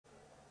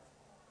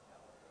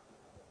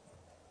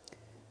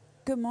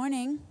Good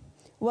morning.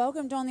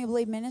 Welcome to Only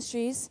Believe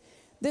Ministries.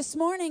 This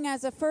morning,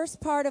 as a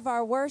first part of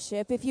our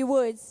worship, if you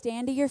would,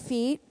 stand to your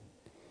feet.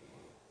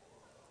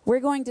 We're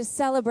going to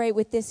celebrate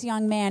with this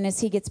young man as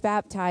he gets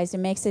baptized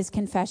and makes his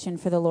confession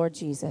for the Lord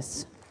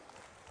Jesus.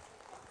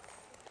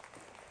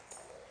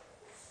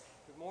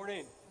 Good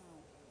morning.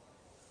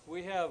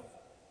 We have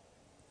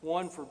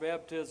one for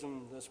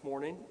baptism this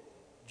morning,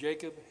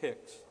 Jacob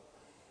Hicks.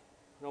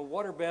 Now,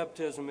 water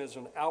baptism is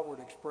an outward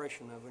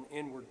expression of an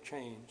inward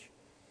change.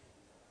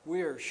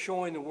 We are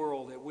showing the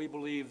world that we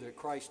believe that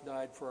Christ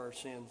died for our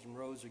sins and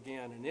rose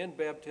again. And in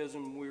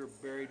baptism, we are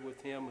buried with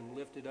him and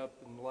lifted up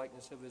in the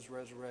likeness of his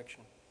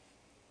resurrection.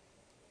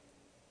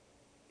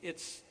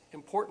 It's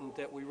important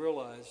that we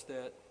realize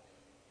that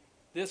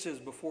this is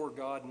before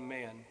God and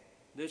man.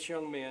 This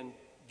young man,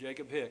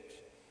 Jacob Hicks,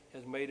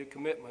 has made a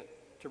commitment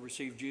to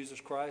receive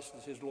Jesus Christ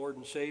as his Lord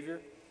and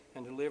Savior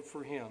and to live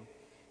for him.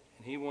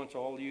 And he wants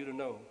all of you to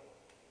know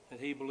that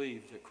he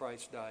believes that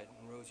Christ died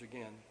and rose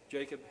again.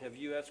 Jacob, have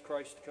you asked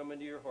Christ to come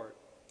into your heart?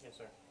 Yes,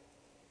 sir.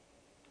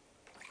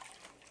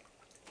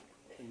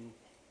 And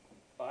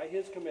by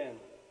his commandment,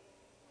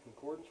 in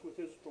accordance with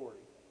his authority,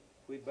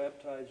 we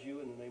baptize you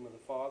in the name of the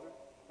Father,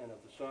 and of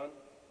the Son,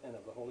 and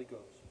of the Holy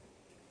Ghost.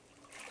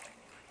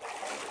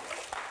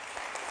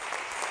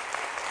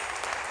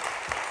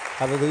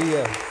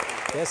 Hallelujah.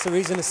 That's the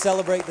reason to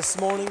celebrate this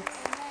morning.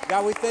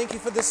 God, we thank you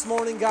for this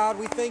morning, God.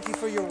 We thank you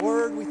for your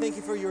word. We thank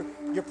you for your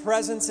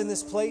presence in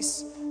this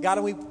place. God,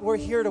 and we're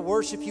here to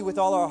worship you with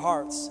all our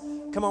hearts.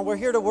 Come on, we're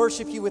here to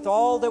worship you with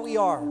all that we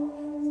are.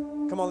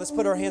 Come on, let's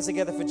put our hands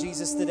together for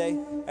Jesus today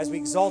as we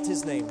exalt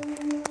his name.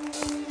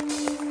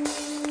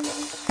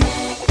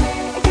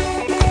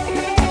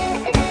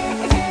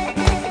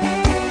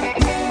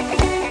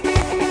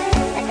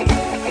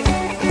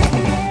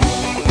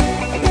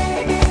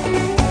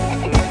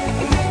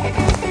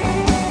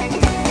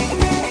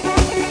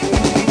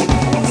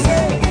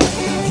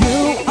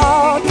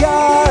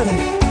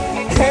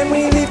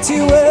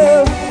 You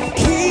will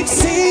keep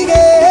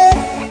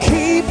singing,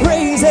 keep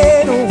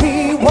praising,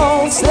 we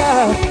won't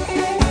stop.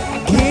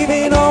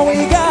 Giving all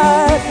we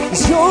got,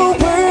 'cause you're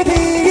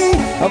worthy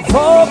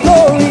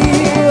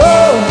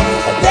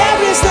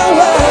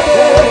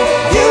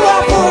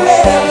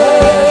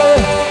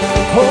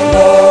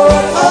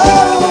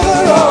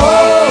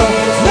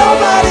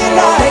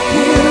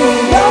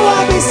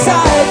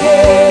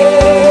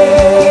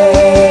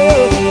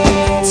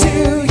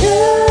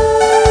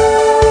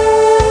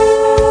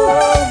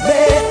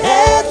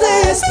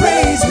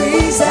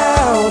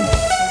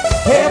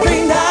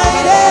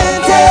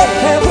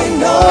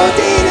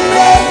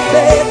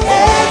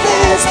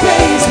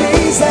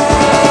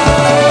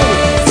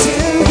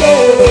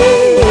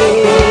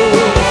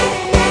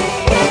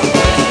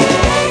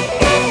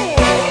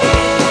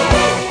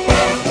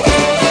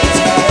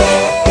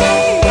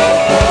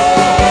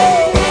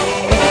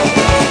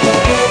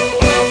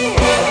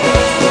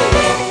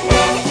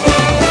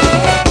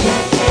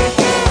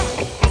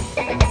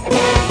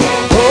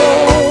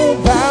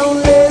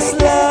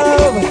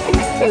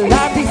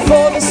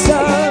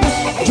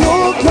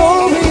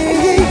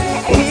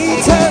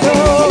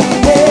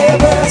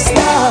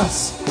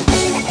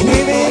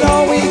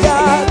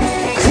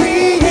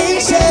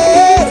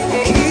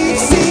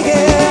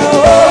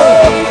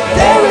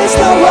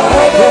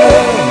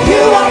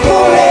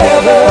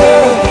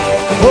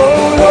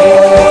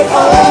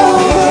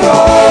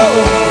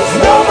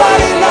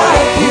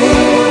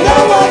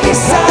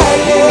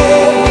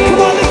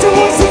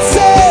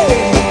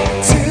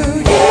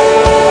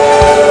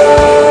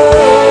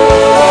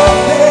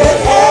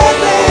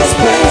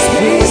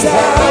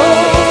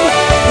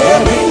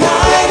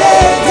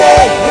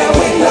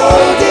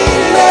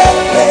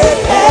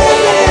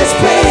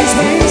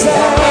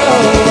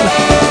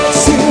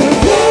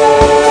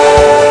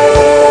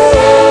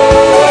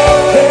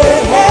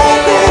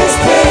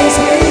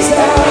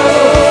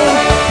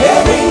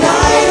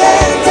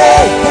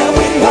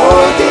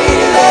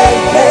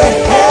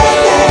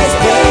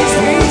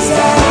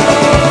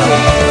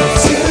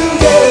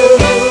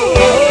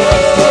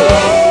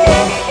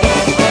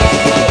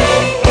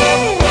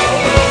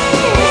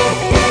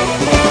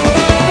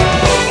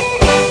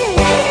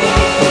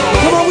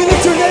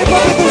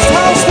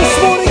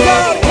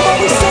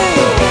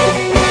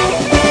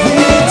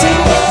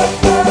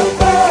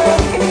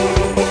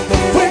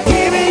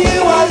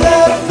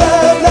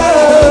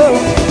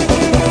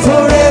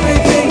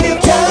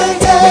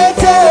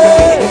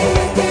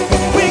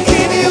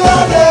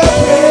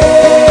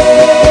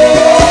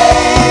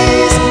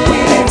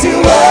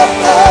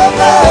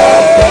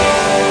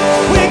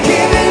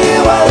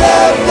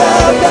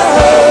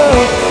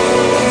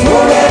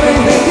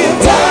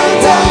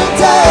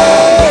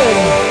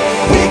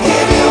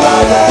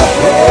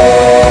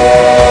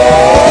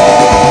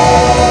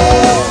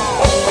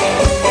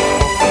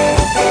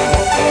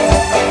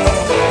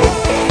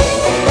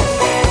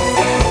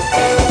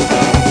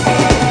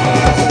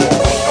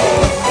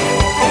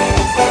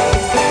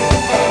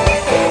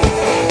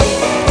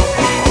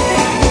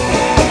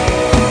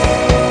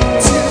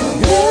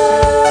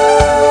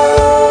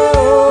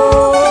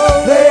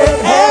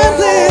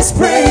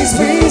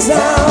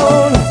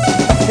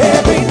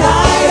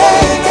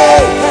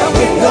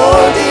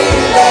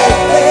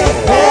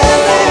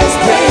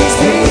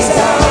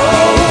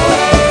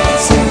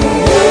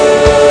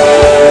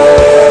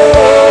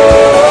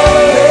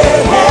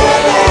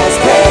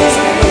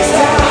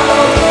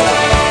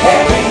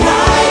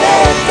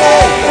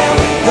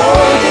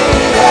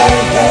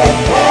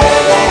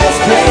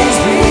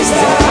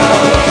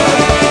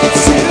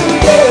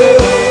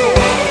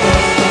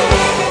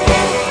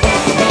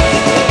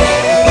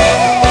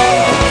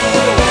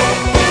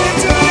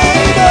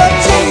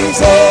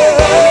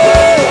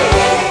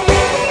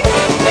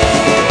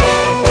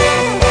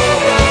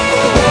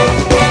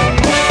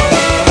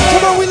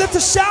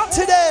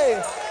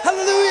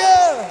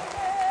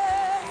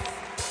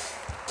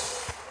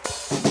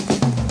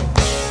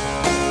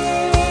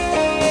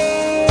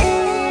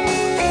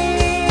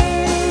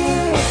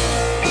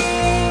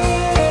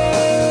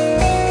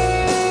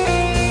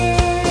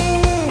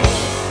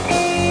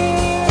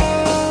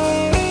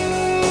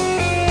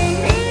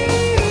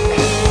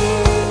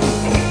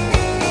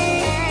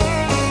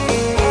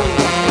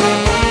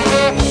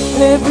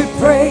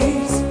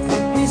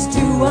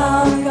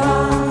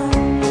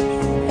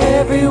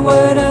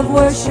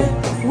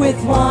worship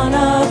with one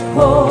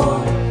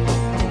accord.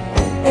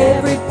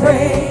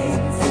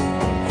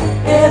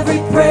 Every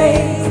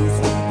praise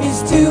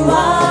is to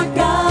our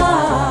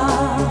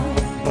God.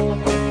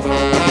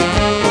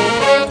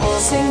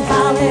 Sing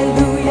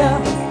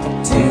hallelujah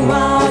to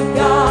our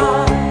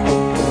God.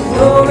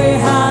 Glory,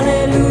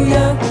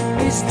 hallelujah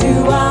is to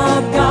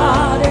our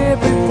God.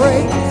 Every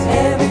praise,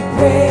 every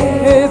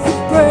praise, every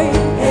praise,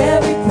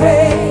 every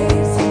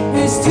praise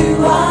is to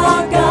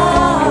our God.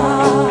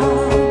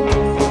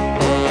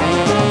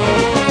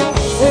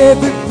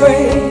 Every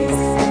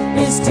praise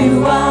is to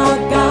our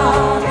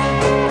God.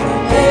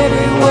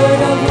 Every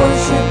word of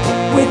worship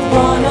with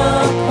one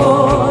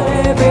accord.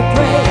 Every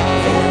praise,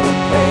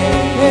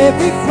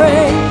 every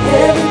praise,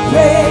 every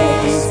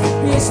praise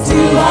is to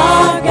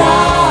our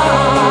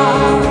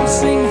God.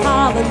 Sing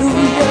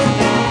hallelujah,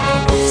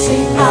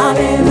 sing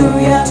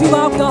hallelujah to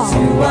our God.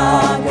 To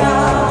our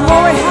God.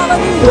 Glory,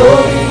 hallelujah,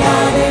 glory,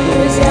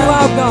 hallelujah is to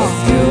our God.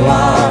 To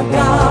our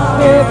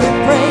God. Every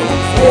praise,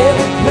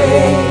 every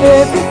praise,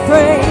 every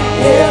praise,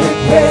 every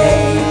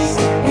praise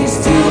is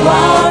to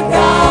our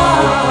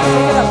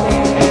God.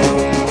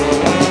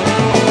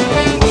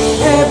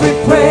 Every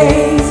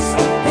praise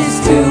is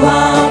to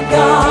our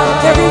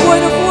God. Every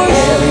word of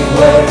worship, every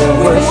word of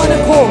worship, with one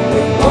accord,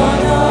 with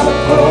one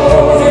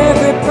accord.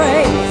 Every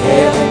praise,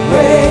 every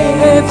praise,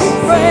 every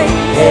praise,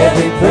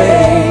 every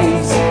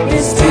praise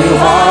is to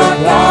our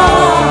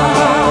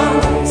God.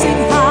 Sing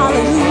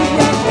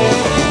hallelujah,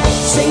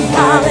 sing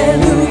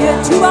hallelujah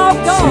to our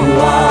God. To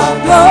our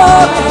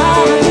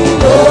God.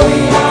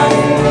 Glory,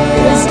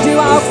 hallelujah is to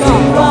our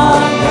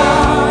God.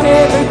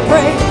 Every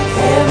praise,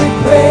 every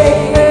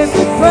praise,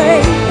 every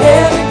praise,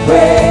 every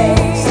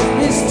praise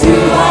is to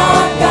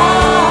our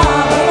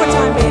God. One more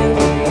time, man.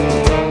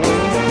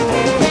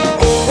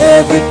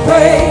 Every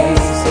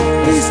praise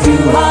is to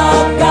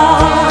our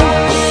God.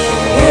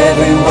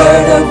 Every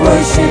word of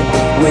worship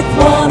with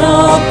one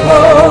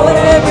accord.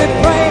 Every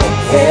praise,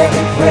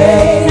 every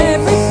praise,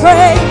 every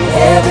praise,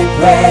 every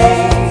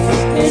praise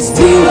is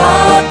to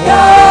our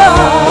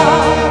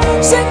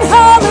God. Sing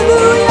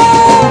hallelujah,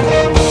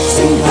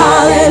 sing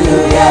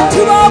hallelujah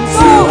to our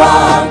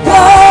God.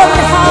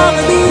 Glory,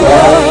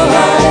 hallelujah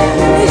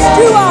is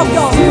to our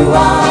God. To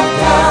our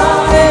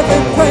God.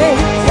 Every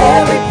praise,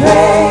 every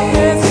praise,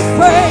 every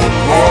praise,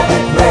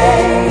 every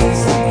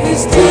praise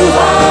is to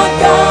our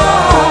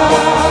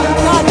God.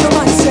 God, you're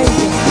my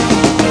Savior.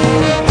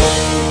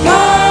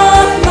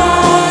 God,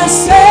 my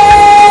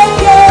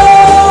Savior.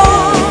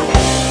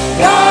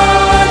 God,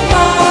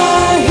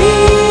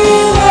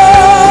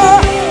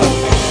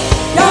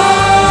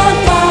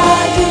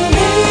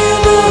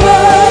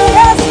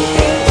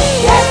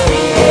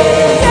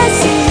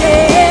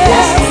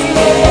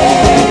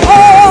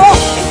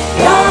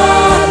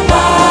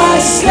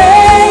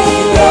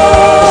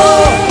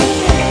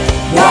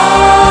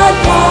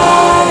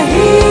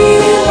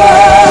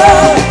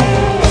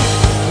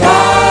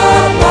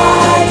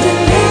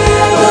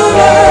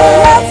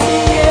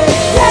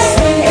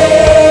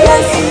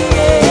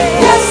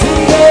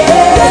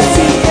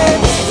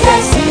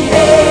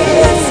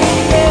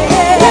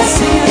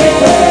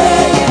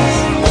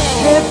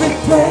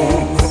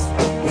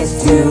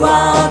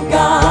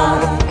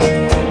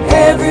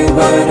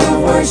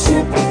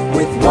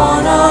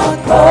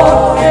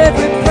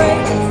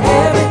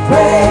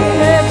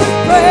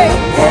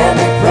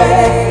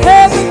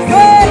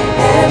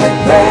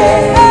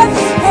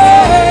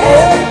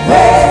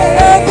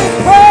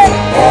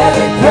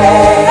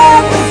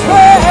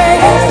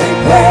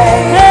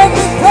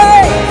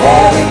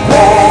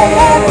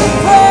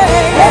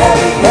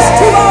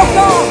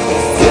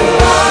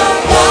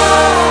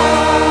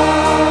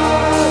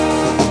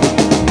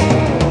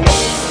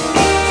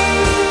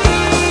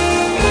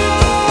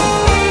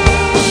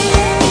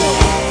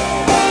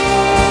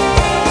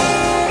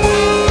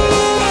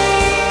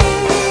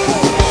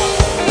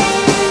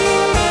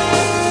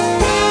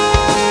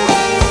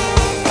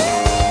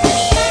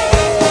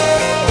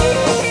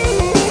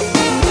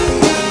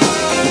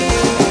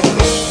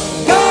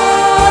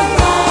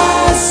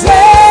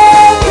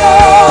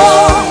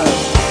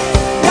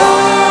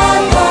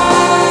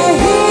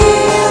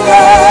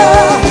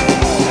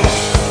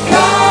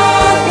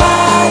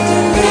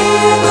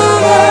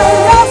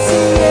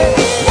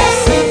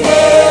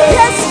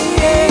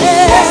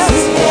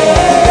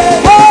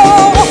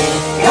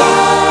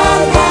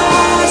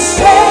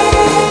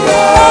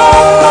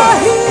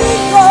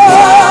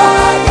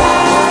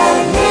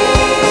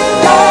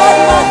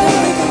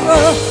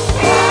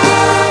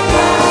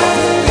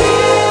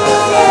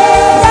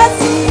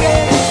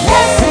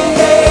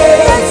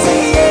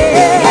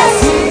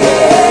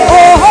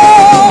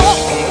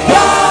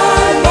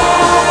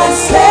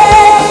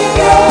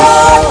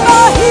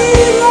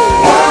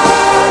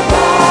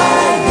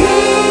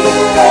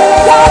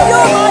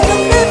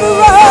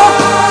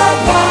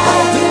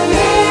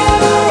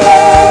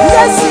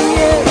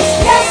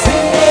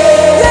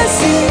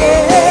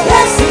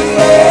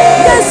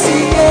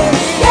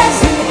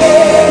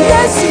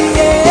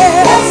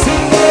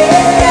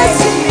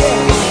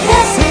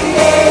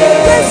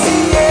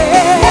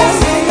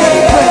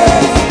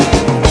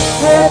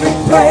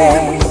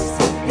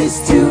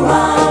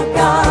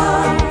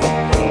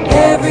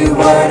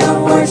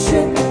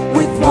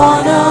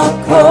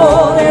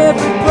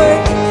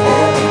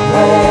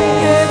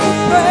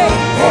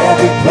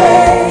 every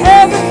praise,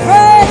 every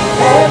praise,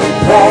 every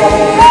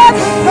praise,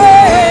 every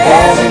praise,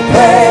 every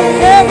praise,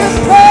 every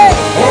praise,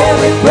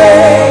 every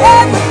praise,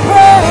 every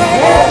praise,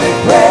 every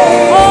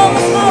praise, all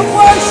of my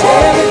worship,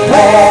 every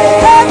praise,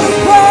 every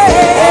praise,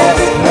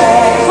 every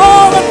praise,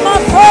 all of my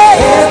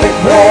praise, every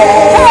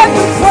praise,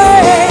 every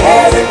praise.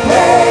 every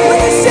praise, When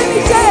you see me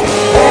dance,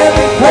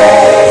 every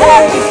praise,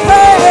 every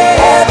praise.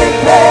 every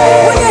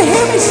praise, When you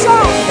hear me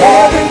shout,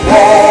 every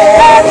praise,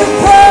 every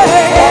praise,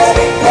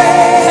 every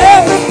praise,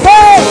 every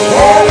praise,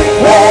 every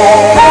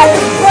praise,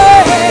 every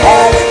praise,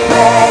 every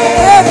praise,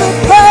 every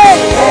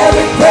praise,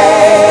 every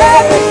praise,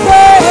 every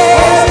praise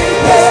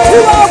is to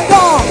our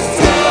God.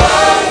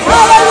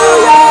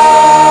 Hallelujah!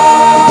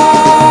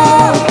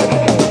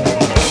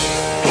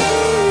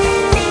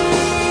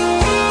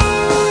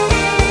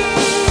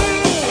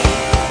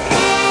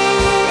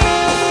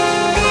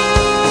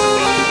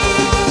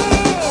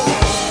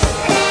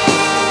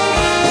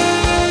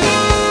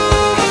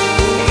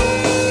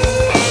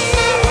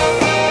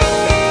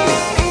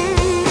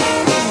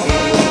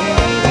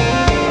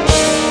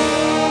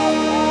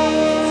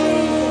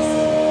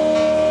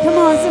 Come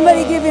on,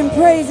 somebody give him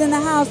praise in the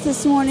house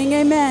this morning.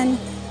 Amen.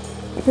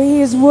 For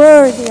he is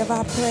worthy of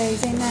our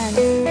praise.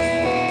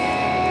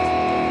 Amen.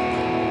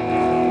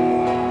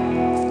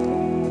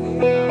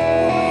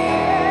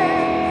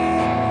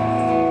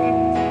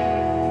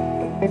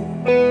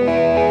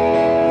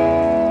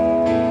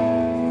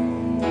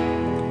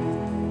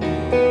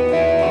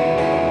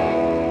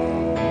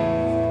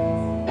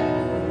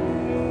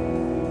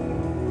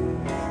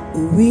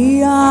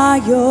 We are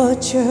your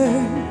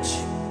church,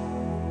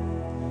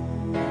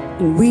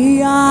 and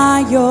we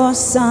are your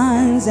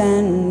sons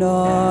and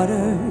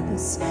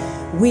daughters.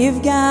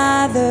 We've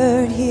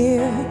gathered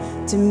here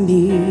to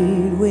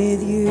meet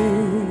with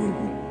you.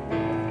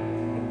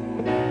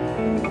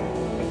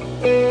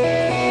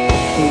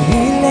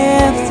 We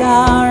lift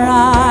our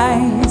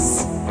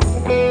eyes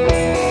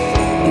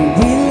and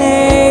we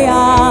lay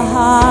our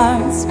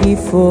hearts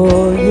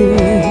before you,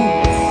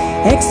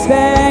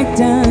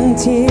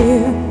 expectant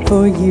here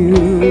for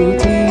you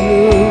to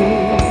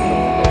move.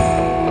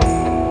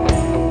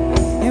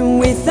 And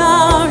with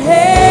our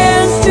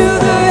hands to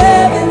the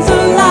heavens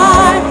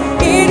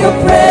alive, in your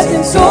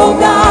presence, oh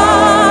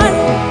God,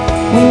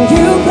 when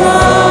you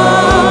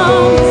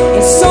come,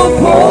 and so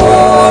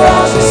pour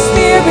out your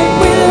spirit.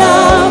 We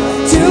love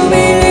to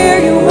be near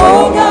you,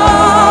 oh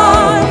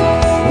God,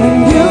 when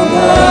you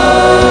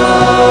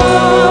come.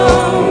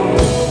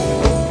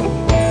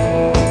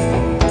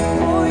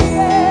 Oh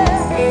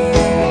yeah.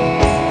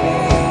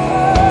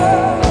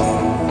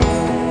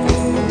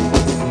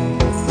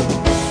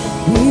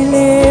 We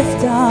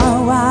lift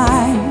our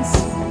eyes,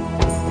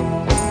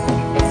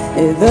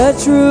 the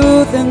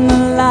truth and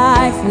the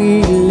life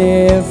we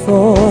live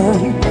for.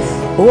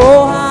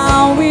 Oh,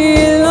 how we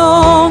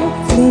long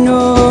to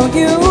know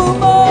you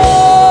more.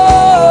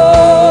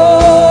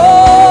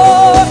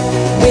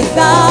 With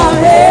our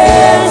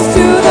hands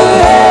to the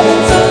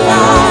heavens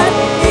alive,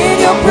 in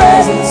your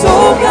presence,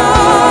 oh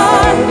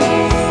God,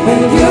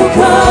 when you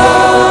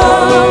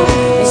come,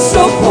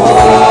 so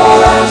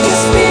pour out your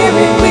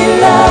spirit. We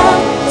love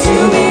to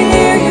be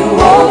near you,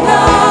 oh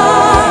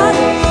God,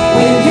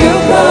 when you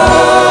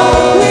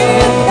come.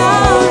 With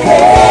our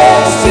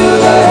hands to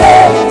the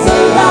heavens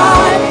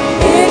alive,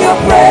 in your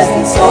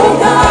presence, oh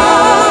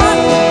God,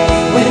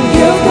 when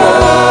you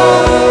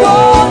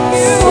come.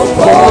 So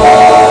pour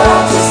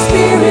out your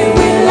spirit.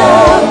 We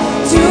love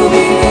to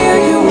be near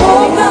you,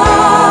 oh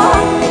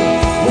God,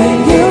 when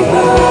you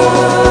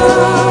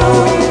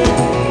come.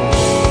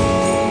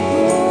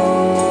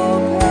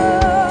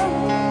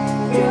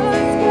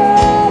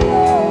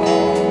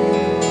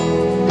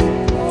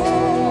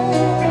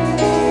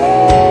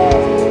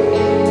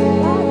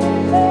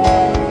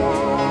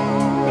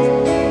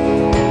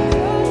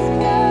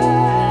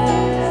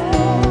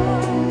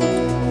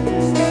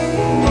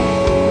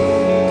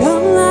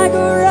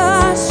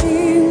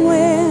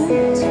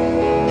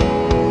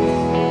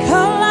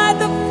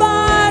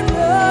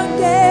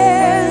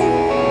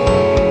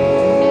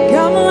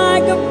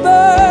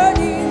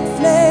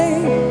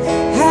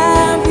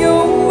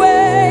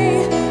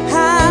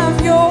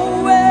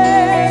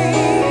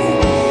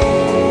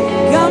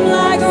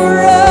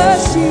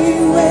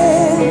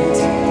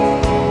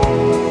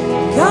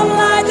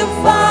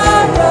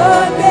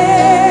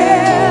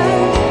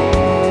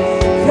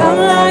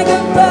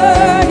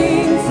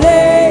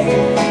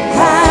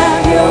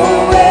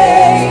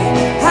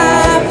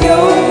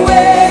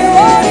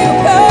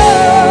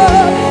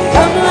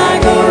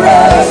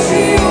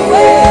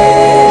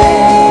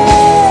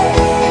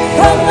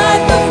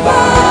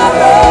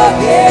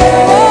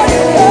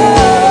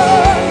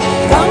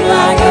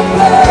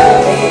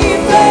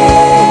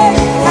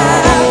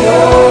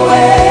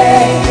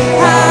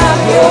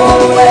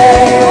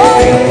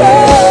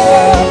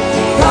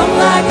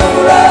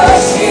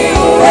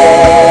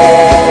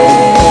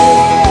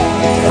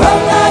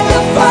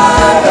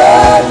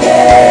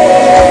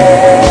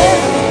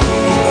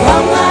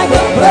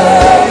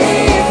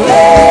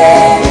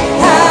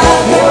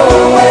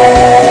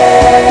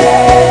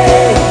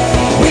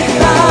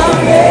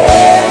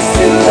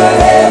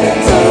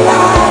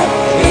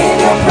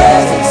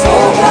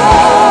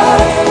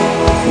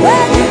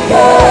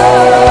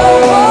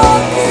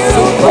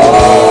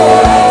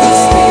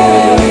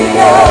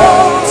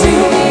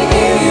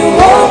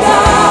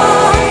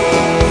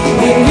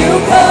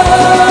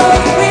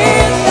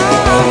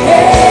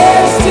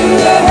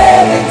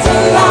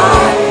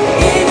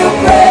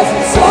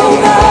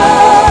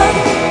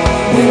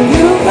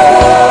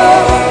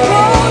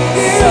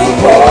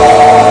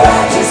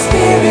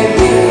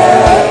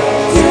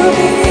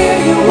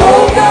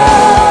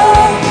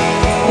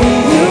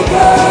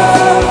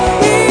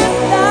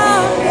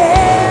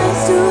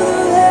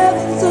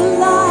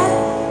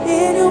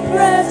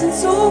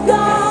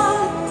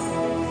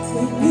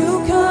 when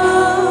you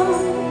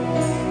come.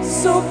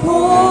 So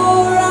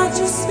pour out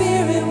your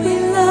spirit, we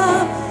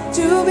love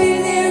to be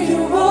near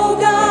you, oh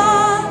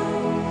God,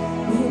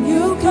 when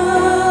you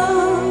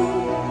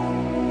come.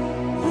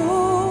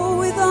 Oh,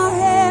 with our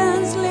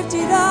hands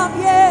lifted up,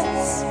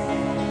 yes,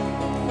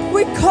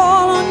 we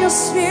call on your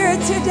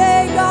spirit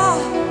today,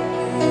 God.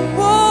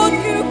 Won't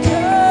you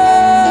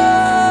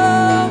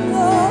come,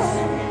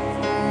 Lord?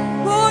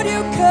 Won't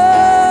you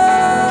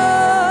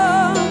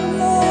come,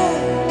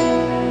 Lord?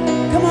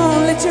 Come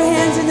on, lift your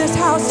hands in this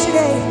house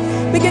today.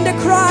 Begin to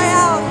cry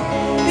out.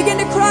 Begin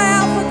to cry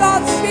out for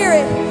God's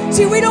Spirit.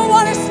 See, we don't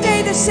want to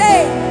stay the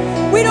same.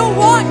 We don't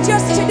want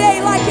just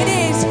today like it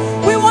is.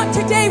 We want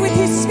today with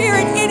His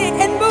Spirit in it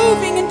and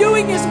moving and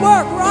doing His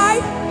work,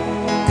 right?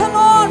 Come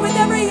on, with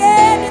every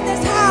hand in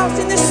this house,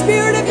 in the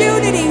spirit of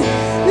unity,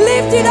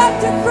 lift it up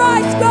to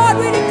Christ. God,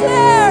 we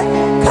declare,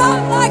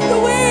 come like the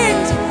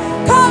wind,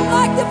 come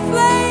like the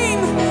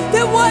flame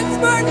that once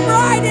burned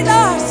bright in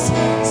us.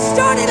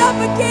 Start it up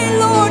again,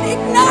 Lord.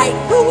 Ignite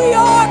who we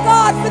are,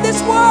 God, for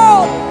this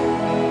world.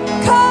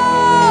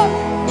 Come,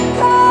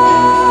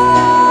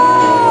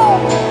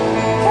 come,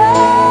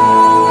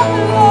 come,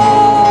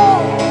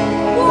 Lord.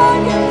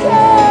 Won't you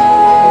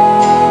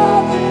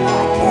come in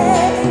my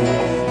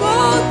cave?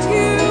 Won't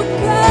you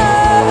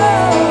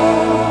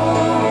come?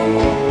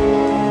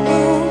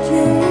 Won't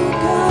you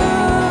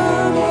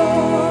come,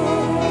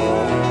 Lord?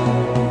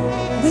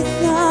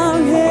 With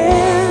our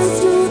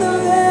hands to the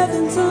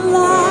heavens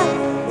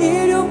alive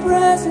in your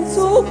presence,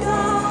 oh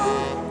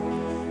God,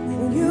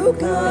 when you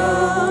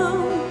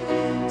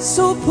come.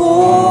 So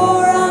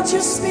pour out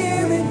your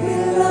spirit, we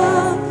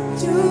love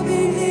to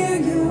be near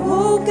you,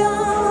 oh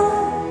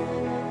God,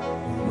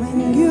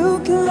 when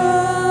you come,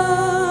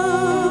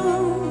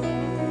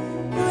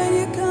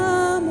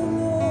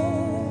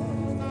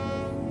 Lord.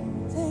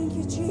 Thank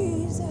you,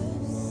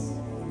 Jesus.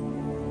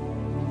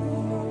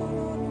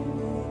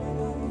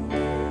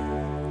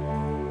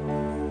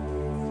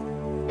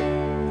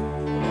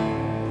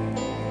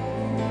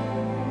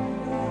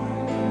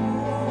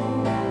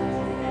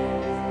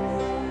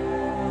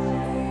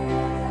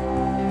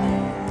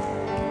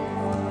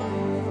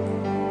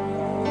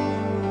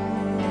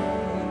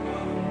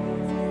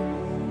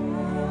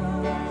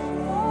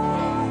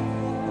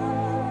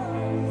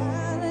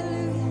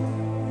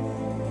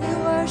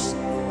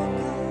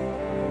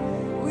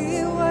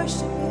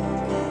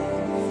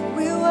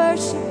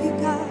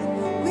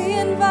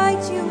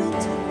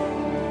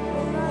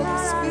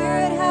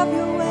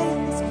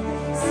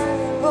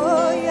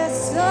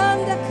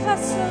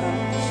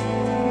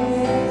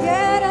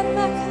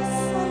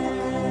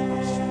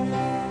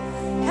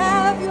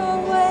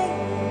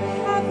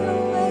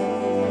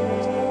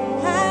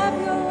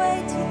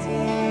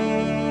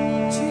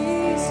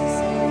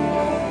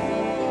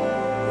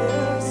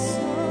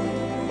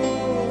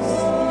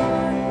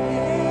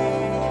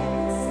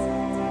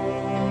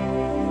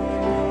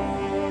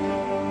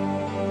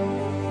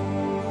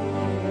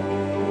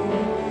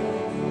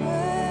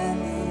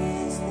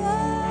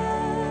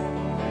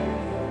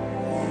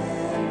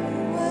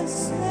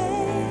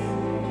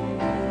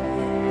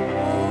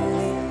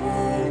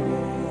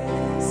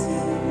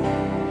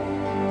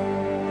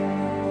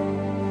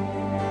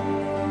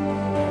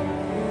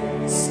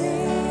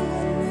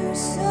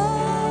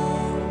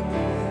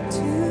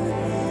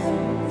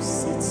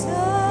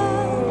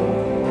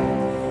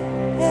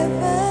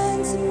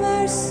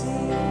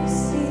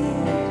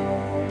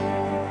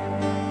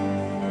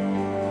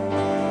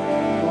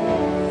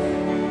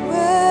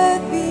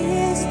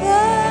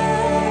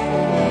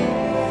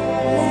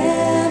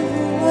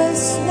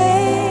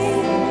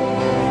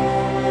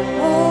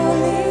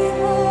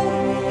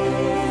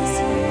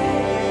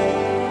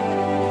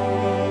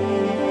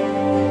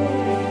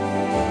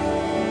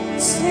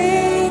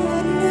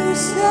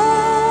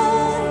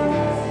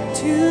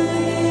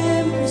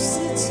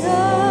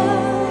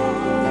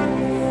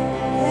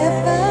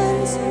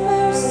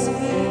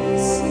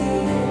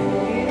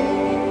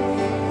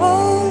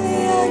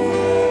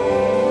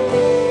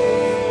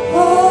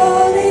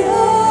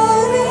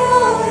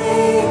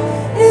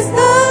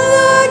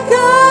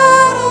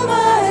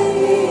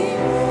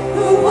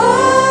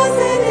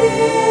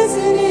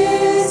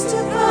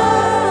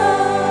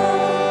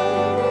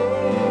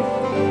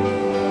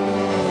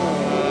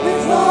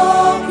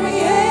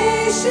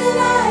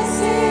 I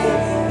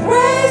sing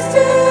praise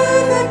to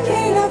the King.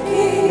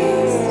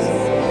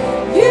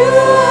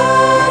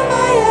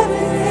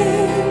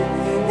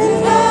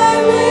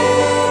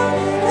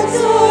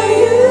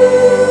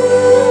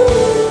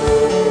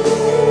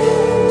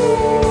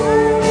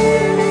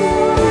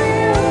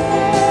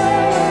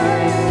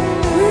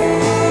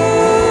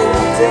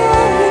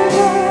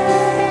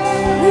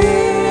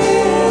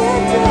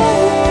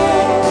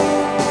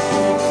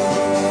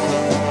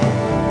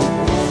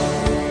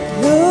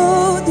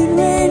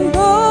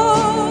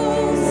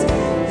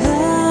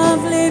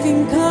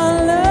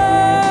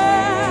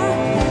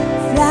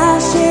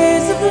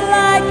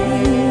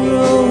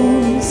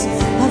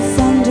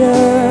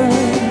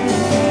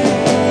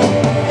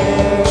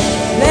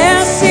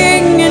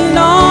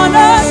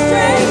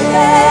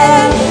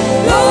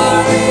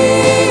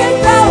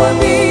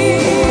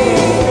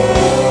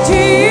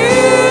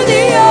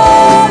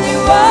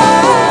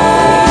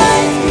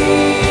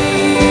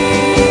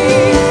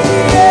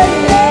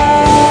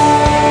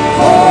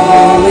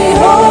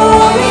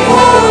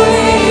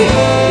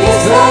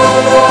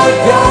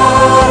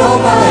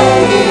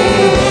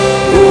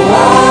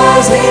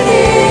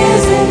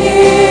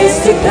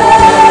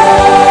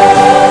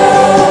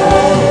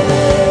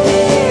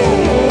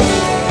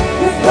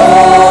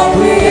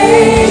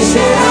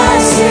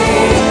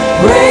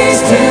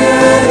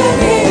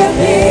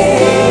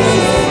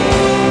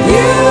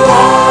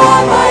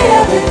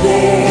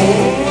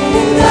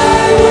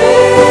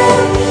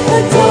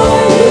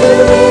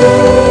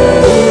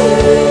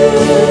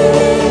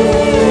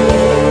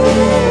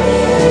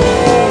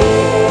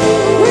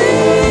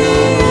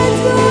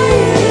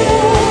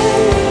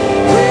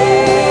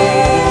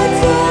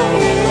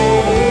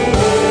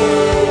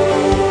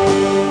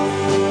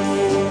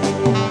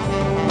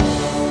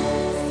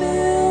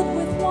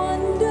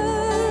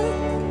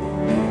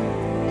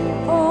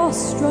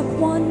 struck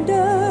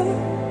wonder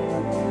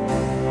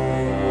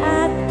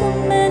at the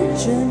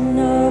mention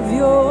of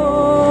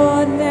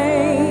your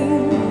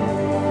name.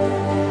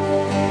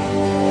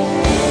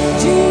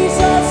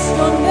 Jesus,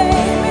 your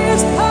name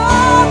is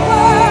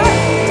power,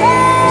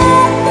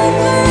 death and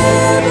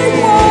living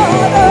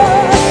water,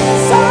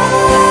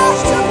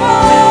 such a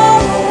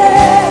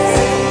marvelous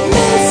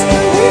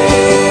mystery.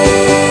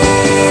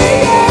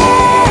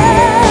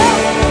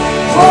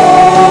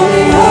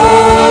 Holy,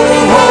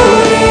 holy,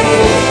 holy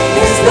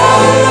is the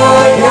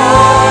Lord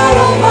God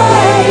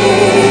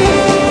Almighty,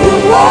 who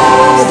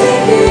was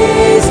and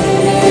is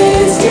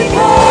to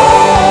come.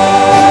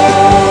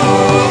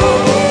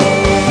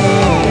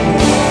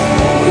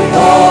 With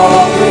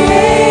all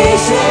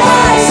creation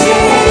I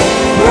sing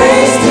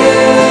praise to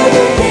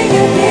the King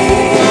of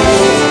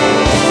Kings.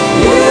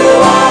 You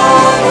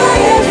are my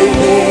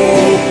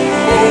everything,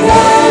 and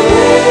I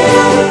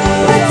will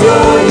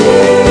adore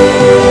you.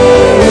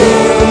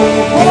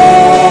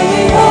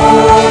 Holy,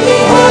 holy,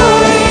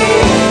 holy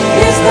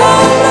is the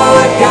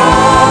Lord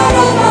God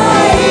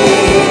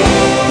Almighty,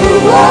 who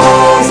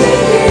was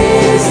and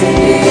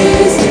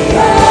is to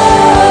come.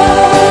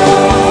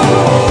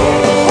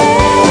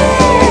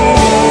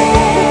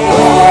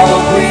 All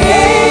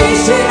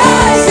creation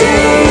I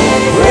sing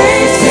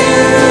praise to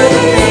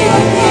the King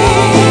of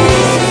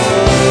Kings.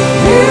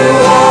 You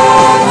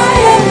are my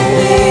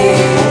everything,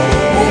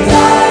 and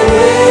I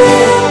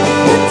will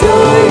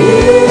adore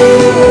you.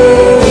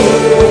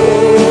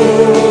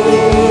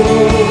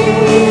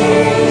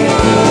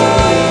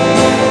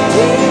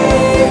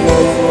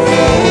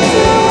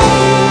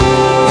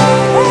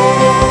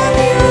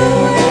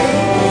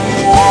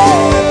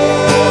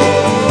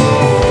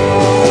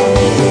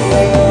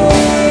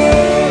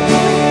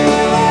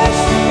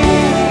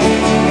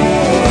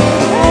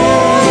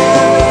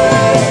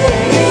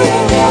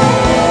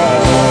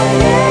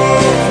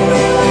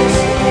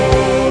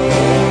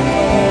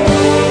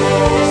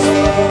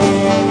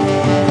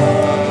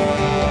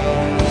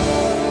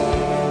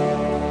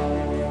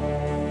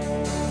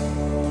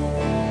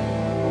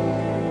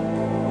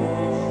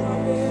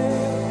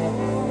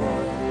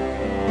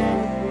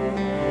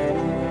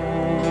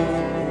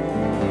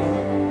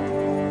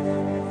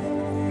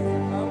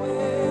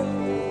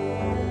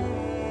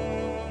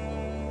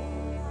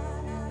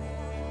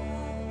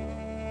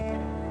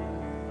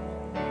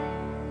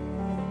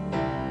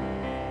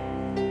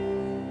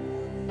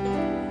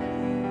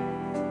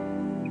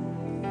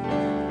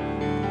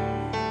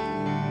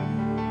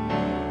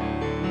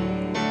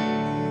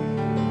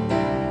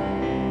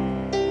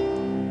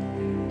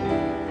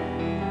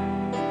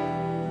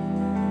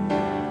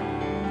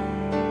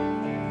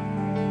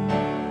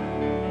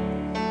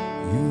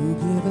 You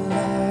give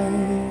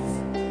life,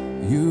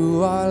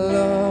 you are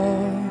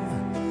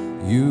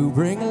love, you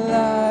bring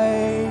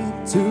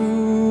light to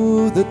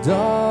the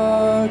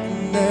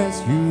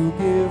darkness, you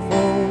give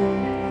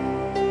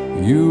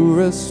hope, you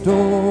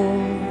restore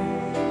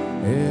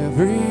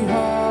every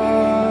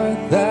heart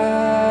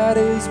that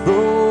is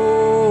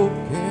broken.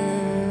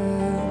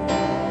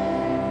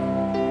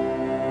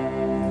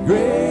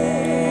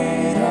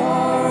 Great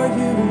are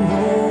you,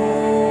 Lord.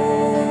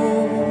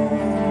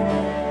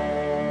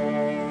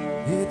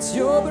 It's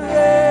your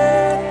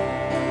breath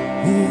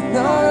in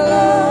our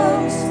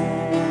lungs,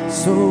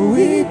 so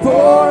we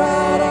pour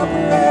out our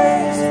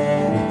praise.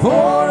 We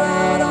pour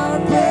out our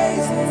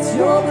praise. It's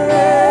your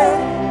breath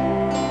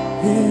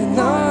in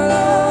our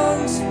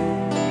lungs,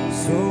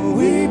 so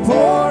we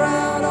pour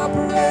out our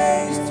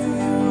praise to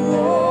you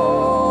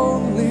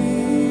only.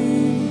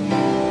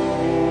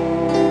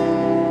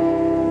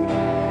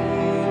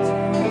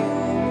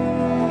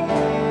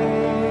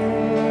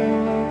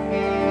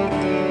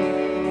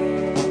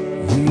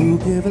 You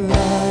give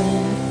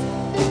life,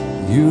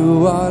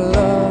 you are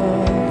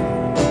love,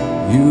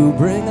 you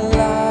bring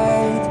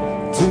light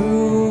to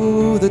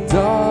the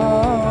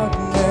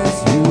darkness,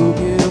 you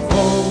give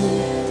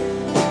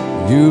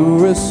hope, you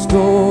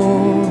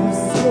restore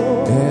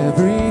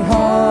every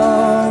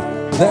heart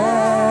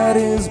that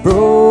is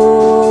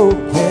broken.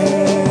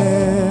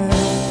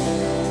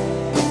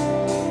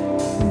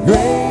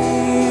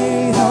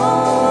 Great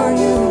are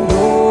you,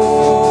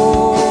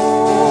 Lord.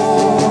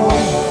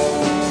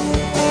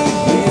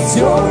 It's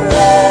your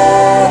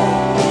breath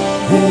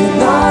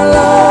in our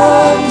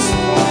lungs,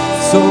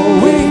 so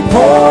we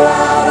pour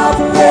out our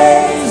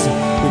praise.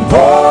 We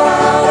pour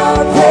out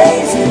our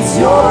praise. It's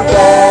your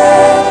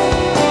breath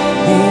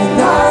in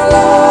our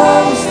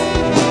lungs,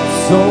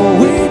 so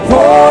we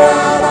pour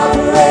out our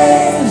praise.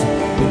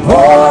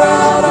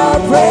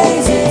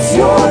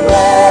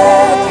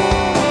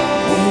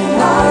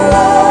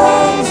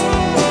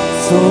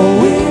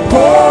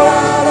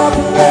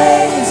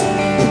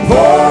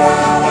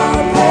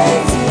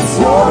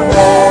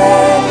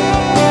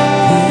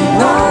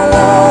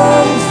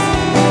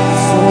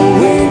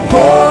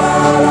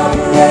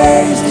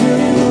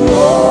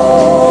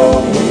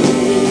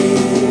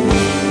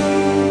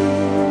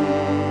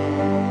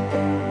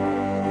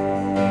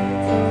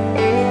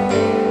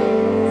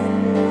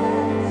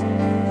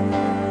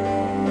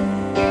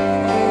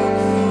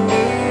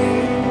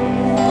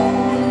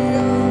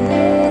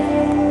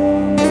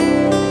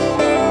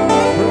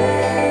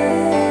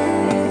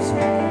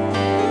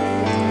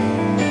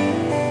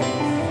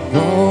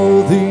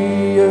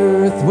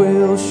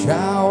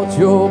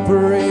 your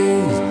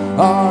praise.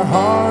 Our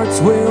hearts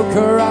will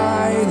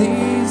cry,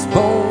 these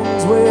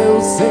bones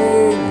will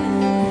sing.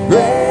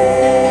 Great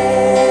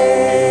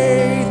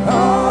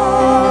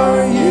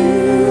are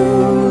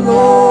you,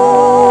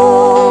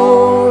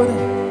 Lord.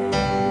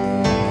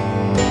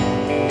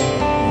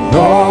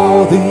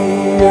 All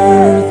the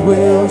earth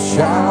will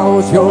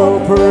shout your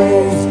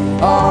praise.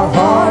 Our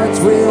hearts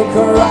will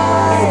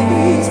cry,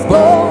 these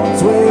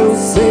bones will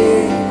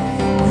sing.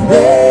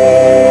 Great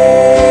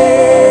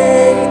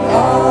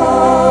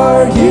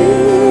are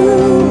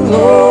you,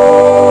 Lord.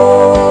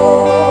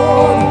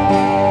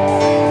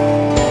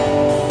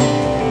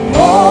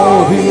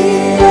 All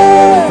the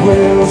earth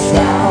will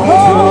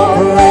shout your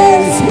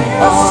praise.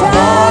 Our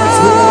hearts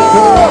will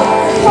cry,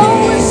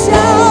 these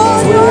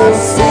bones will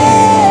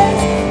sing.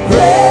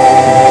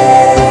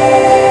 Great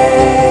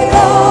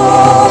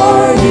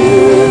are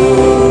you,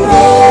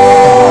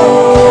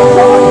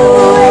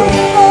 Lord.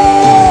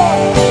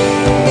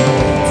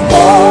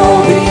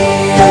 All the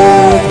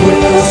earth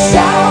will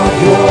shout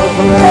your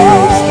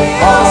praise.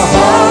 Our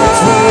hearts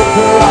will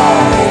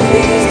cry,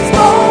 these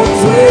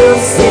bones will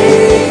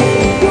sing.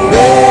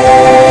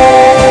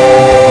 Great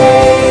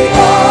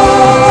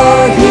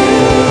are you,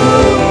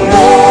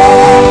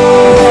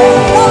 Lord.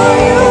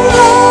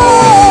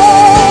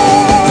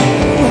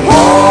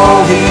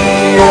 All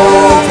the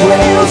earth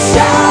will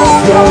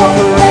shout your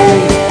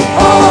praise.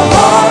 Our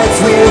hearts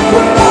will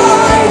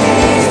cry,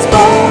 these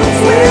bones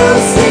will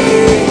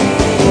sing.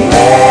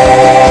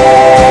 Great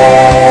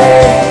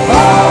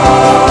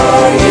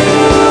are you,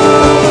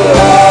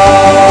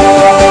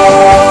 Lord.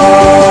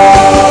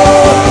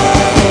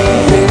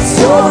 It's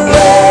your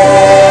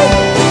breath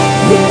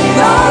in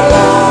our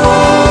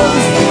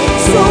lungs,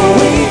 so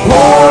we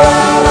pour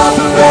out our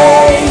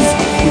praise.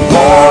 We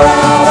pour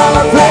out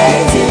our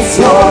praise. It's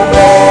your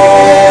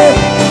breath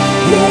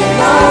in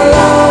our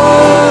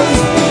lungs,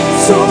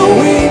 so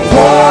we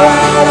pour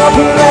out our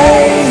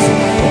praise.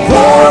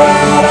 Pour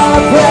out our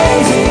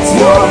praise. It's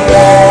your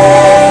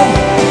breath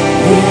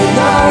in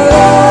our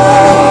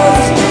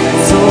lungs,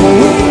 so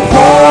we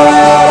pour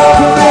out our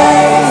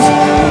praise.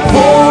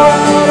 Pour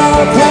out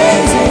our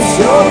praise. It's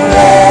your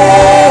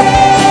breath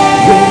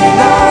in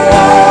our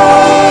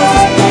lungs,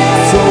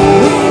 so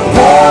we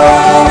pour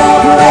out our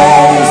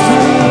praise to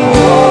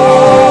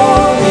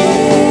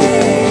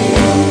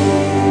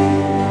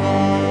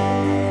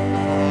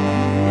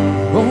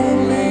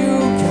only you,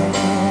 God.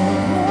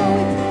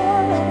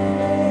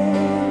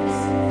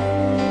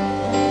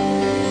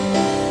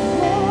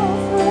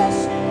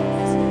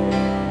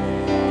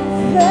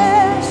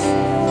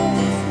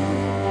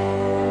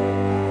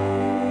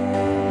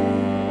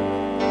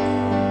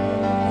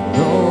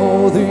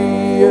 All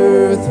the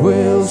earth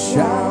will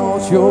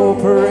shout your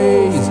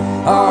praise.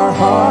 Our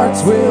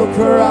hearts will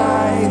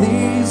cry,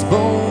 these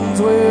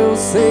bones will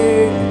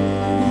sing.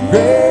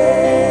 Great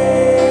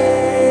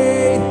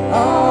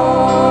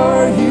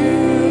are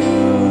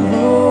you,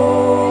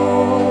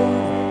 Lord.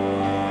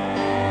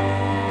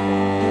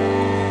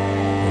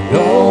 And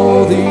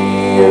all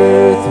the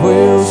earth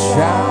will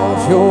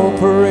shout your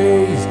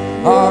praise.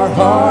 Our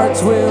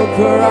hearts will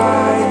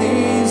cry,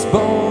 these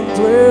bones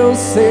will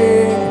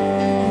sing.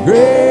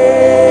 Great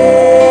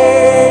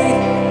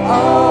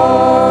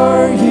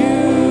are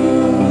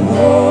you,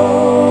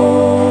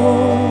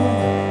 Lord.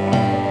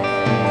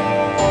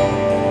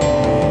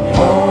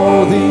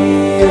 All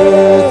the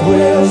earth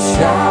will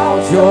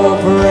shout your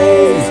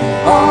praise.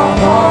 Our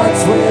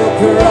hearts will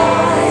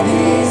cry,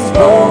 these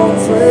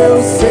bones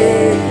will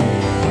sing.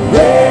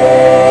 Great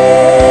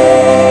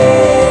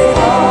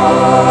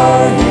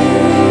are you,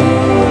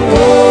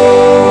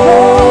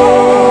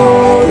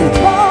 Lord.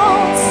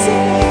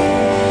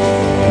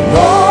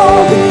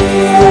 All the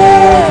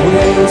earth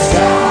will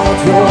shout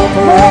your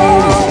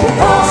praise.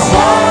 Our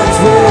hearts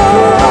will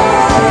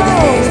cry,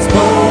 these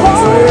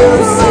bones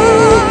will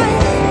sing.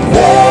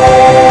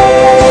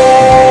 Great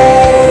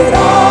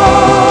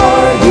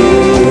are you,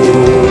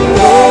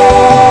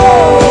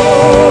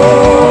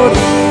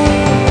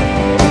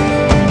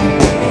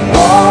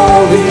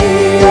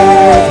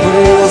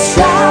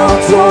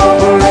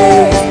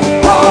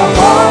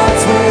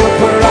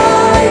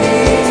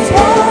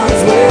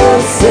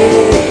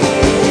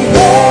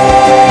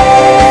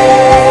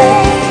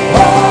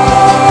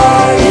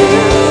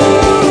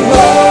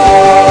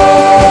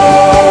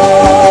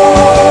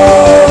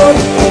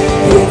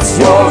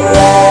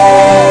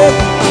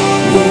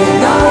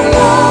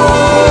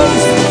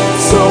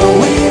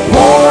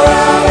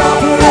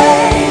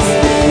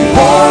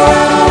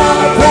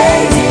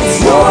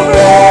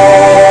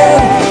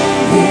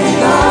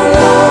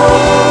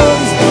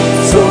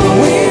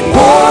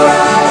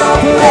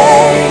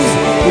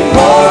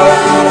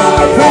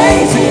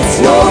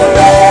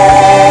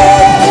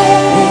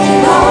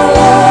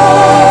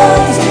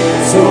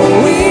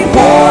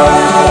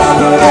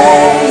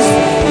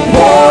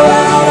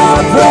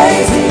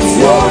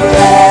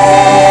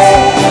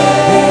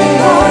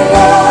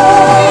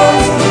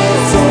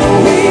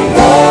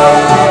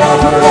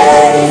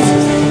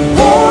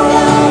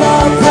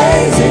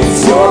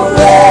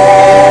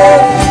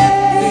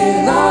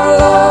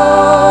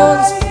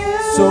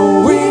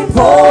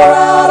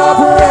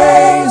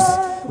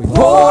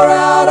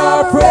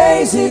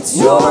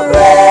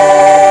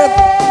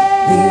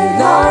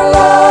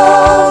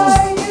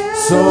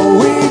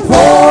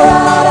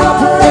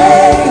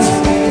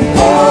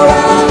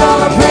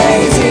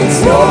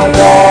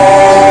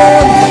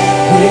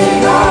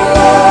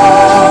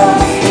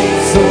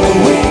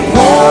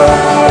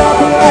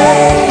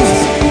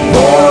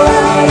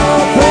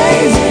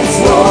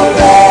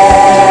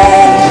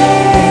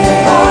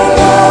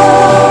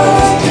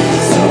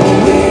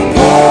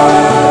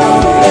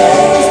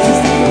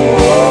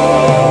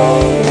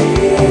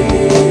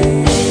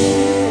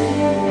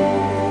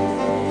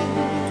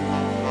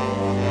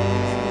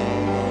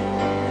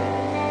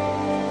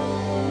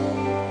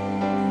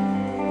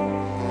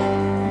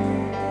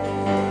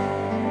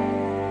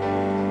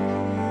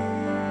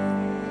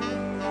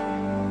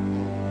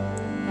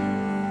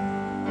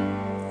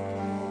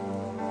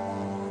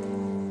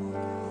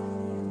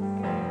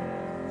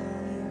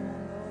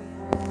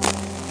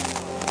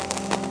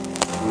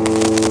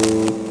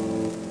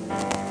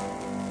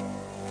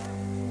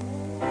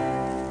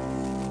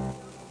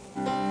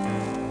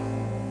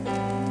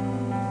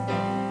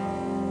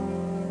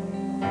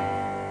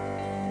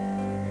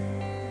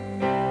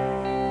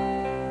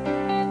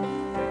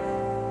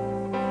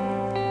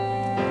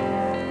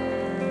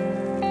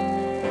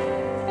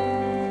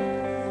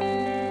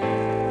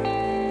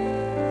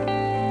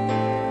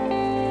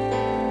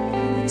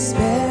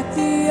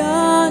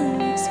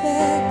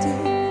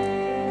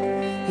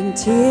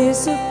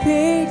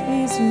 Anticipate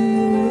His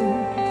move.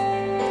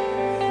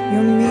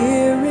 Your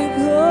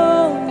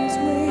miracle is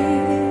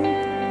waiting.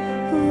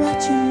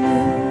 Watch Him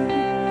move.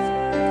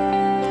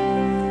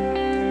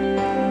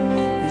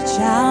 Reach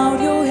out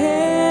your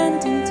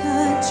hand and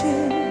touch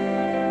Him.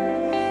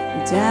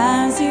 And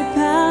as He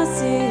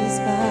passes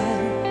by,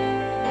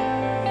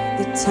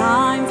 the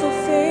time for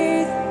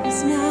faith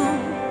is now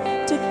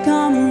to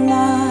come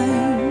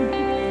alive.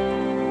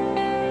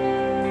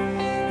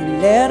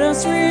 And let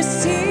us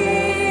receive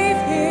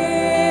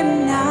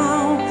Him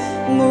now,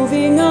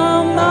 moving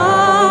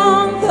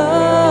among the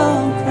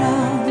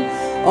crowd.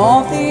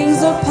 All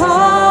things are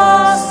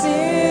possible,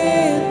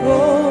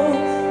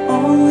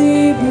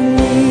 only believe.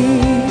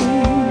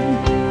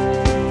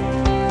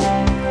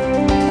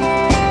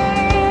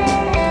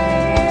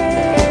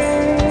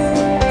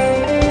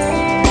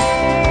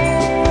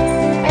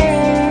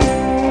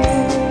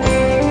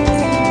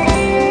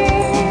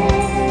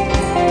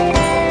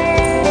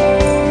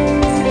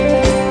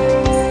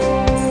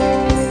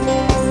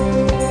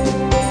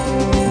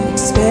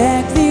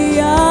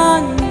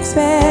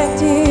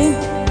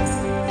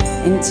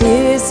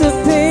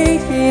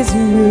 Anticipate His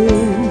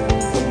move.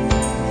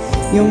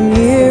 Your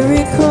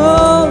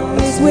miracle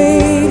is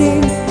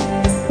waiting.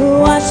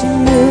 Watch Him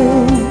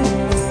move.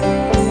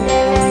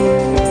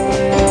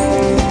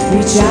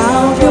 Reach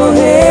out your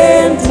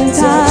hands and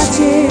touch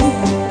Him.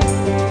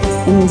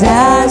 And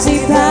as He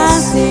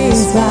passes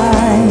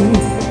by,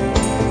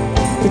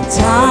 the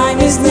time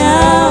is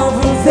now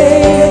for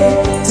faith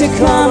to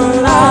come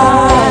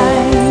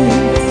alive.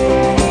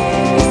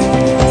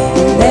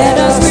 Let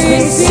us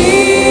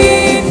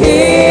receive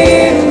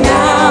Him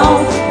now,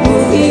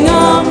 moving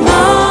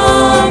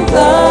among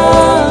the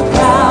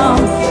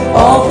crowd.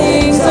 All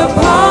things are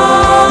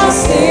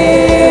possible,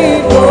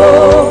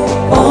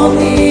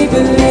 only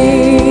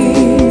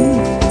believe.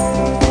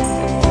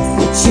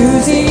 I'm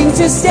choosing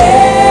to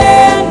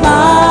stand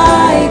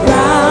my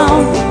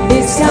ground.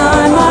 This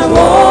time I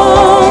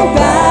won't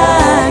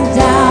back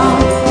down,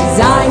 'cause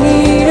I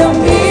need a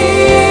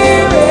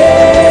miracle,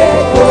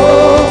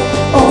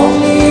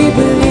 only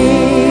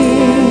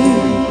believe.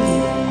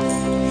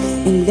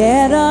 And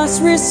let us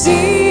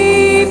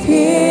receive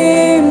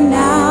Him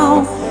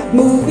now,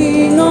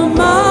 moving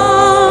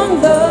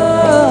among the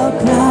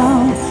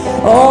crowd.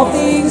 All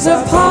things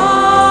are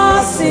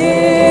possible,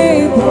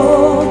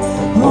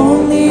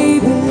 only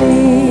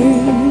believe.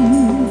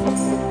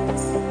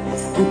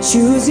 I'm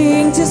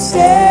choosing to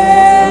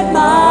stand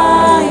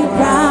my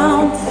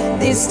ground.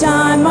 This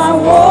time I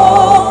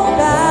won't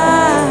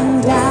back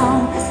down,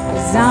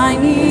 'cause I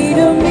need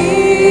a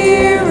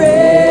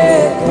miracle,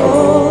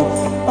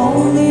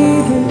 only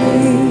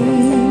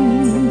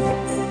believe.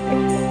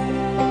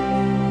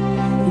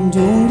 And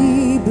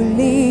only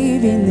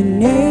believe in the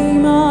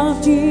name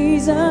of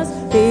Jesus.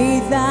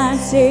 Faith that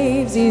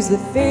saves is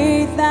the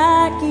faith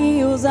that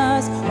heals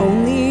us.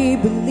 Only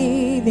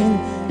believe in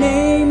the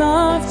name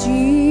of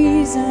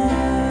Jesus.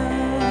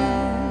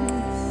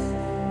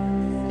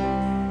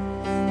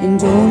 And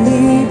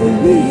only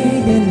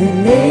believe in the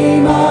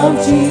name of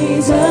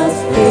Jesus.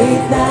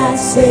 Faith that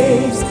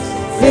saves,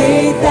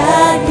 faith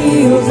that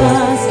heals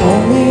us.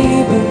 Only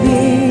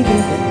believe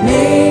in the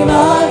name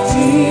of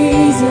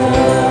Jesus.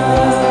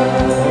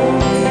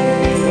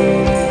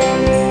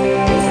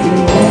 And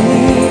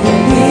only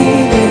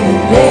believe in the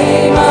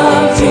name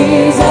of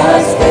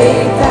Jesus.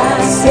 Faith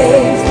that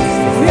saves,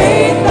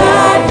 faith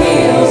that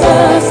heals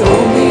us.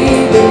 Only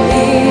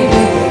believe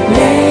in the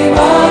name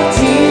of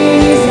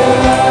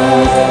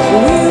Jesus.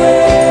 We will.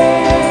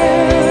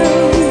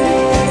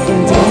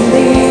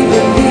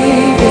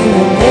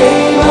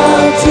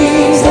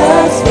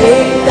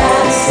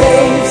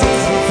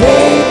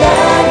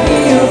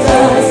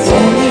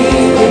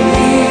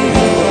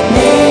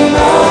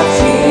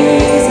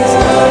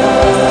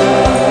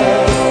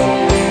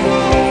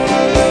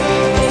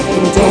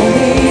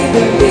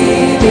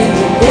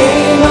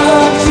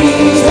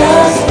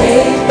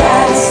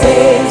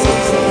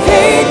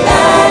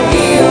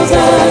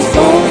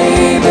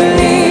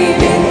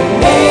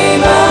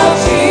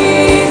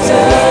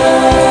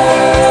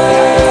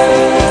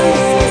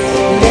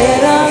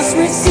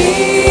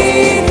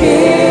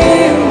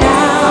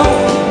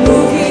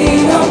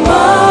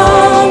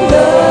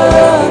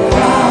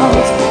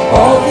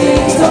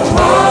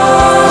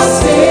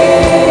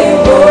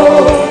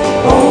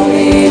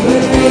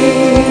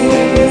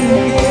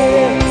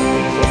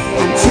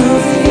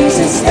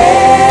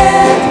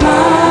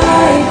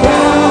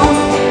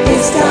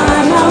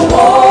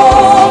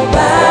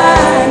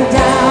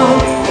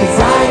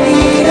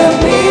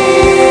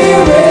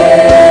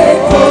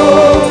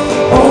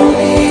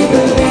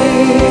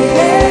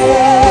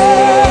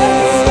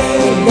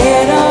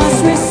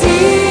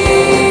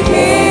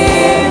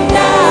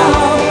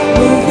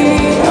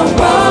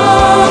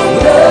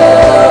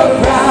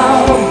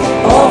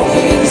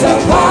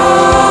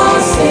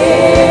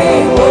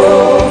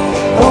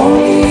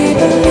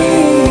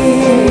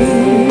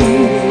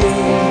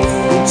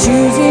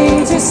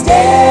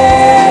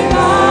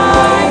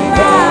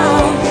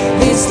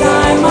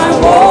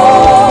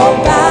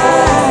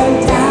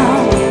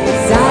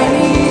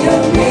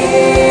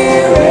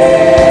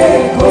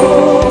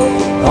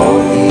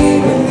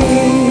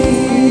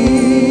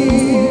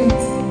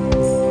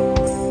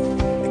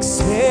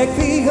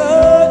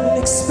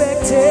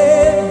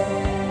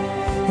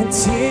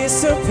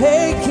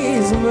 anticipate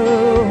his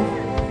move.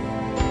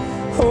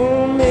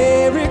 Oh,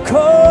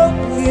 miracle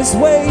is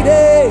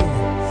waiting.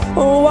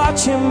 Oh,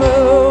 watch him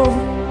move.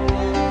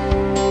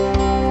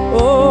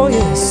 Oh,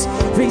 yes.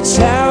 Reach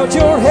out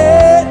your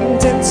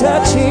hand and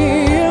touch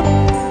him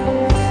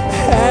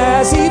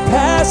as he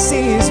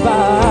passes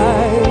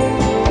by.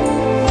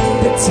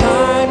 The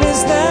time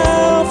is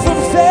now for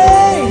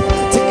faith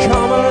to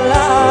come alive.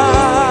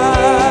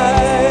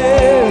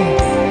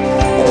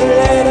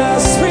 Let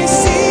us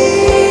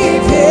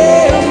receive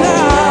him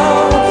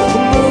now,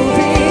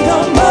 moving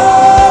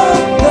among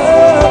the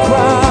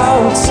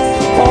crowds.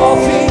 All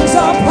things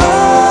are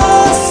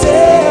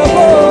possible.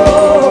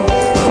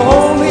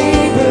 Only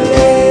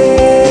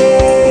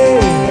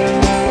believe.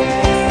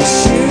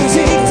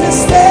 Choosing to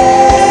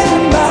stand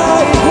my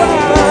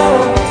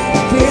ground.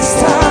 This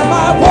time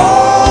I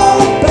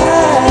won't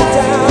back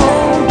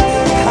down.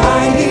 I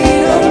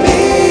need a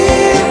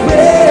miracle.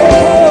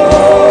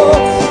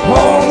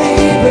 Only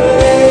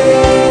believe.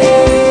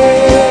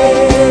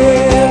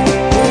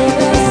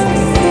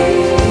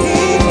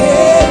 Keep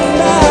it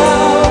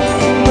now,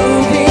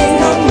 moving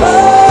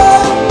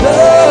among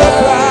the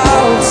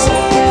crowds.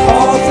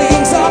 All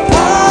things are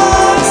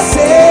possible.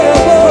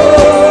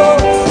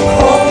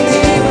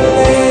 Only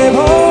believe,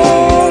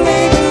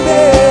 only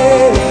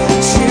believe.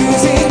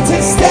 Choosing to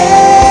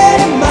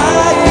stand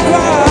my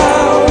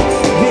ground.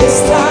 This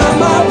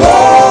time I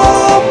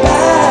won't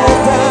back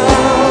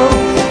down.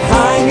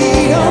 I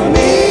need a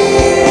miracle.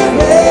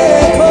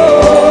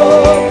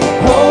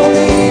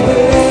 Only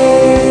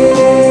believe.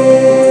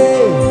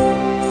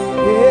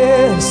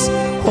 Yes,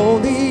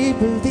 only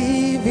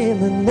believe in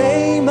the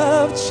name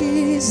of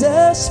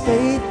Jesus.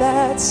 Faith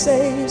that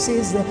saves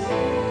is the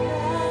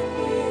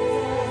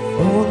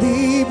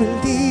only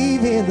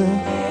believe in the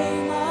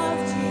name of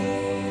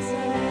Jesus.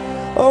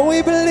 Oh,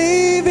 we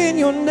believe in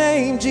your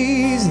name,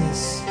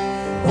 Jesus.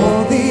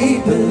 Only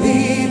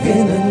believe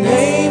in the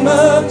name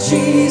of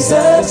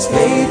Jesus.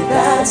 Faith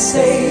that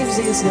saves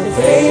is the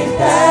faith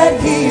that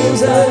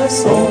heals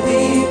us.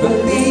 Only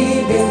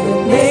believe in the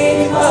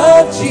name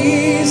of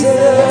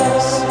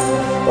Jesus.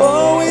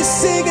 Oh, we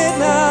sing it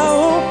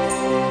now.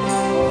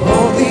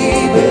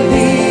 Only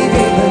believe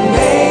in the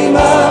name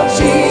of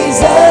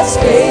Jesus.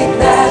 Faith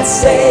that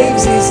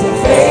saves is the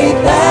faith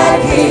that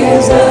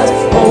heals us.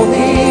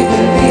 Only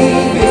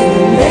believe in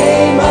the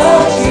name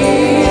of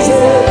Jesus.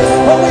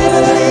 Oh, we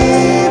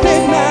believe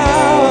it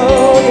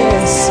now,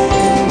 yes.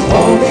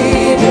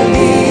 Only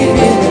believe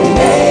in the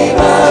name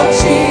of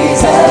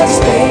Jesus.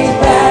 Faith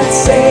that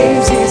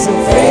saves is the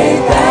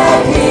faith that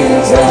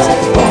heals us.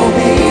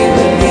 Only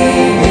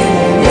believe in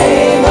the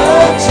name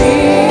of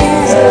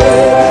Jesus.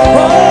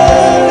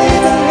 Only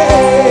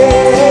believe.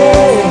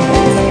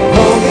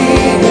 Only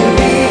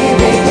believe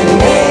in the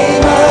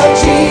name of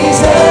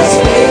Jesus.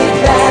 Faith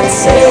that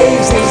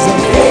saves is the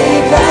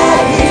faith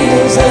that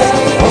heals us.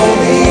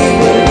 Only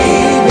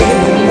believe in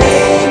the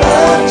name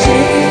of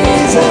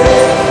Jesus.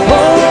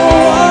 Oh,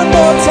 one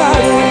more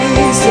time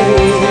we say,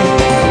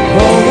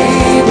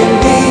 only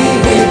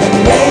believe in the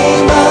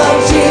name of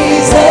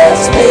Jesus.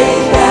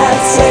 Faith that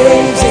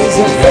saves is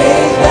the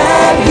faith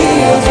that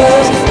heals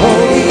us.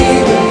 Only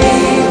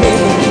believe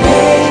in the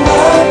name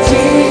of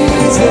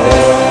Jesus.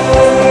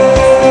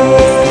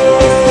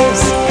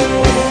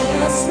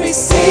 Let us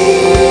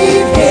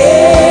receive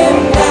him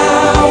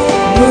now,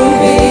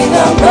 moving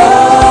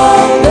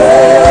among the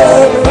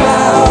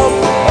crowd.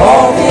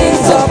 All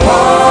things are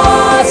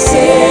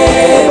possible.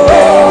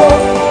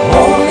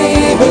 Only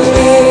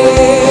believe.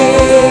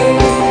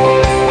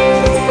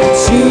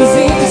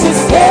 Choosing to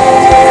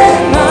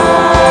stand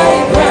my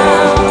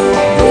ground.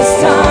 This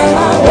time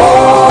I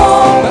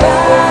won't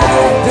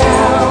back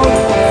down.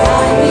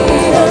 I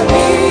need a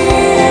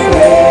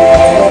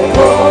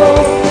miracle.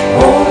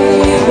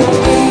 Only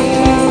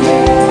believe.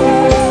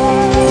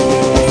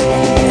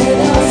 Let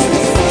us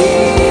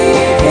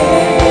receive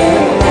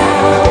him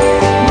now,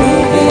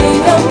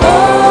 moving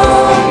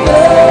among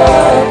the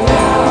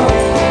crowd.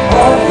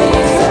 All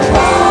things are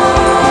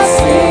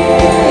possible.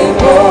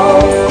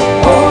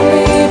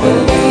 Only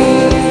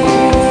believe.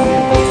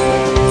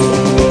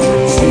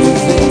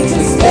 Choosing to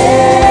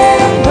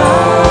stand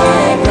my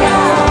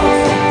ground.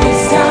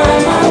 This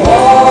time I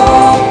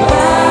won't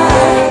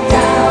back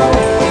down.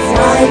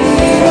 I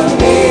need a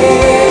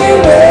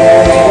miracle.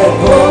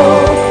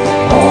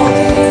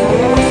 Only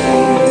believe.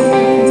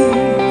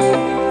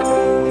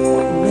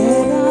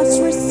 Let us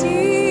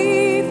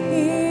receive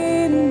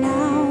him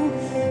now,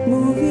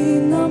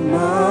 moving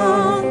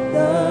among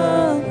the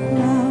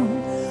crowd.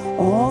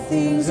 All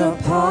things are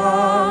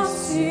possible.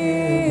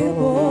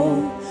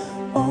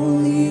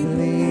 Only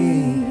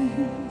believe.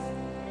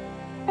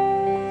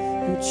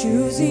 I'm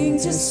choosing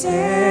to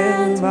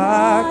stand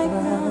my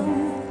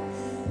ground.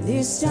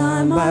 This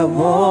time I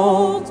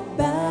won't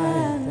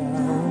back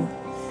down.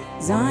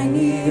 'Cause I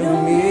need a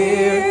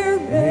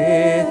miracle.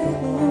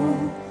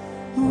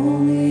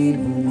 Only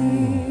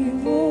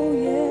believe. Oh,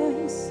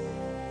 yes.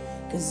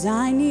 'Cause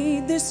I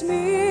need this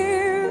miracle.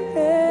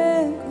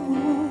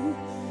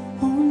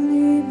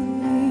 Only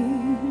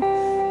believe.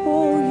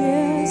 Oh,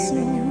 yes,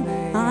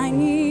 I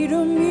need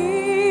a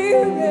miracle.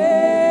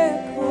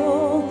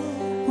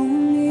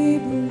 Only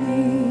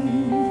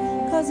believe,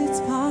 'cause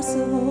it's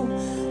possible.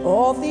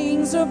 All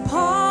things are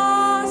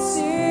possible.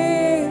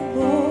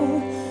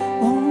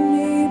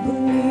 Only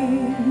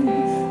believe.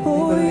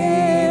 Oh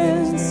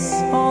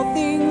yes, all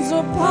things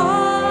are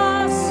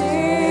possible.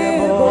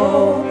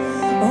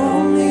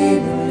 Only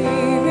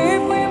believe.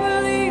 If we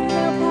believe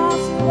they're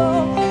possible,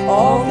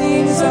 all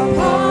things are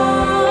possible.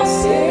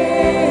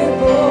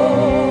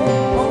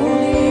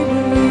 Only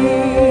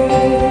believe.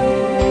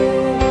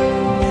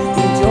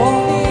 And all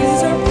things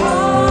are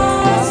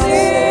possible.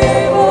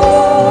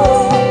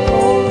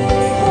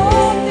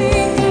 All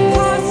things are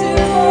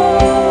possible.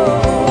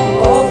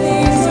 All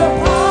things are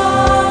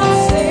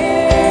possible.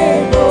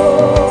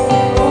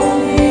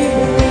 Only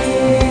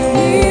believe.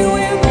 We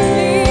will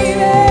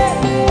believe it.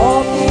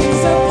 All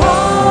things are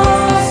possible.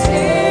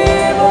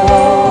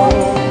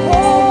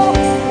 Oh,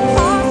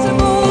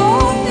 possible.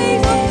 All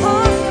things are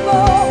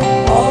possible.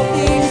 All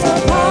things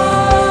are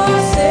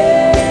possible.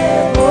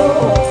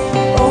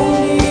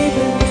 Only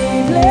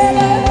believe.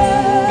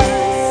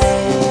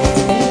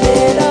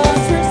 Let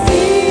us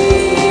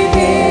receive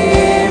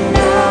Him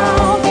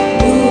now,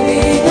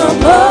 moving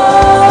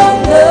among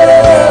the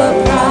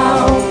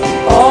crowd.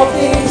 All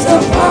things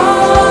are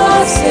possible.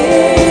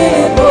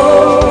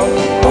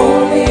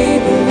 Only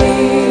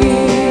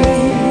believe.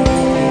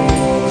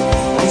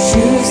 I'm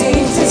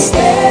choosing to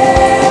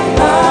stand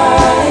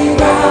my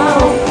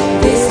ground.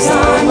 This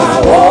time I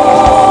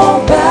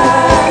won't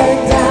back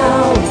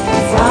down.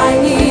 If I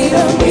need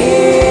a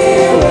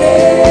miracle,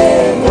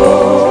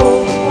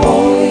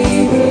 only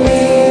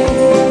believe.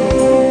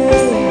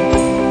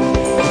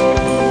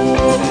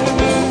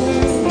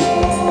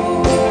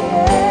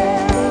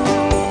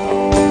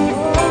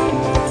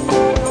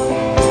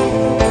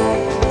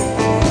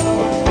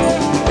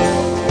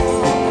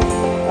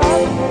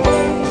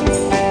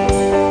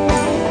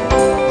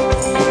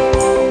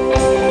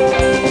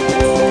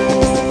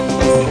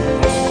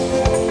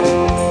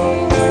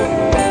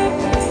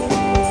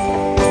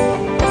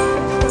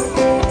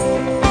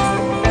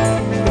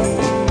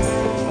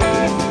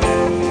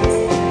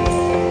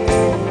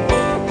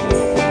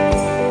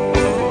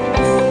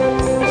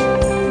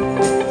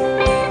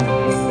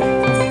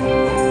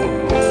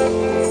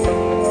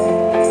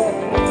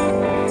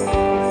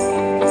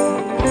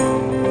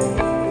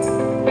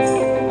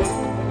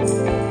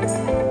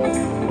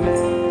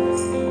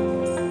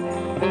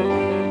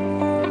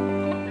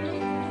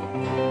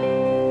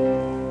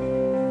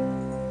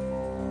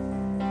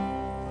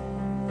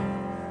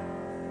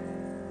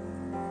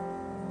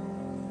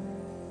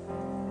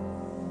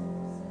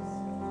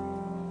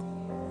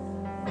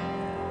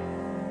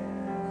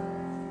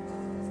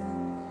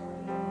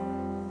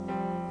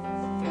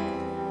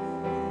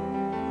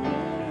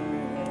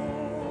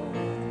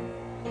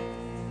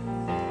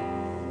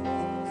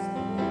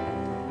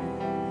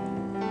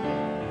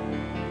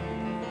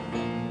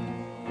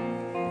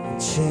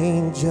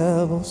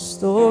 Unchangeable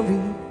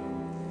story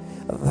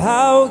of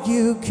how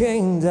you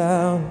came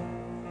down.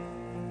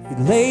 You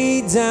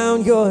laid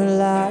down your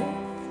life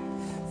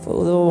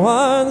for the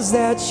ones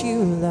that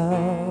you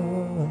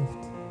loved.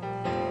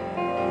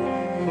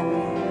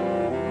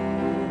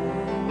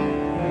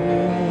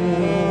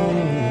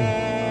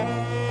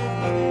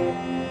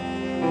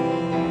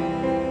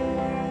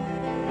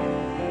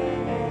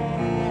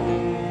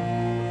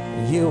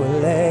 You were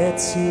led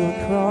to a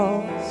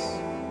cross,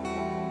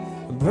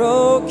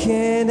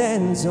 broken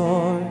and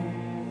torn.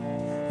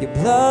 Your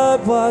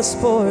blood was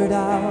poured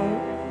out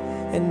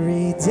and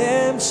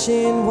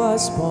redemption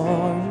was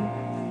born.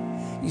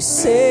 You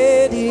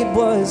said it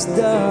was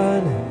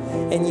done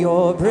and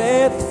your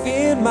breath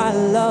filled my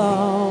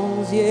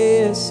lungs.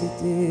 Yes, it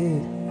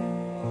did.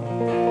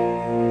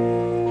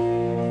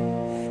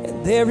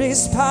 And there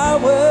is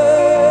power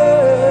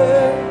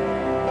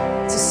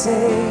to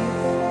save.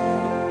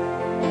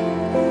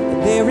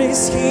 There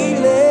is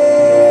healing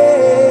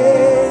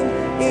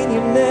in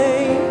your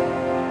name.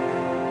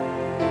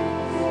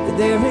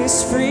 There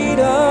is freedom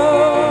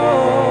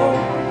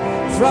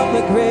from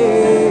the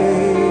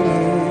grave.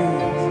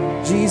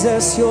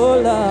 Jesus, your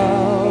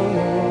love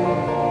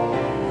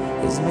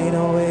has made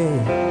a way.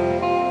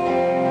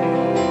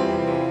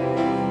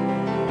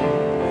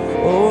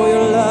 Oh,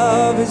 your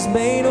love has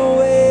made a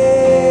way.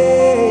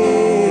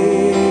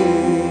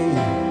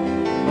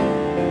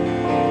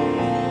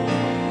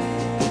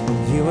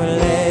 You were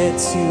led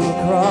to a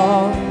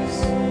cross,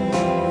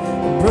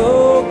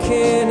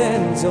 broken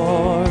and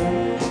torn.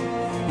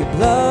 Your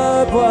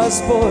blood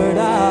was poured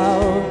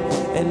out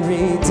and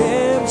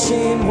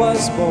redemption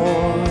was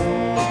born.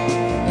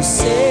 You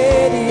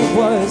said it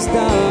was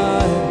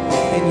done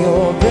and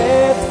your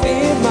breath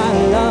filled my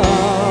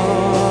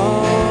lungs.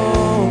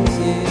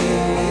 Yeah.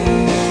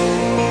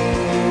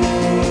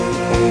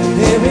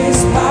 There is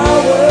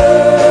power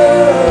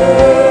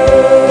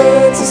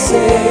to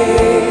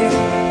save.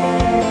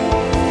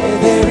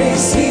 There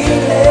is healing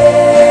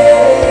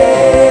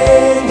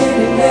in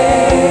your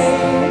name.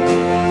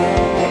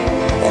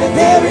 And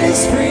there is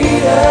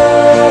freedom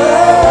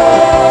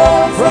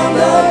from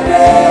the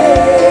grave.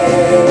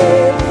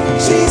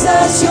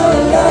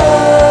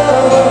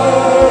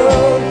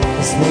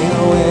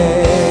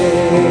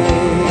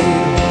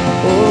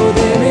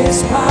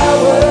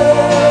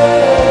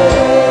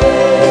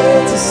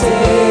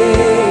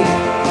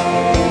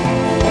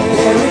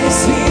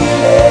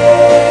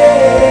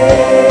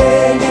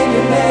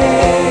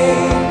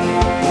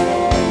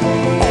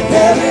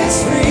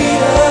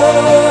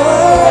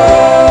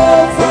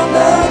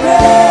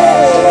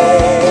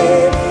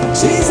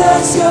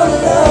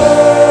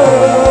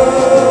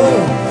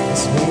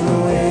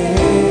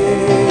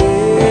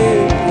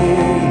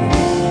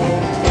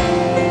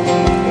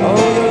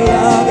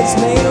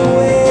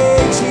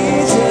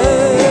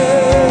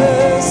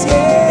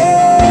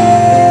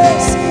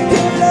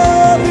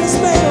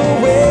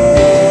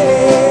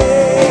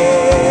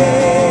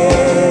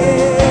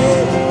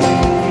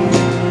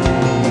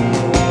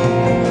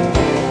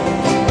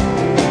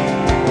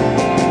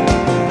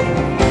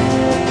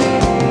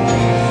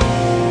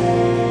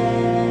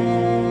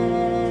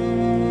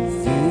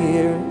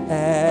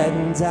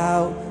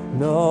 doubt,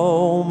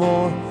 no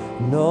more,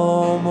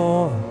 no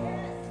more.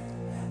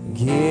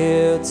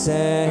 Guilt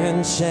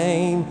and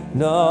shame,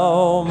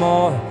 no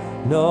more,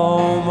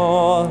 no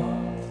more.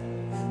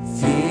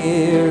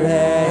 Fear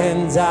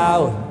and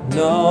doubt,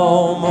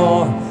 no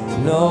more,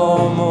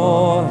 no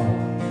more.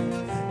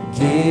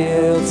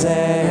 Guilt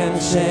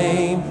and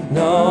shame,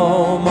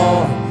 no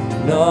more,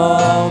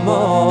 no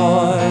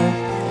more.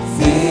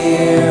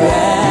 Fear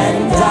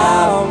and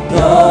doubt,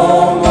 no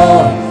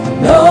more,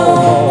 no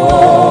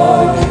more.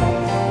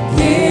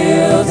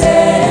 Guilt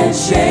and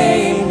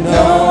shame,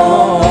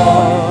 no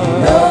more,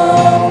 no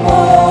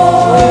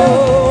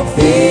more.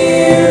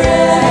 Fear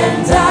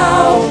and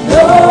doubt,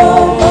 no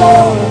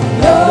more,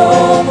 no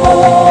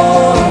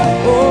more.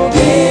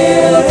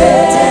 Guilt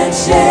and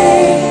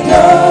shame,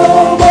 no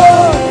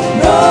more,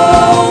 no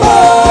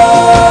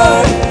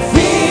more.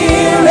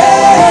 Fear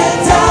and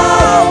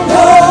doubt,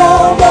 no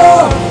more.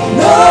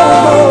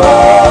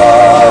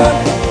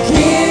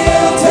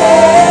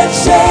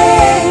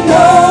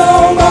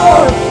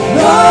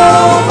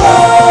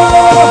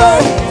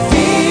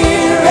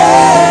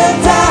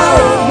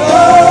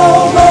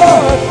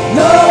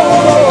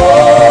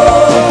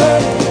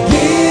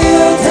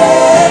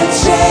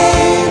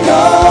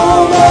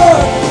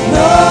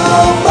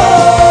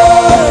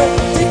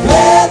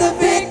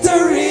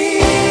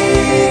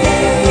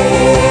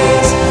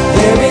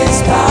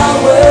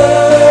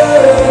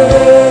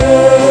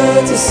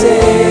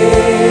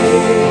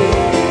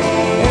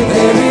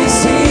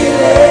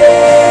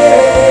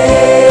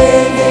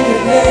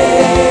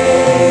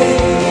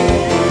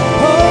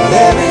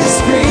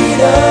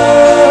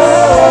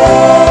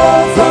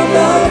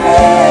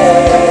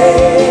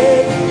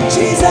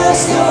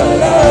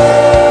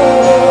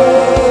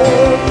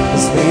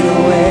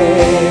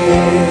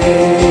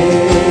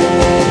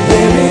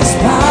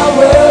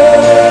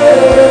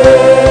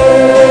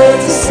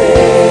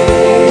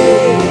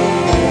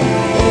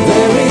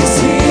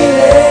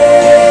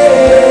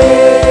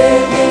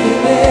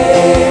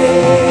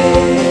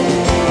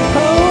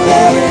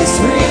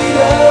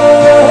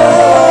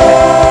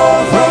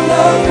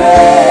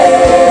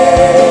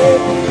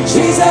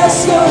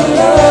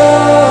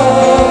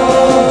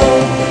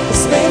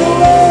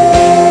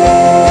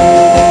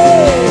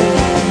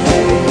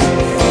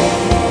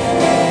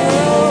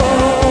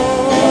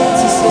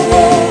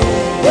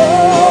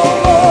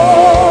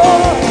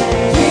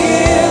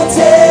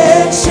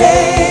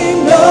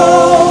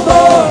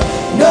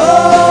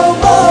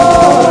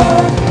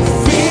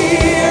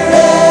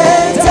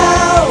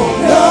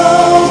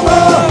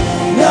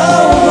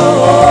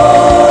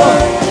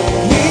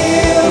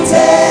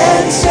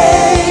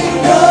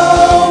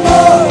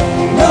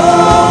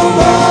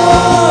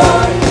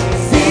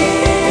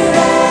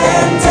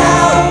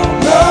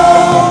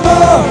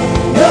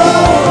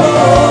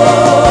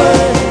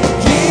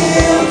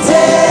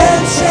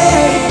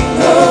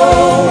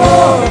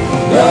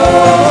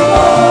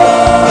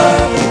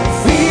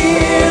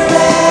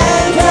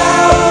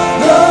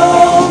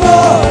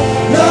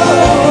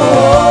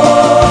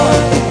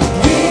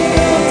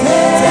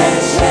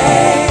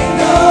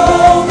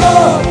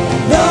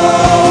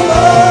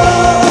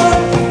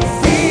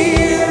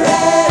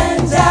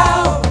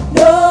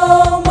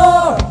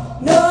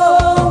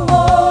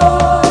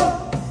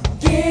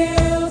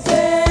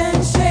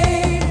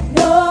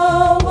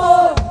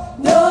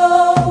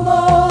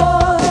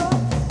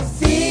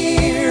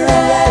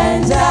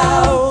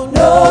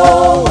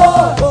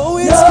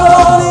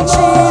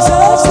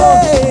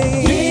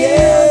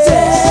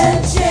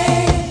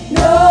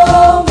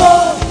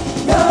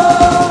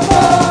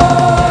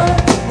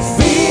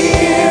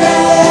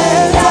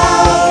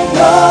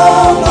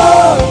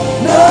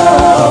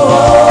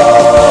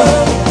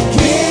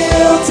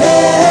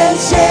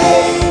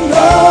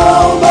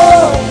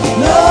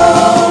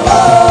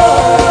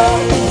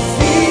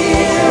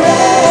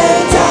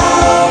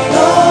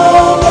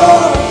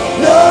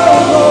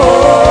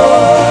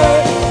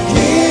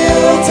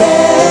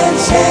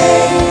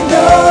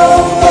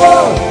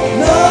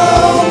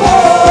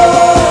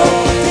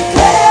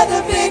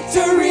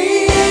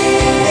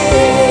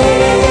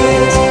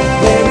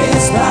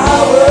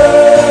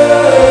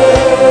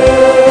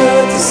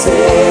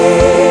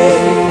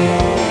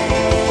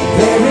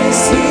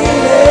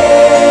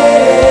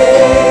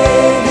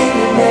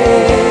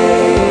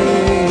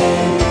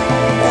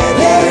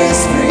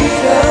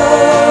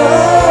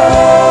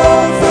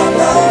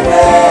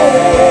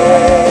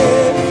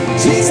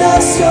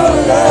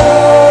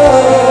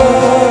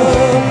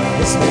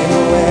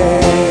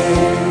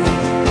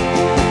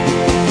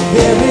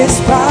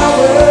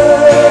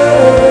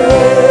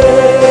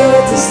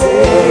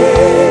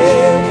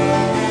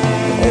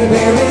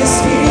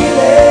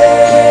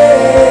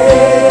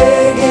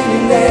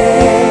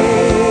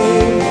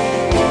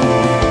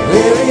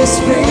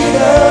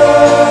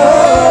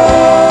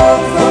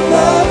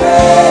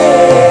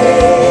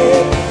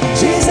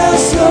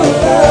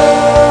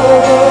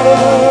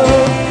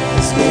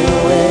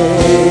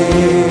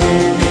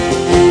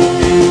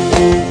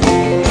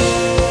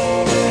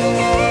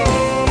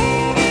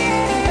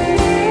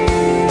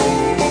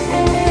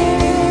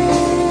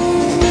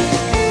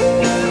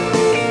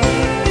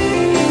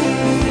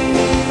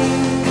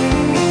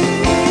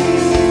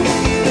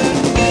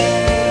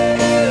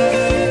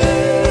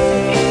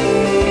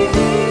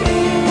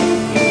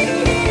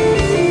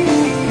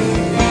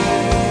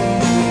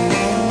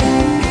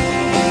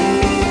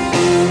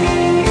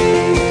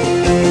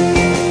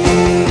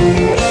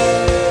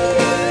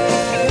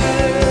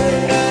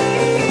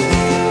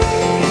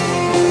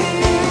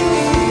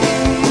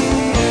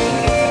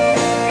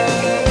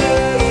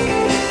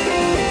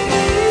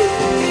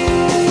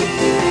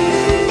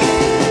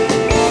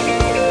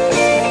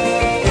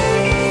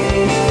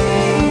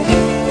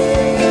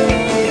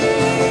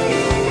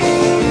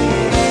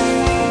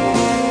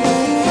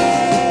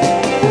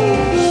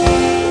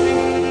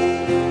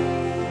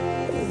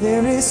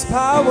 There is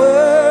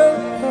power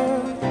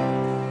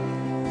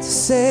to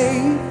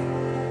save,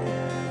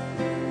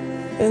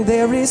 and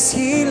there is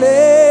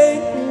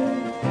healing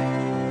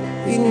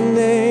in your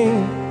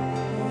name.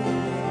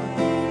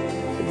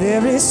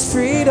 There is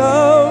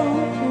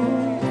freedom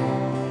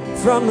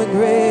from the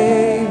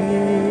grave.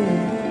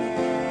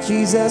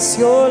 Jesus,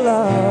 your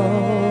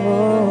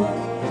love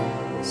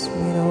has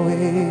made a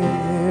way.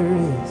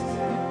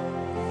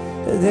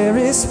 There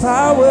is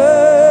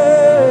power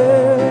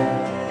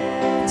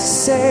to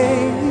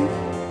save.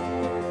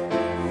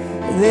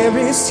 There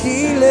is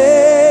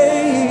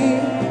healing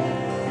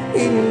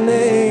in your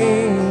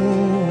name.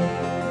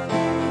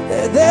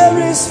 There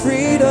is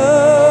freedom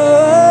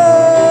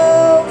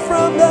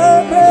from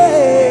the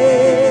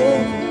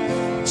grave.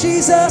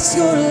 Jesus,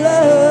 your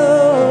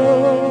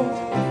love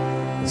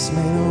has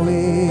made a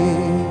way.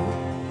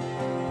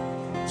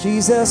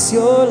 Jesus,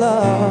 your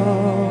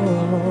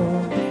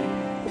love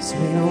has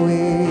made a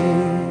way.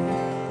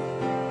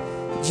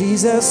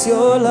 Jesus,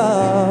 your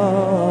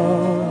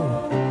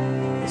love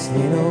has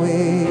made a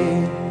way.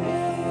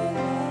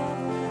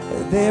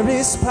 There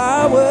is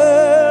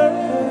power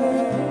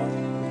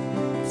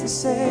to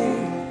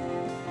save.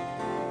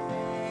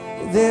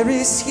 There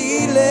is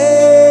healing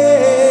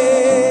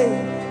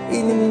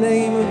in the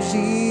name of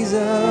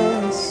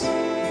Jesus.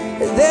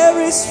 There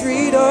is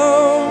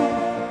freedom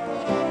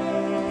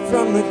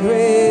from the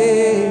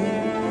grave.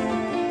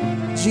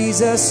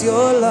 Jesus,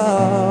 your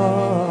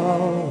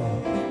love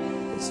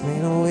has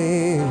made a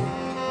way.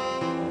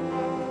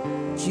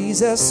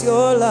 Jesus,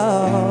 your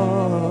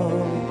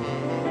love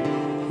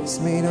has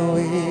made a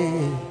way.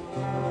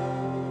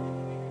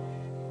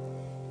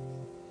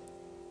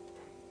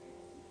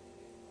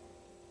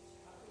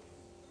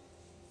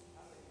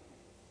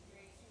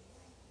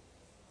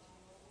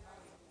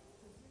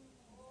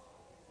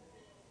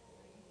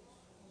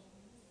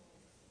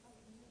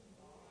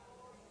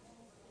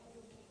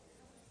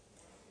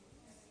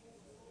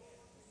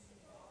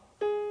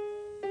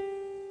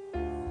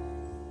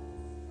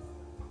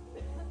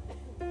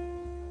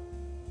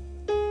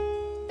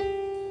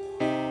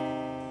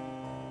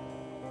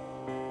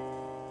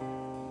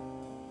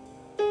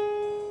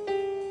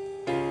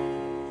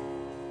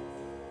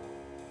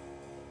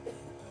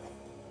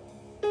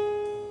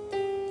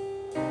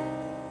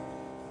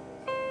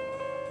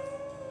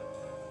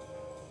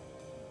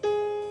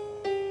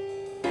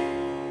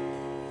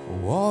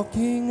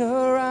 Walking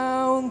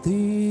around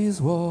these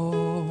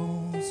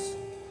walls,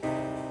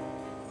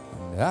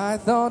 and I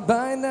thought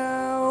by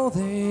now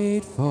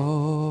they'd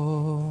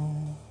fall,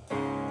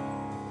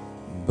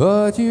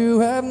 but you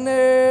have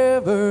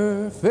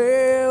never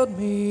failed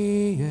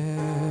me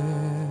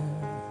yet.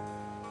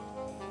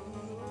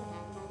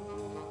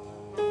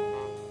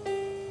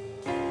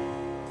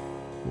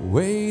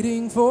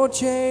 Waiting for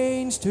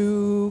change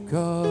to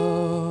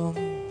come,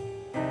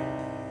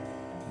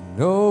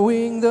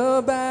 knowing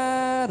the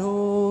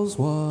battle's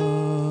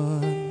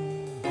won,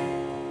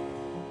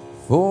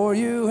 for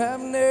you have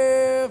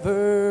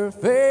never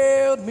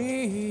failed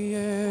me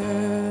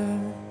yet.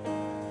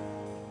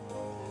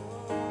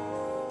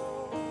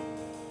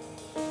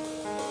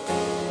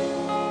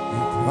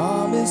 Your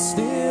promise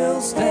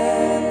still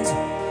stands,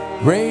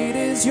 great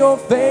is your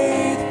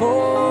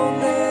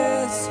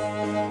faithfulness,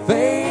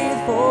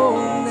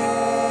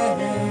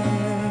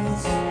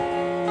 faithfulness.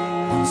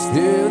 I'm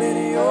still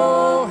in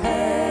your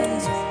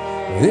hands.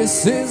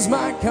 This is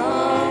my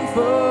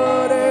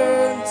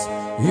confidence.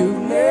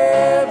 You've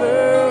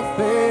never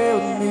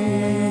failed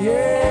me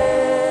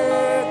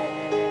yet.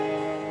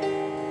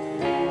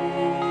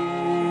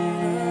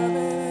 You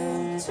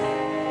haven't.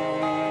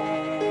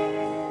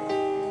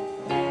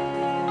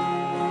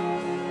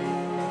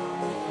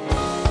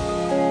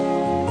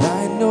 I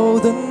know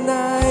the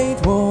night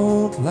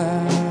won't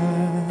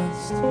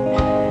last.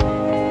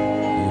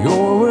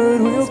 Your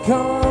word will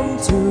come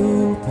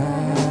to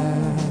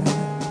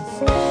pass.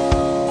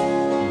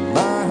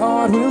 My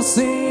heart will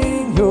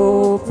sing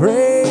your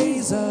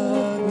praise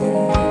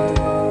again.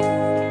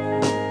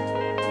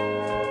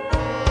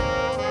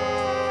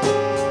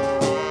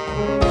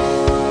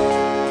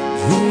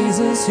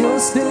 Jesus, you're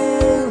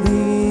still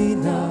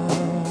enough.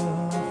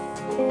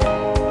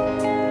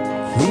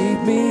 Keep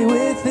me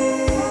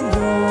within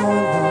your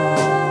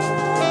love.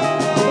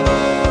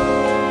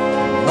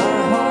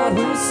 My heart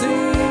will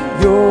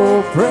sing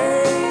your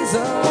praise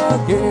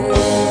again.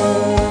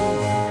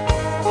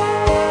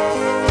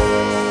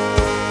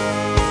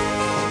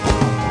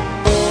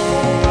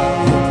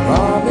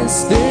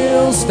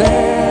 Still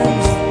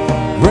stands,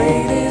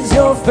 great is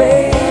your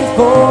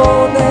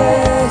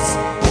faithfulness,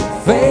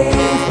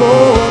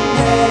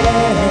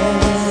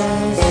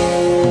 faithfulness.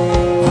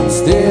 I'm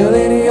still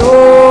in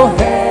your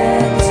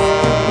hands.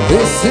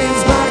 This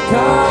is my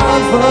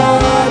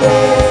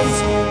confidence.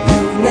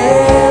 You've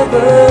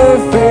never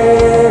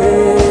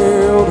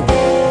failed.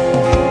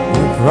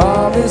 Your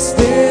promise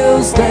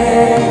still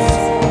stands,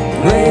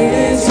 great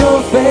is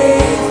your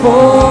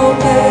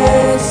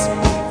faithfulness,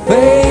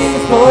 faithfulness.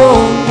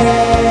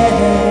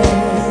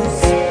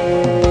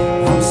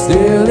 I'm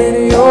still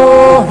in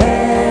your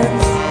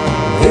hands.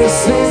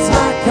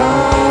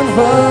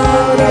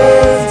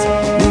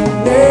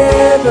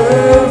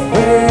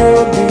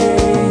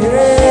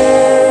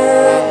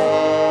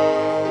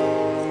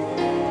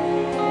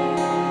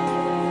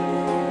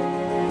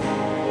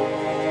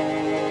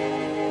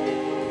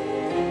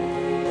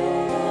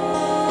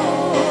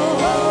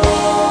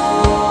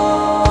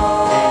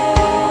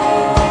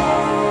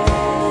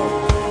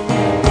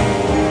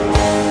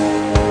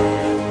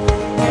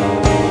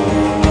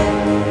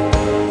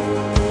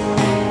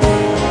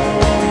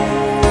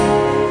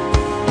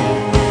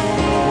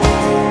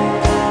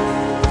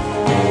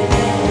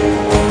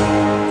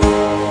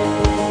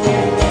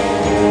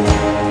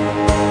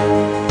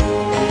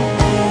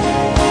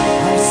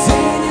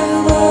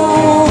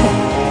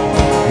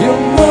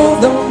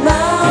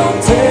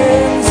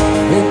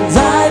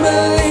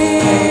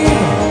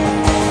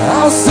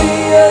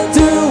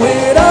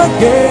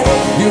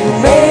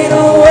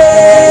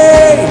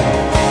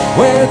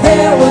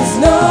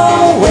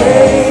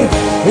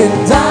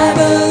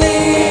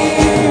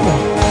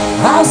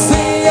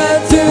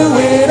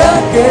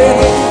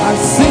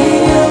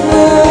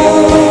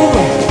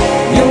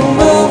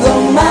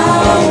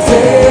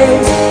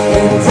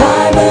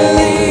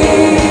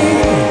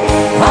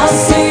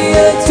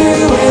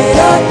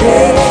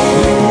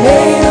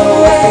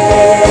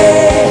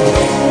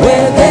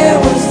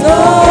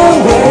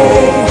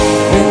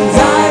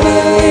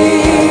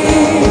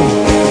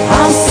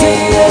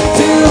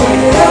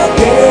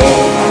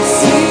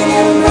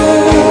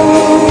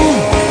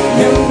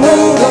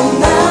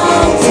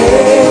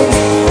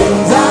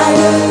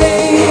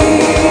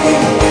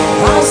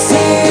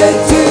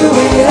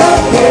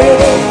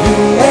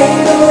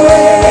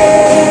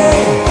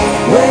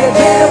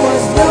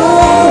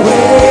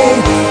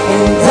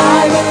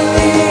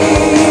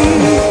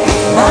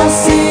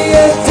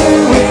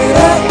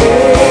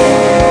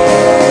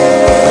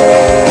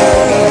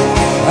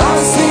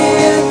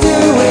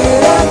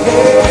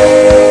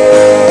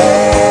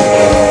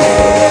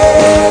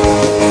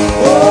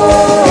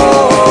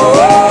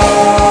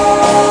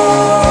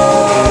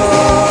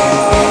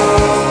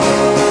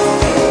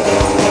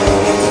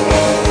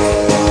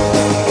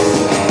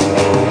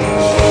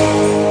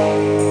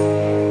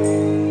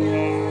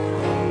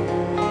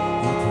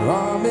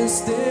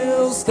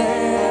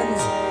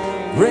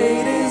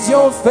 is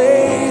your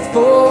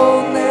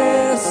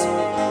faithfulness,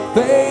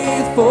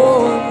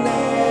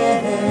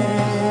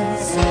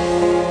 faithfulness.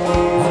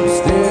 I'm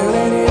still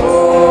in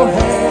your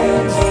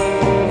hands.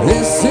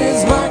 This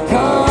is my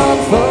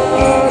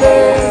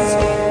confidence.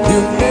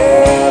 You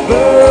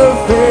never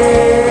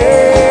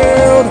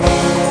failed.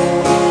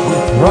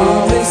 Your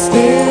promise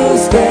still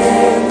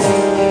stands.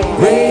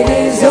 Great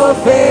is your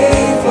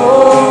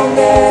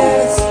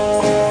faithfulness,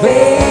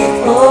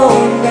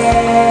 faithfulness.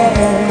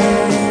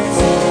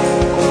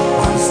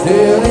 I'm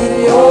still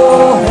in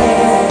your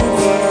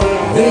hands.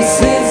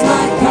 This is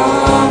my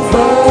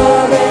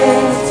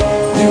confidence.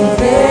 You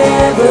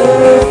never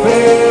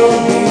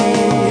failed me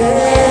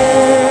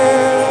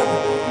yet.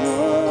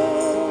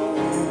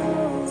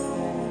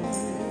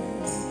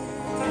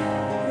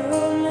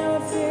 You'll never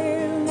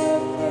fail,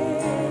 never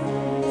fail.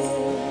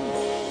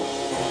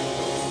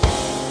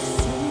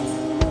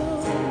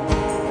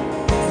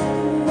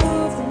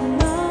 Move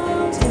the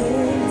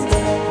mountains,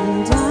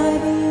 and I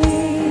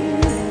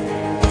believe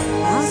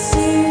I'll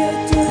see you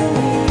do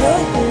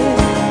your thing.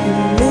 You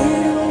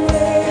made a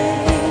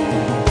way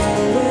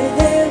where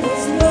there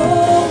was no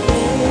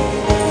way,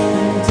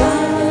 and I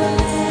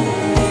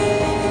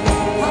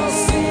believe I'll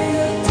see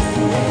you do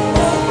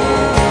your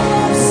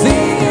thing.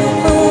 See you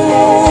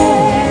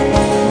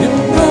move, you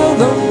move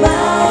the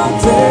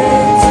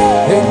mountains,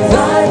 and I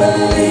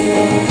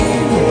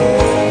believe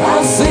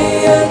I'll see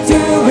you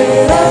do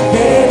it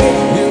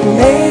again. You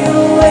made a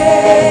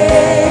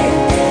way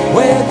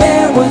where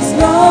there was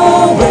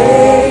no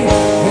way,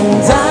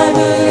 and I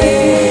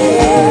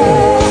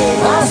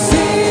believe I'll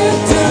see you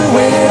do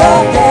it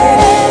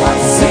again. I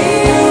see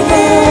you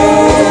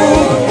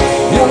move,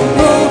 you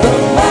move the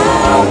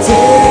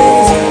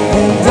mountains,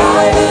 and I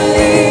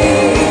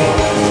believe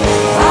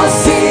I'll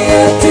see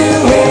you do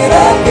it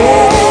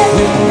again.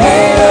 You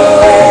made a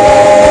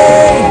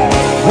way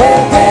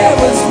where there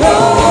was no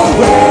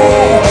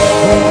way,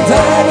 and I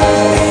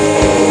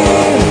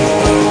believe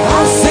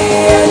I'll see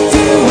you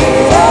do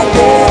it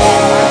again.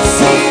 I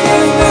see you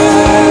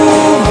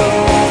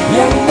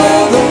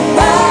move the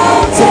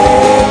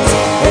mountains,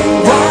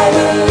 and I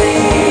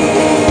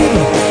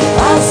believe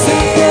I'll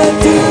see you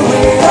do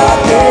it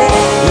again.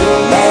 You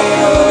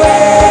made a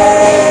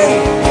way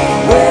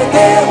where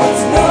there was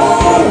no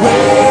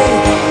way,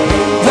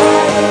 and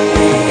I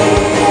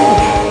believe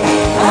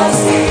I'll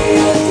see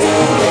you do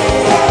it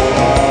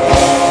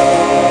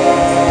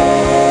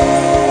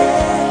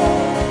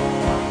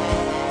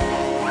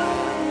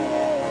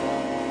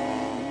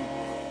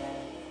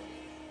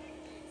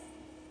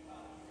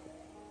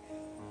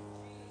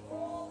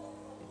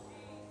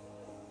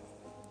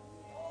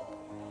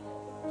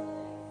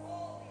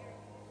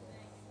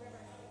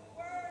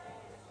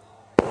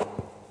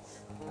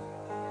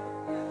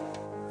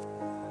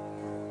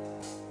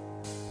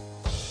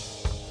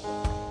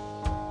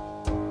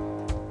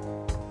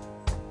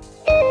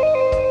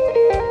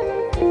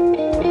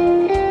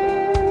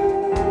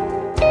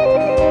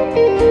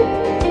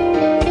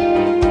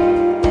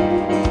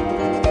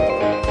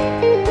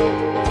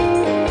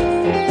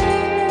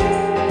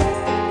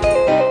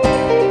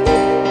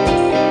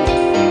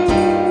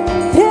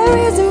There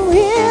is a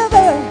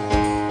river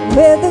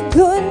where the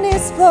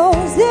goodness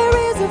flows. There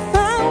is a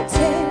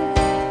fountain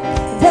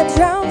that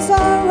drowns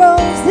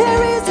sorrows.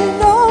 There is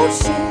an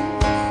ocean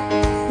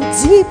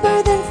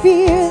deeper than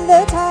fear.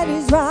 The tide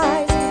is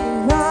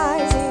rising,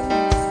 rising.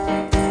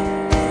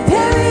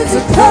 There is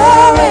a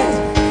current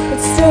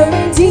that's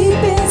stirring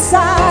deep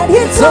inside.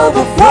 It's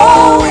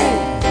overflowing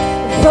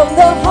from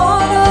the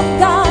heart of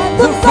God,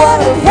 the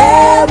flood of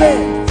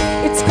heaven.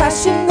 It's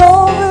crashing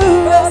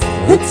over us.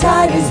 The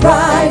tide is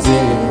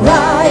rising,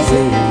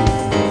 rising.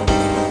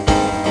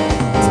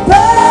 It's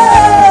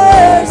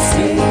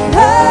bursting,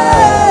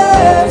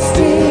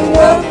 bursting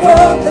up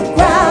from the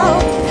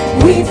ground.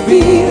 We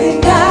feel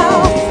it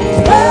now.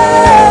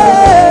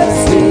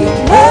 Bursting,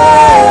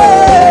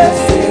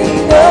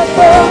 bursting up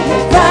from the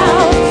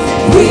ground.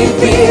 We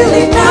feel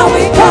it now.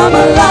 We come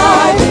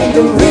alive in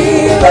the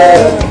river.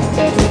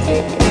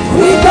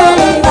 We come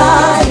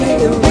alive in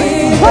the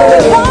river.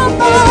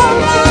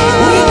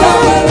 We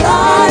come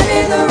alive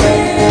in the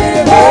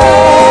river.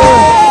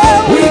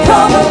 We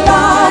come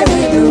alive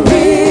in the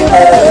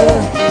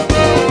river.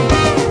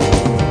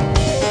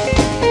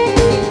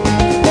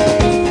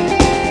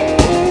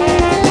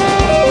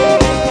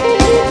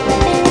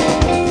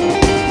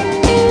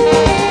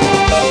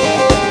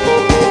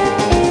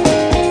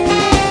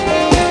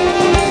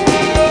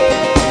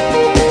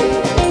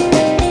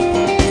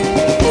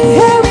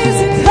 There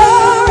is a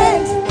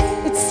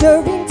current, it's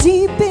serving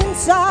deep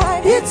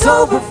inside. It's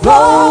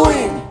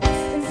overflowing,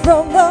 and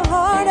from the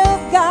heart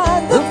of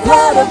God, the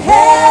flood of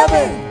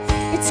heaven.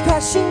 It's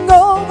crashing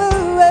over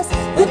us.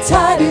 The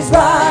tide is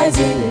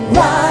rising,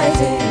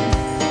 rising.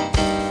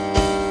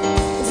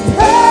 It's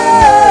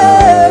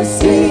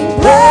bursting,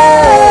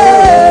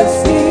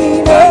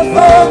 bursting up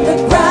from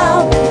the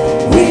ground.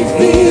 We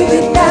feel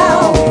it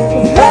now.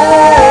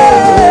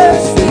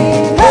 Bursting,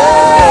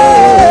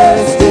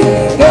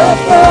 bursting up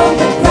from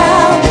the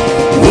ground.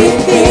 We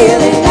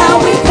feel it now.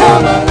 We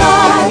come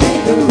alive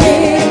in the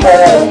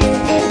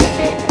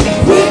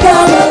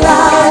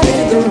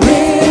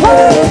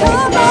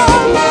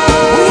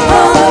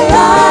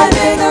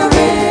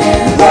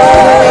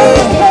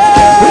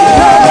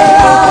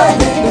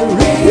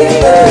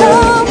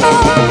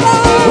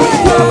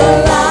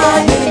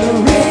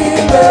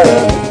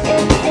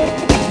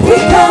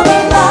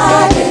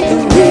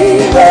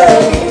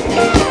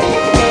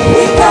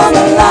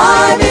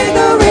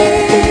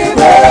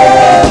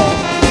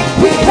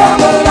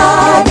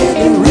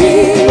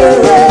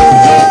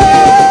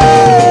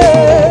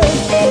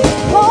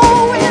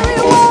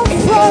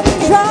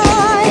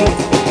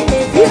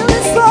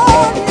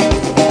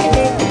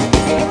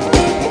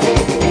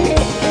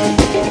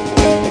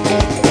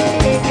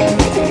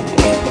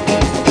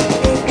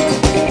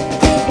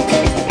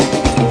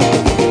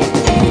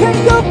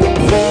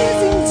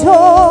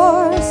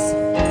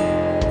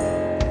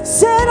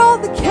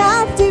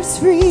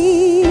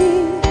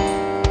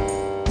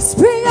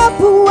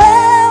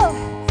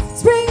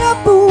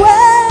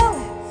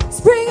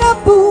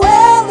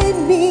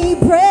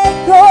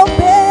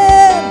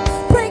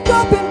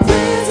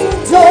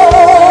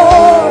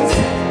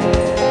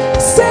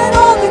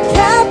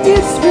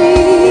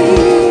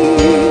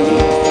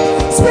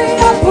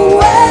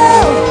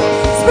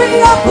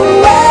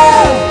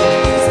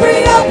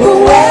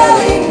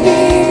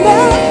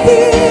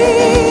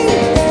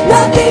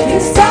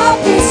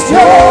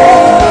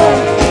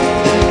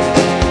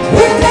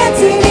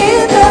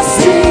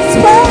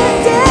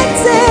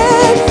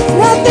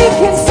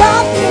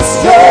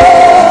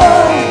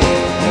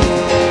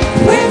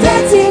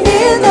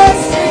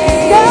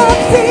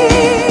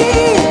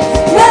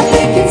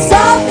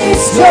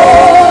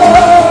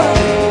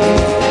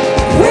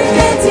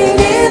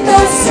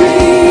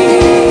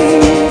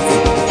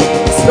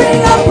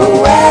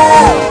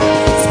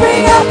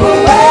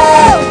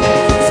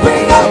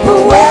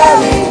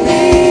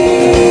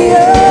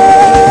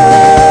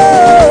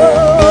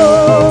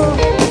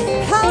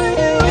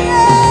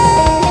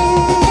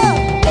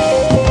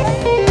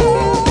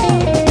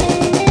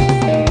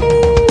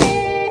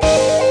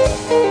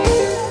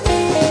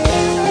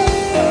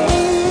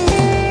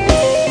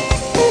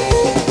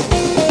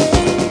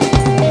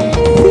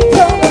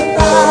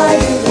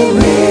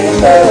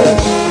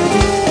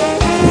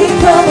We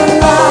come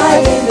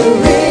alive in the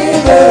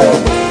river.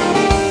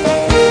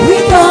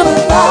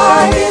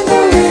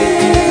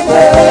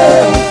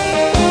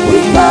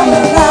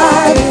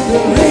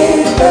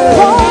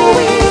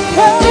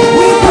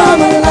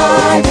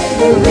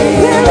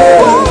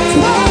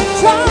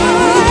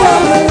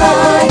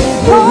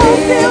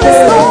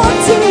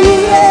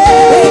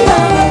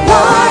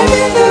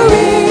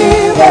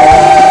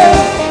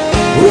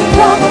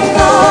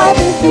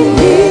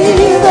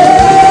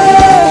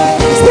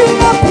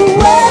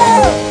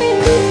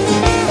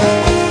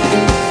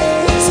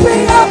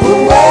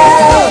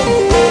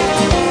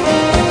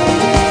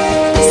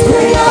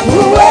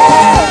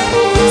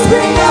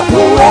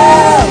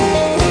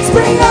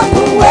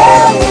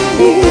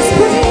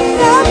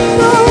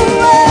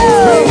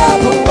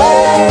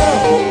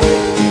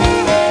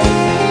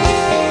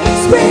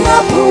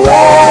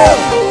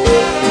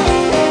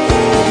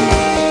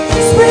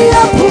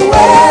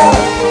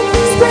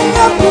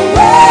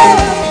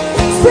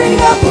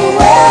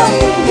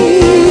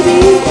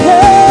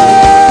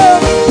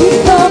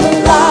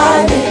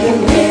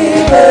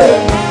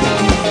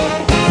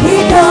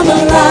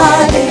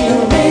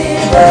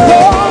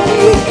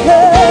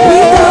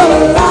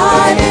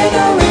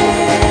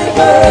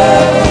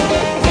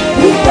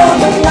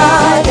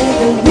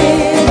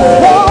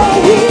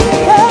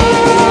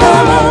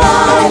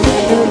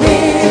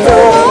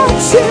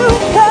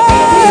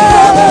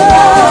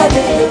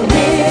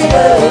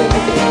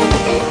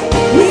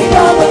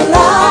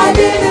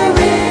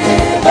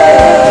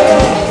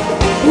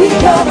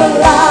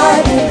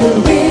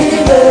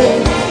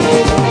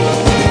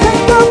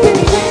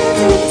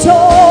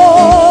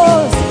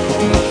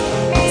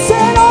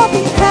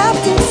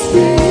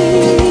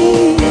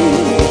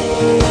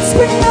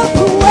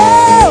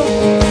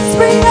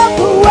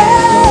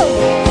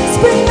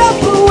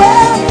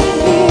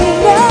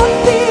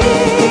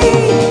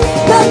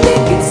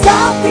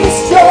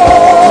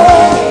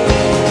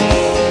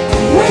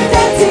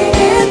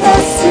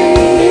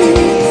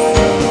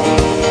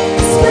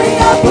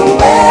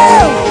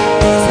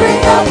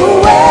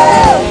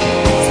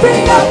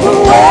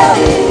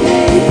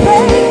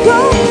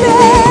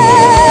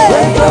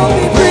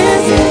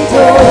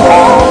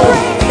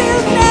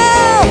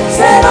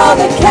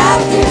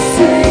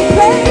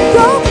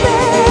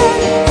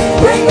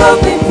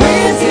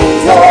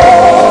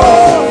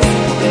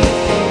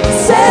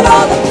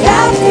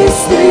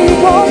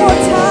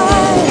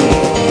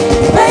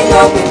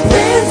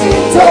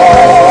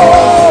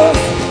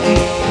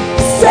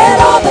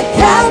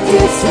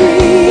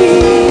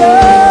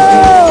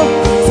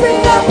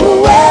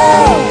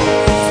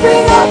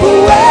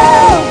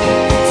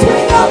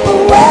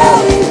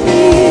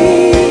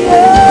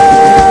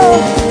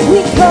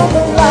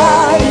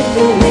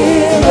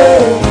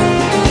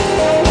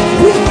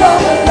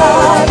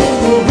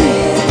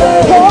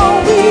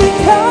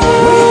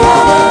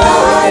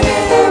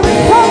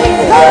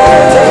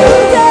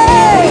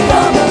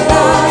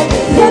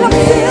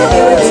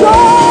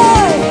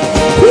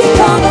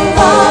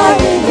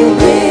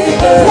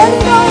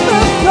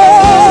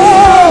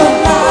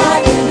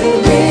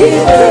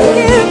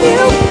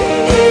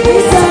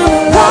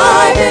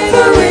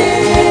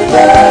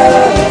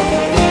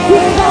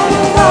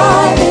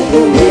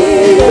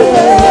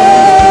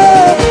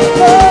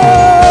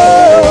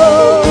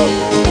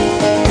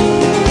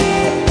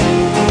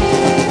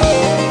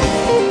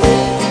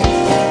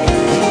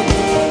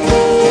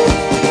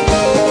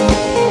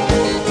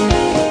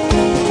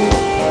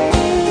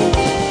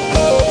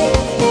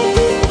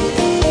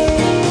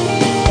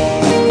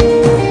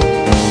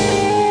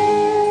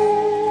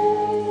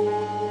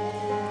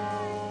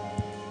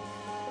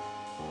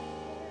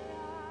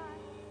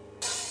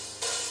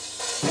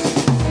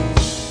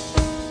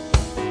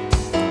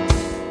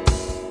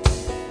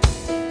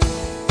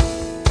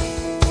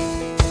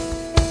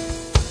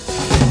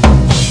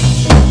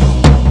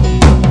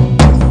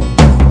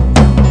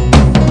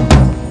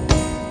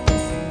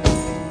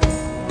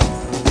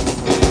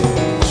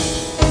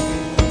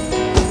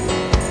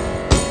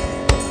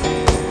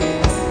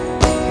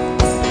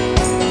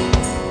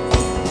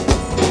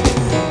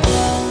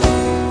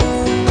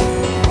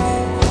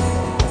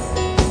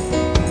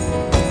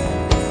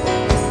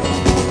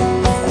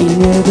 In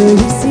every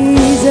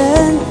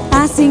season,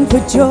 I sing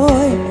for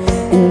joy,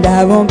 and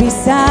I won't be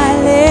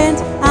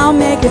silent. I'll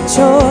make a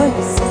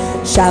choice,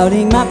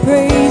 shouting my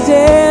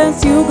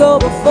praises. You go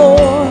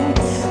before,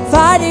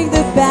 fighting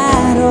the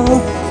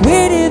battle,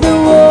 winning the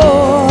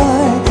war,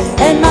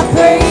 and my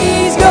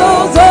praise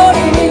goes on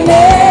and it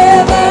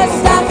never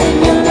stops.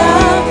 And your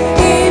love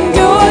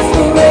endures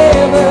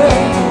forever,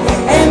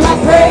 and my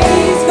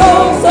praise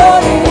goes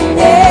on and it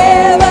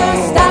never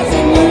stops.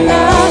 And your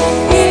love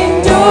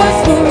endures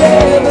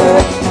forever.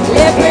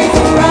 Let praise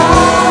arise,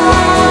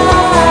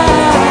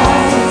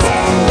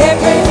 let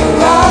praise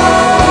arise,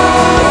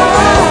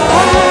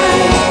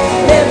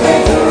 let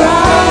praise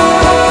arise,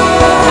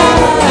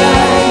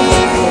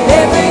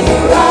 let praise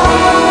arise.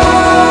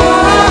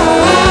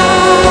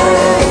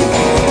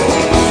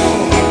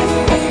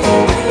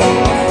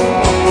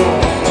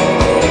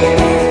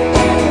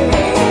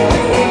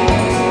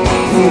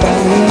 The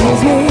battle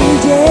is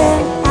raging,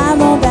 I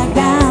won't back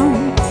down.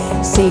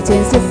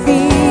 Satan's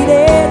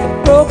defeated,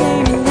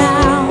 proclaiming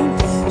now,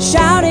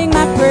 shouting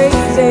my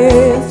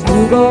praises.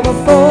 You go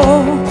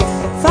before,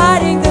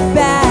 fighting the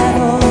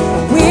battle,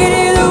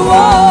 winning the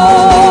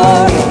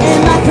war,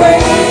 and my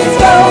praise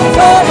goes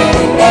on and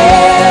it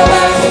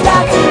never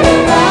stops. And your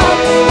love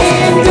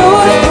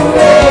endures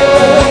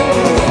forever,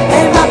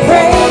 and my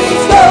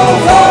praise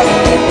goes on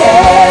and it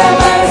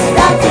never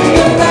stops. And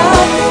your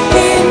love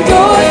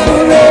endures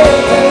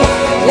forever.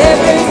 Let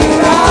praise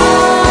arise,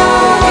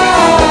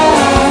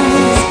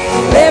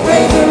 let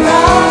praise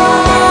arise,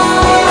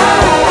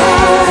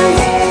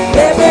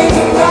 let praise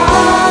arise,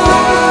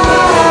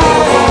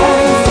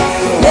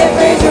 let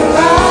praise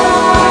arise,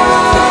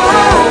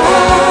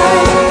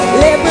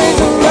 let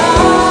praise arise,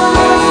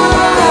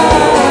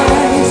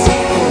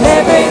 let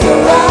praise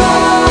arise,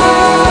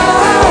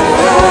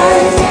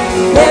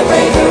 let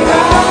praise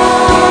arise,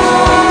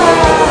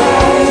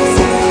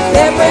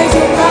 let praise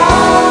arise.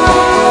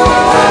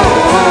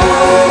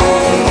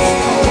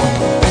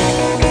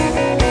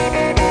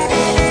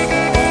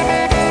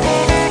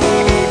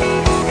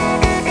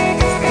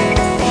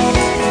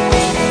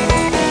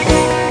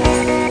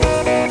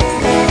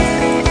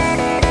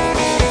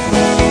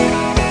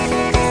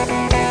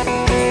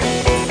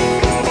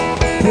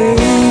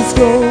 Praise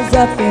goes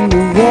up and the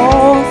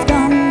walls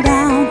come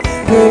down.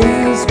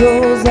 Praise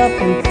goes up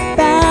and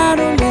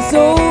battle is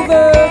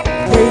over.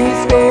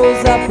 Praise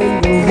goes up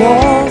and the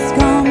walls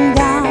come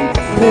down.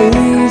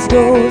 Praise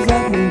goes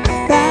up and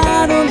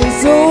battle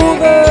is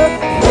over.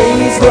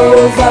 Praise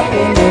goes up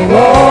and the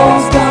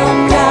walls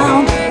come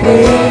down.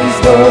 Praise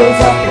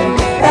goes up and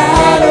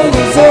battle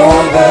is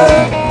over.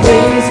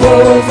 Praise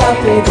goes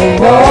up and the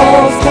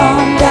walls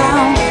come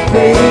down.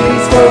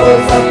 Praise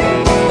goes up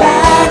and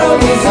battle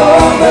is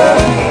over.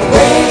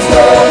 Praise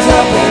goes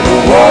up and the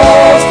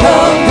walls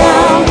come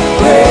down.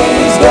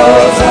 Praise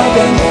goes up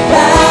and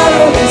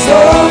battle is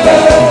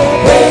over.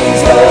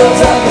 Praise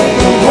goes up and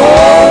the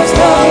walls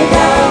come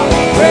down.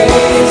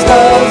 Praise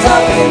goes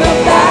up and the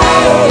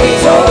battle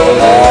is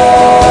over.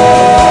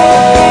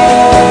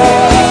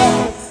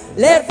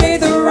 Let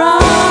faith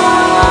arise.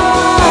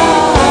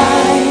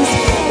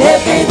 Let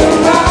faith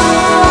arise.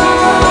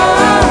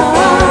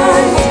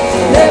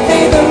 Let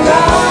faith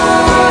arise.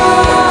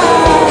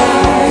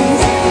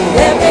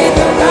 Let faith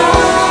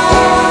arise.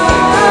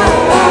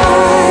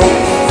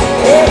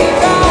 Let it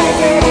rise,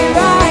 let it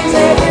rise,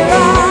 let it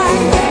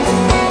rise.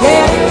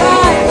 Let it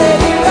rise, let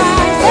it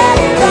rise, let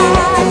it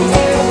rise.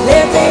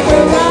 Let faith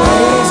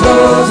arise.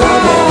 Goes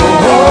up and the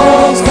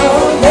walls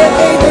come. Let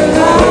faith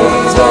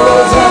arise.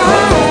 Goes up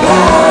and the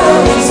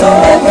battle is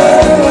over.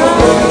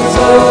 Praise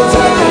goes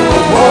up and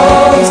the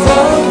walls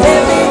come.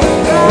 Let faith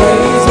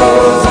arise.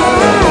 Goes up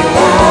and the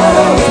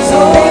battle is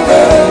over.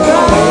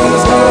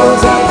 Praise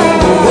goes up and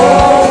the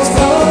walls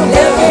come.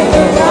 Let faith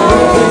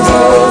arise.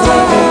 Goes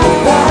up and the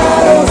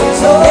battle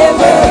is over.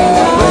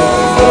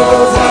 Praise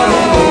goes up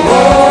and the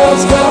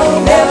walls come.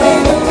 Let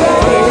faith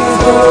arise.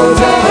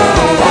 Goes up and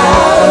the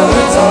battle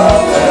is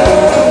over.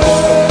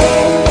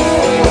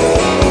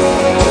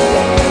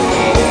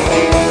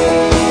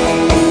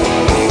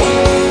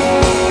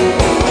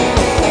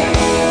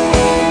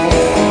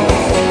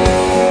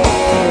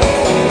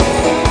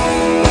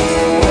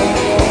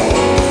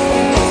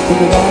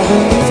 The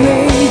battle is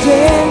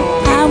raging,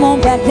 I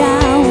won't back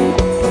down.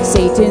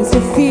 Satan's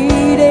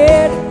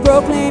defeated,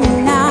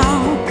 proclaiming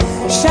now,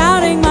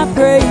 shouting my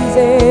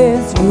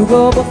praises. You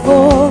go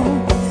before,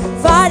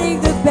 fighting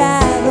the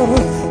battle,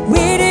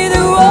 winning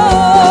the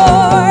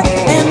war,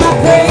 and my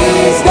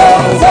praise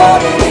goes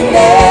on and it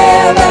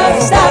never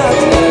stops.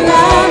 And your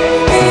love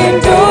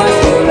endures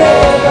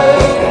forever,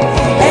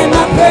 and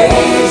my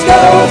praise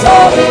goes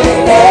on and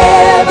it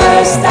never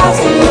stops.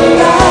 And your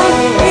love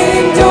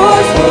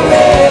endures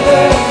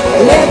forever.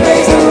 Let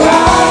praise arise.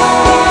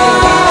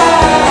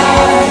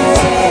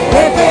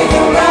 Let praise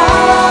arise.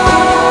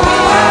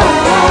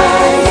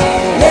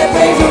 Let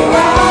praise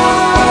arise.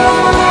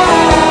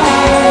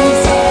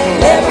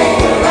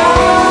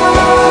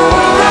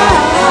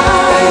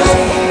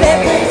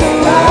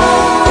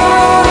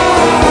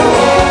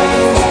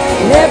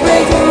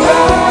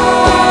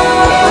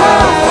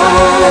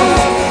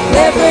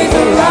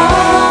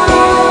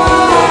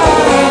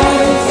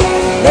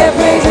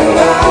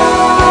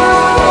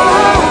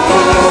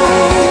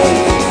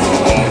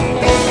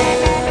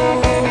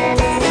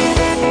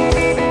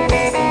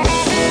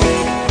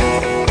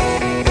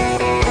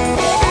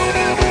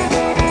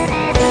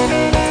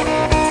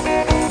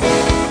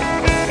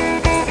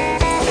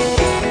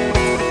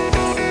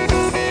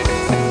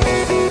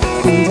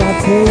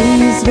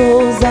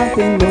 goes up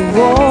and the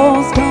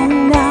walls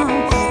come down.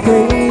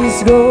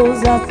 Praise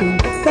goes up and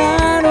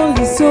battle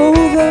is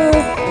over.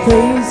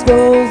 Praise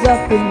goes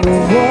up and the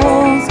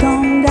walls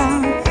come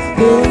down.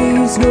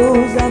 Praise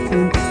goes up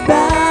and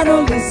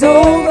battle is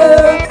over.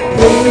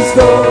 Praise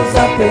goes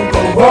up and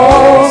the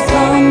walls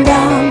come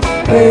down.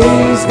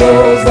 Praise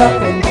goes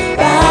up and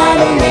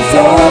battle is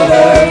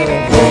over.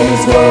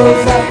 Praise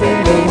goes up and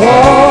the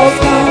walls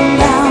come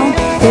down.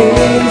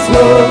 Praise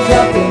goes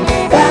up and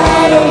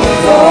battle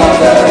is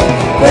over.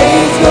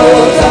 Praise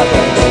goes up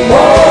and the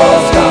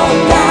walls come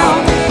down.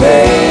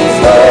 Praise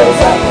goes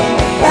up and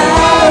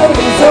battle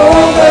is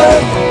over.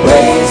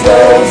 Praise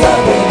goes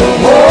up and the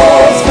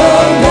walls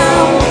come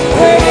down.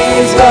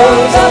 Praise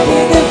goes up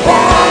and the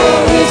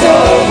battle is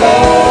over.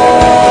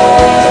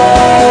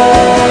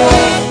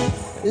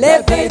 Let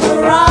faith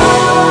arise.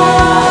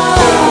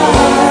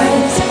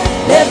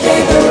 Let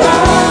faith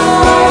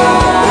arise.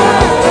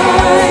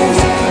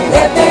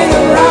 Let faith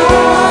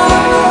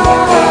arise.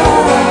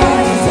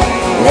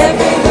 Let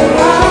faith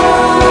arise.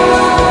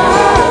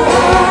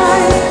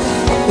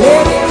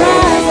 Let it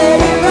rise, let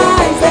it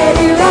rise, let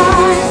it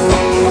rise.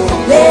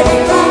 Let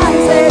it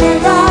rise, let it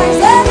rise,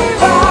 let it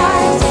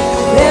rise.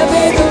 Let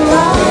faith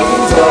arise.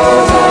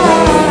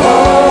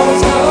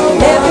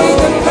 Let faith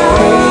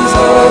arise.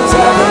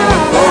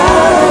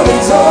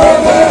 It's over.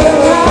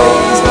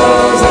 Praise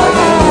goes up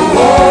and the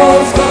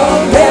walls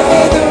come down. Let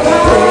faith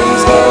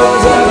arise.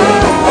 Goes up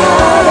and the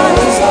battle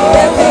is over.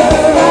 Let faith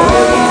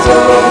arise.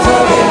 Goes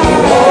up and the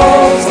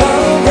walls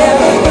come down. Let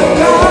faith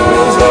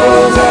arise.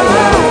 Goes up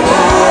and the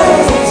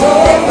battle is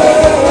over.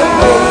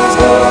 Praise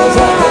goes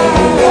up and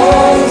the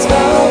walls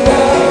come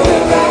down.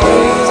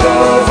 Praise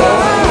goes up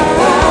and the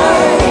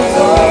battle is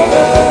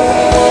over.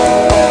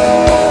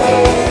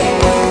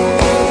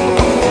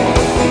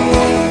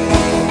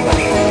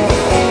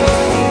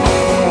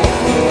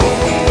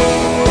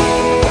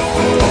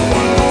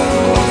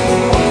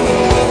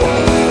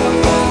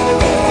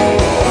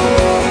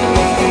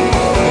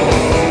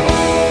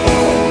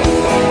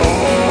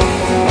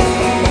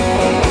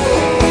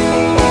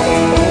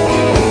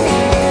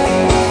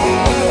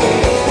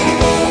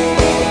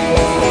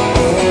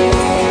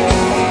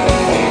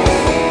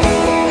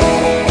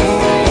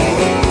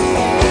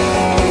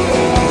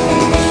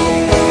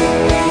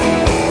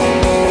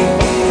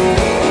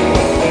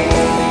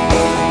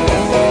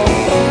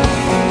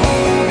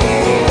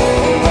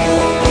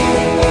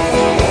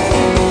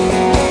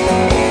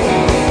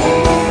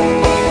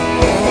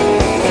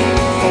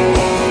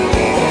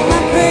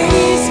 My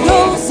praise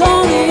goes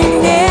on and it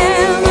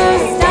never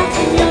stops,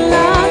 and your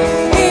love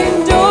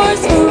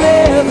endures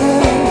forever.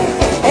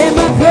 And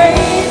my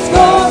praise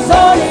goes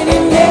on and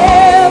it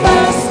never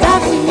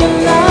stops, and your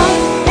love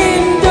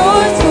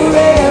endures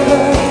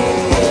forever.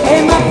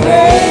 And my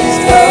praise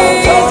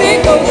goes on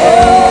and it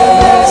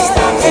never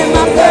stops, and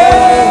my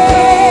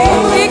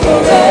praise it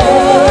goes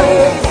on.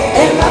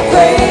 And my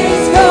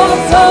praise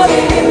goes on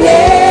and it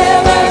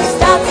never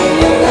stops, and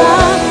your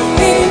love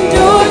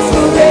endures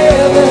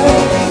forever.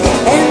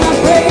 And my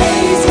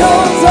praise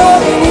goes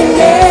on and it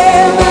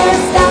never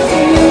stops,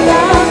 and your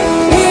love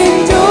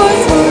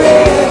endures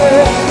forever.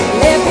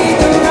 Let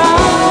faith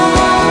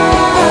arise.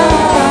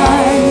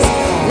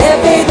 Let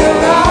faith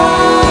arise.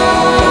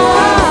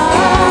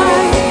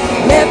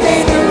 Let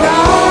faith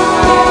arise.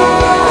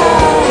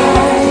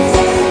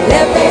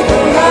 Let faith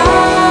arise.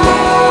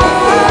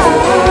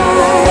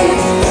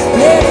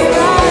 Let it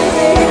rise,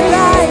 let it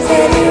rise,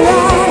 let it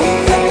rise.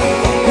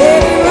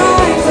 Let it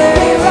rise, let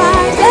it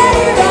rise, let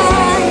it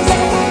rise.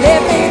 Let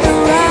faith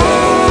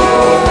arise.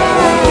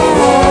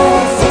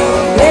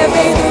 Let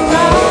faith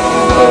arise.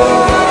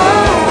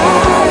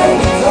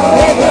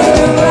 Let faith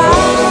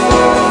arise.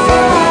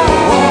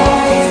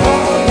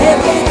 Let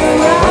faith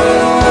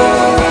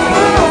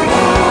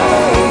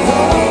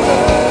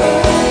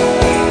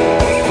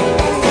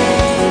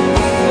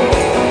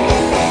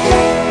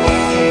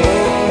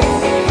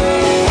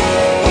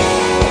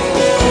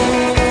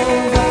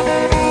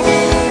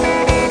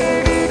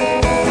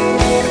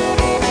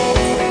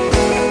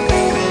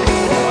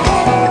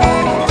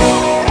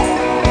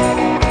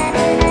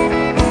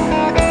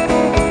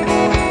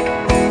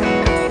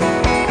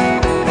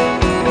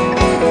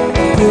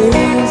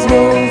Praise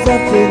goes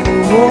up and the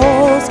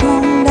walls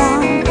come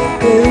down.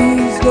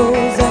 Praise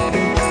goes up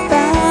and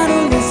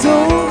battle is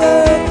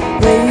over.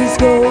 Praise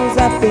goes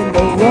up and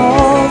the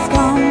walls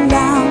come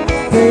down.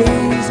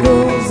 Praise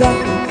goes up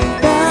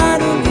and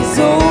battle is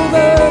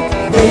over.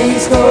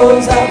 Praise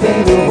goes up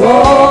and the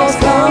walls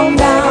come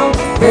down.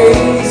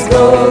 Praise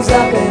goes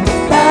up and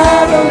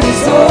battle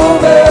is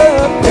over.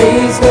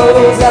 Praise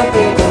goes up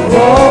and the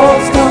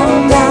walls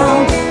come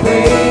down.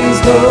 Praise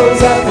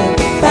goes up and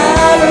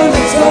battle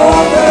is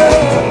over.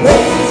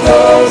 Praise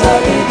goes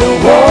up and the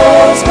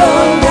walls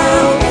come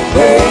down.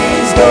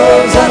 Praise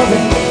goes up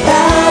and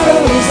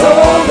battle is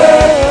over.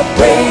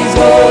 Praise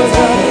goes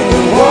up and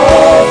the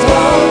walls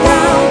come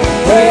down.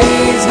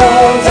 Praise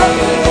goes up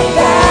and the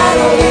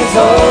battle is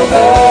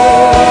over.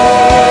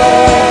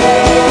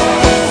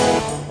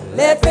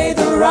 Let faith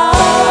arise.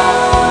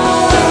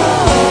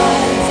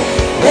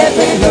 Let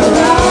faith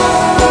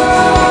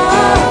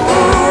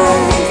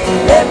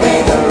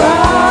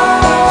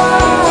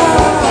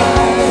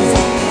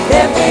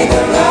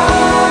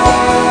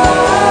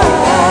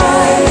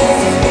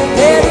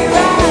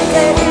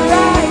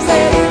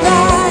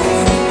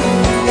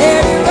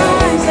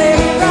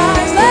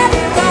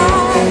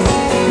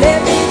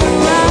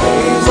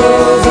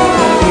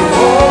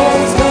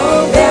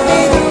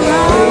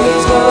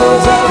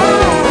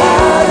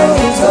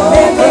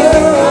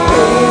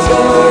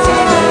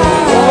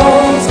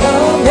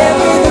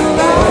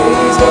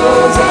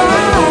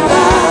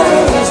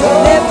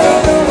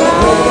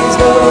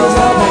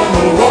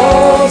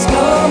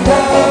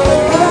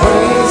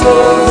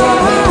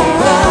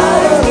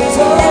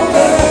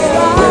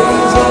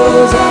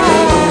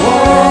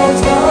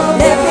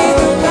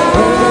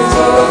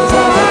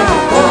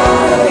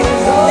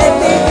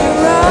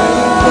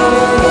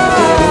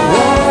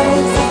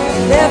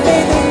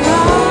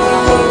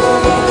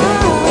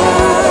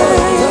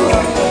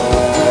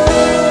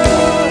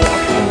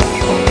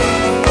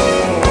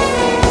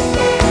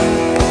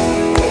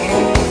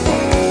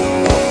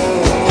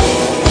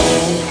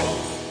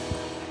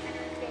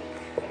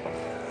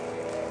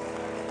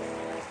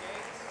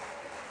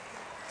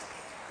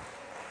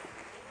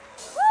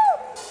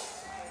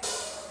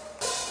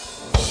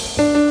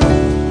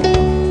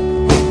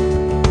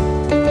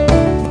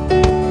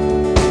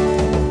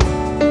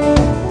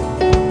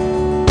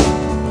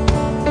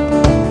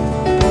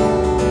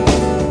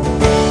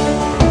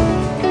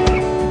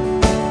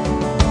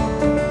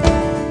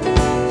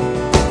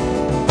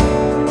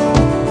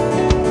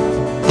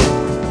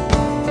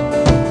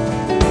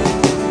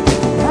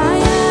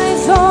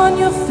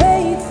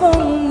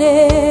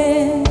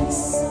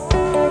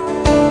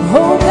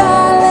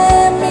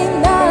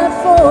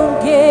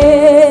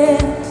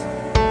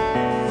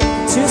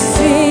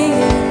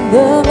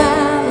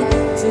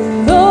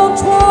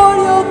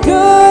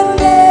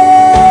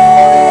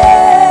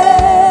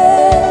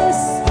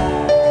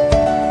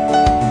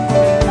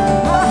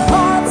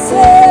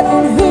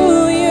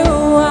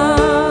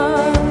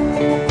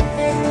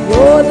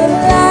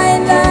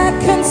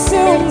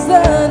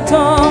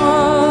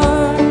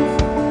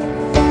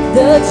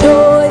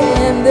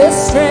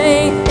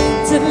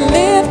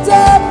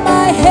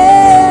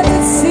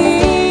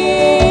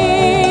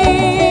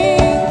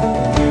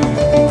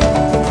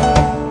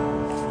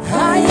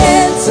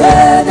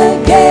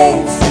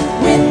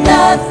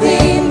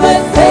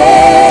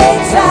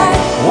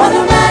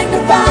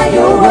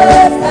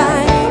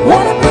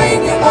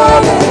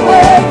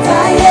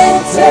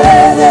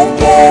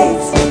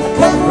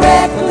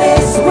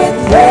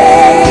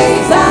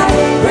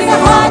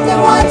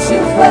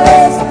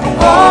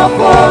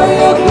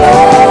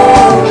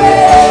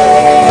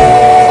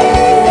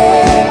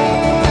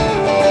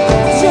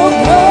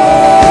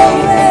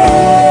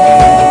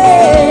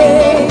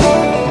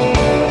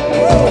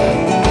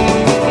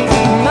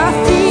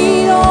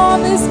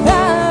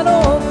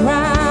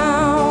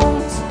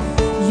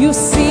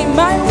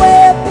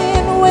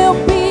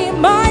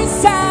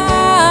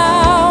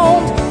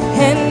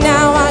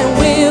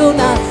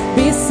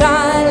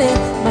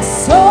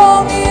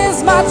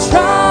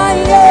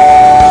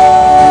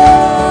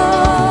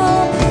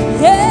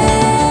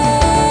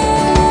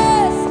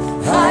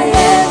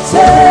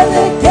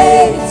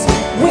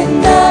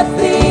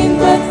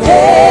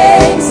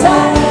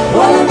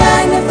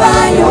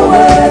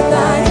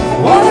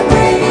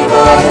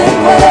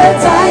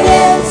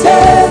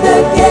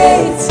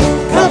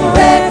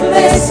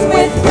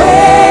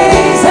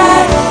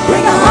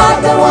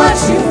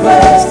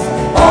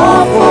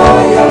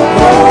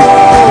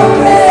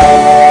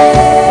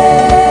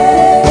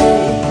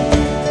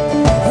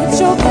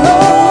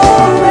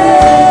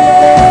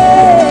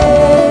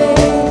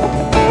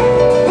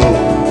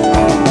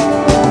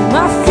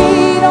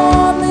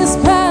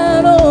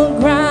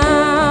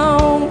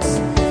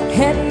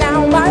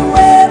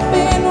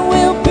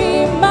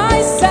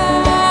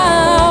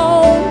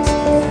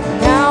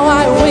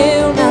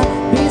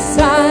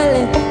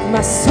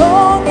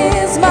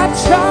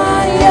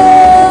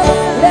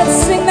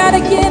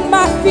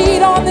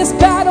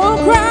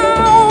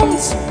battleground.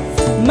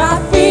 My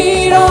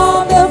feet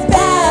on the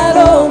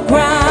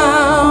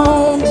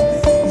battleground.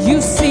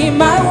 You see,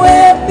 my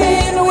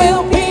weapon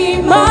will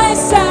be my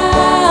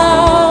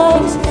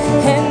sound.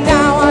 And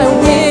now I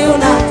will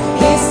not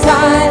be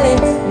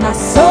silent. My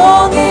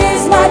song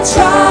is my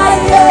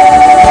triumph.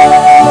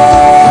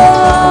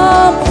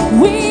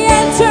 We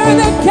enter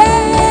the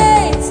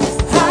gates.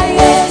 I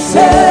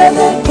enter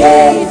the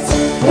gates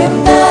with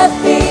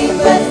nothing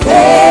but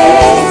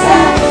praise. I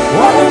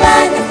wanna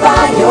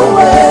magnify your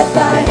worth. I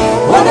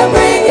wanna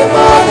bring you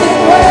more than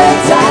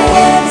words. I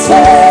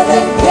enter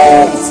the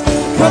gates,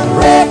 come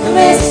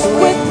reckless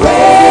with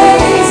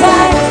praise. I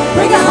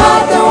bring a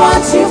heart that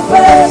wants you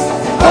first,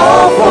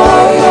 all for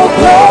your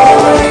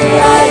glory.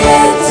 I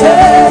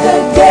enter the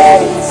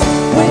gates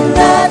with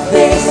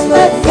nothing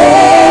but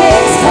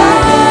praise. I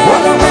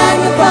wanna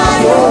magnify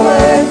your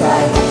worth. I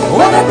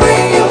wanna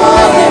bring you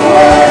more than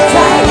words.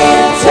 I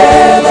enter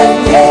the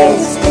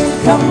gates,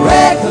 come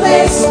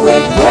reckless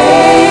with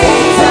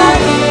praise. I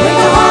bring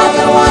a heart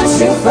that wants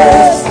you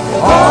first,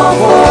 all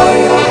for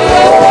your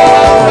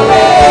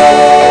glory.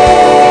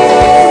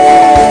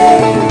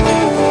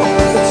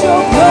 It's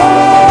your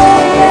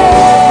glory.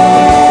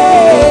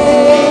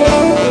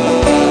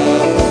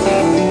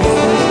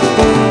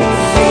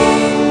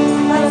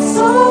 My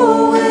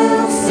soul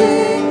will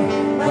sing,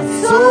 my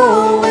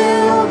soul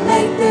will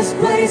make this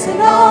place an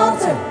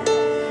altar.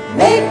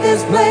 Make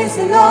this place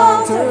an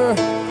altar.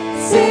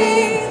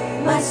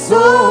 Sing, my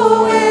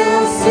soul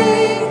will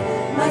sing,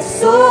 my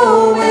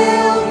soul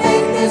will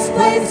make this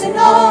place an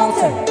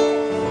altar.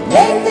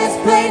 Make this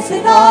place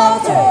an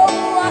altar.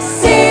 I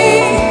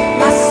sing,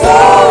 my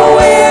soul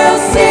will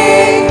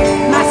sing,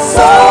 my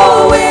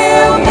soul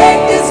will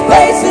make this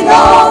place an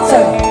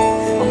altar.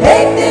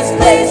 Make this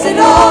place an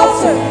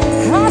altar.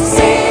 I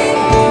sing,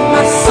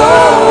 my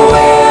soul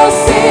will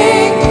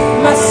sing,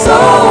 my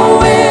soul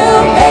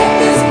will make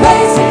this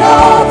place an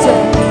altar.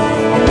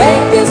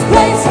 Make this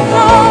place an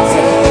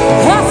altar.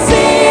 I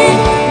sing,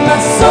 my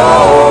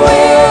soul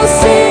will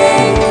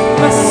sing,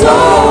 my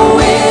soul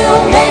will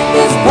make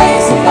this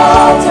place an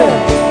altar.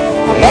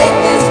 Make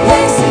this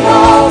place an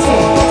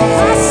altar.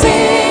 I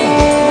sing,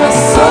 my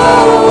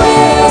soul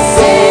will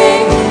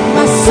sing,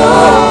 my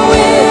soul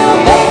will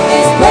make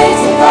this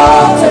place an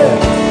altar.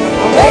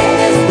 Make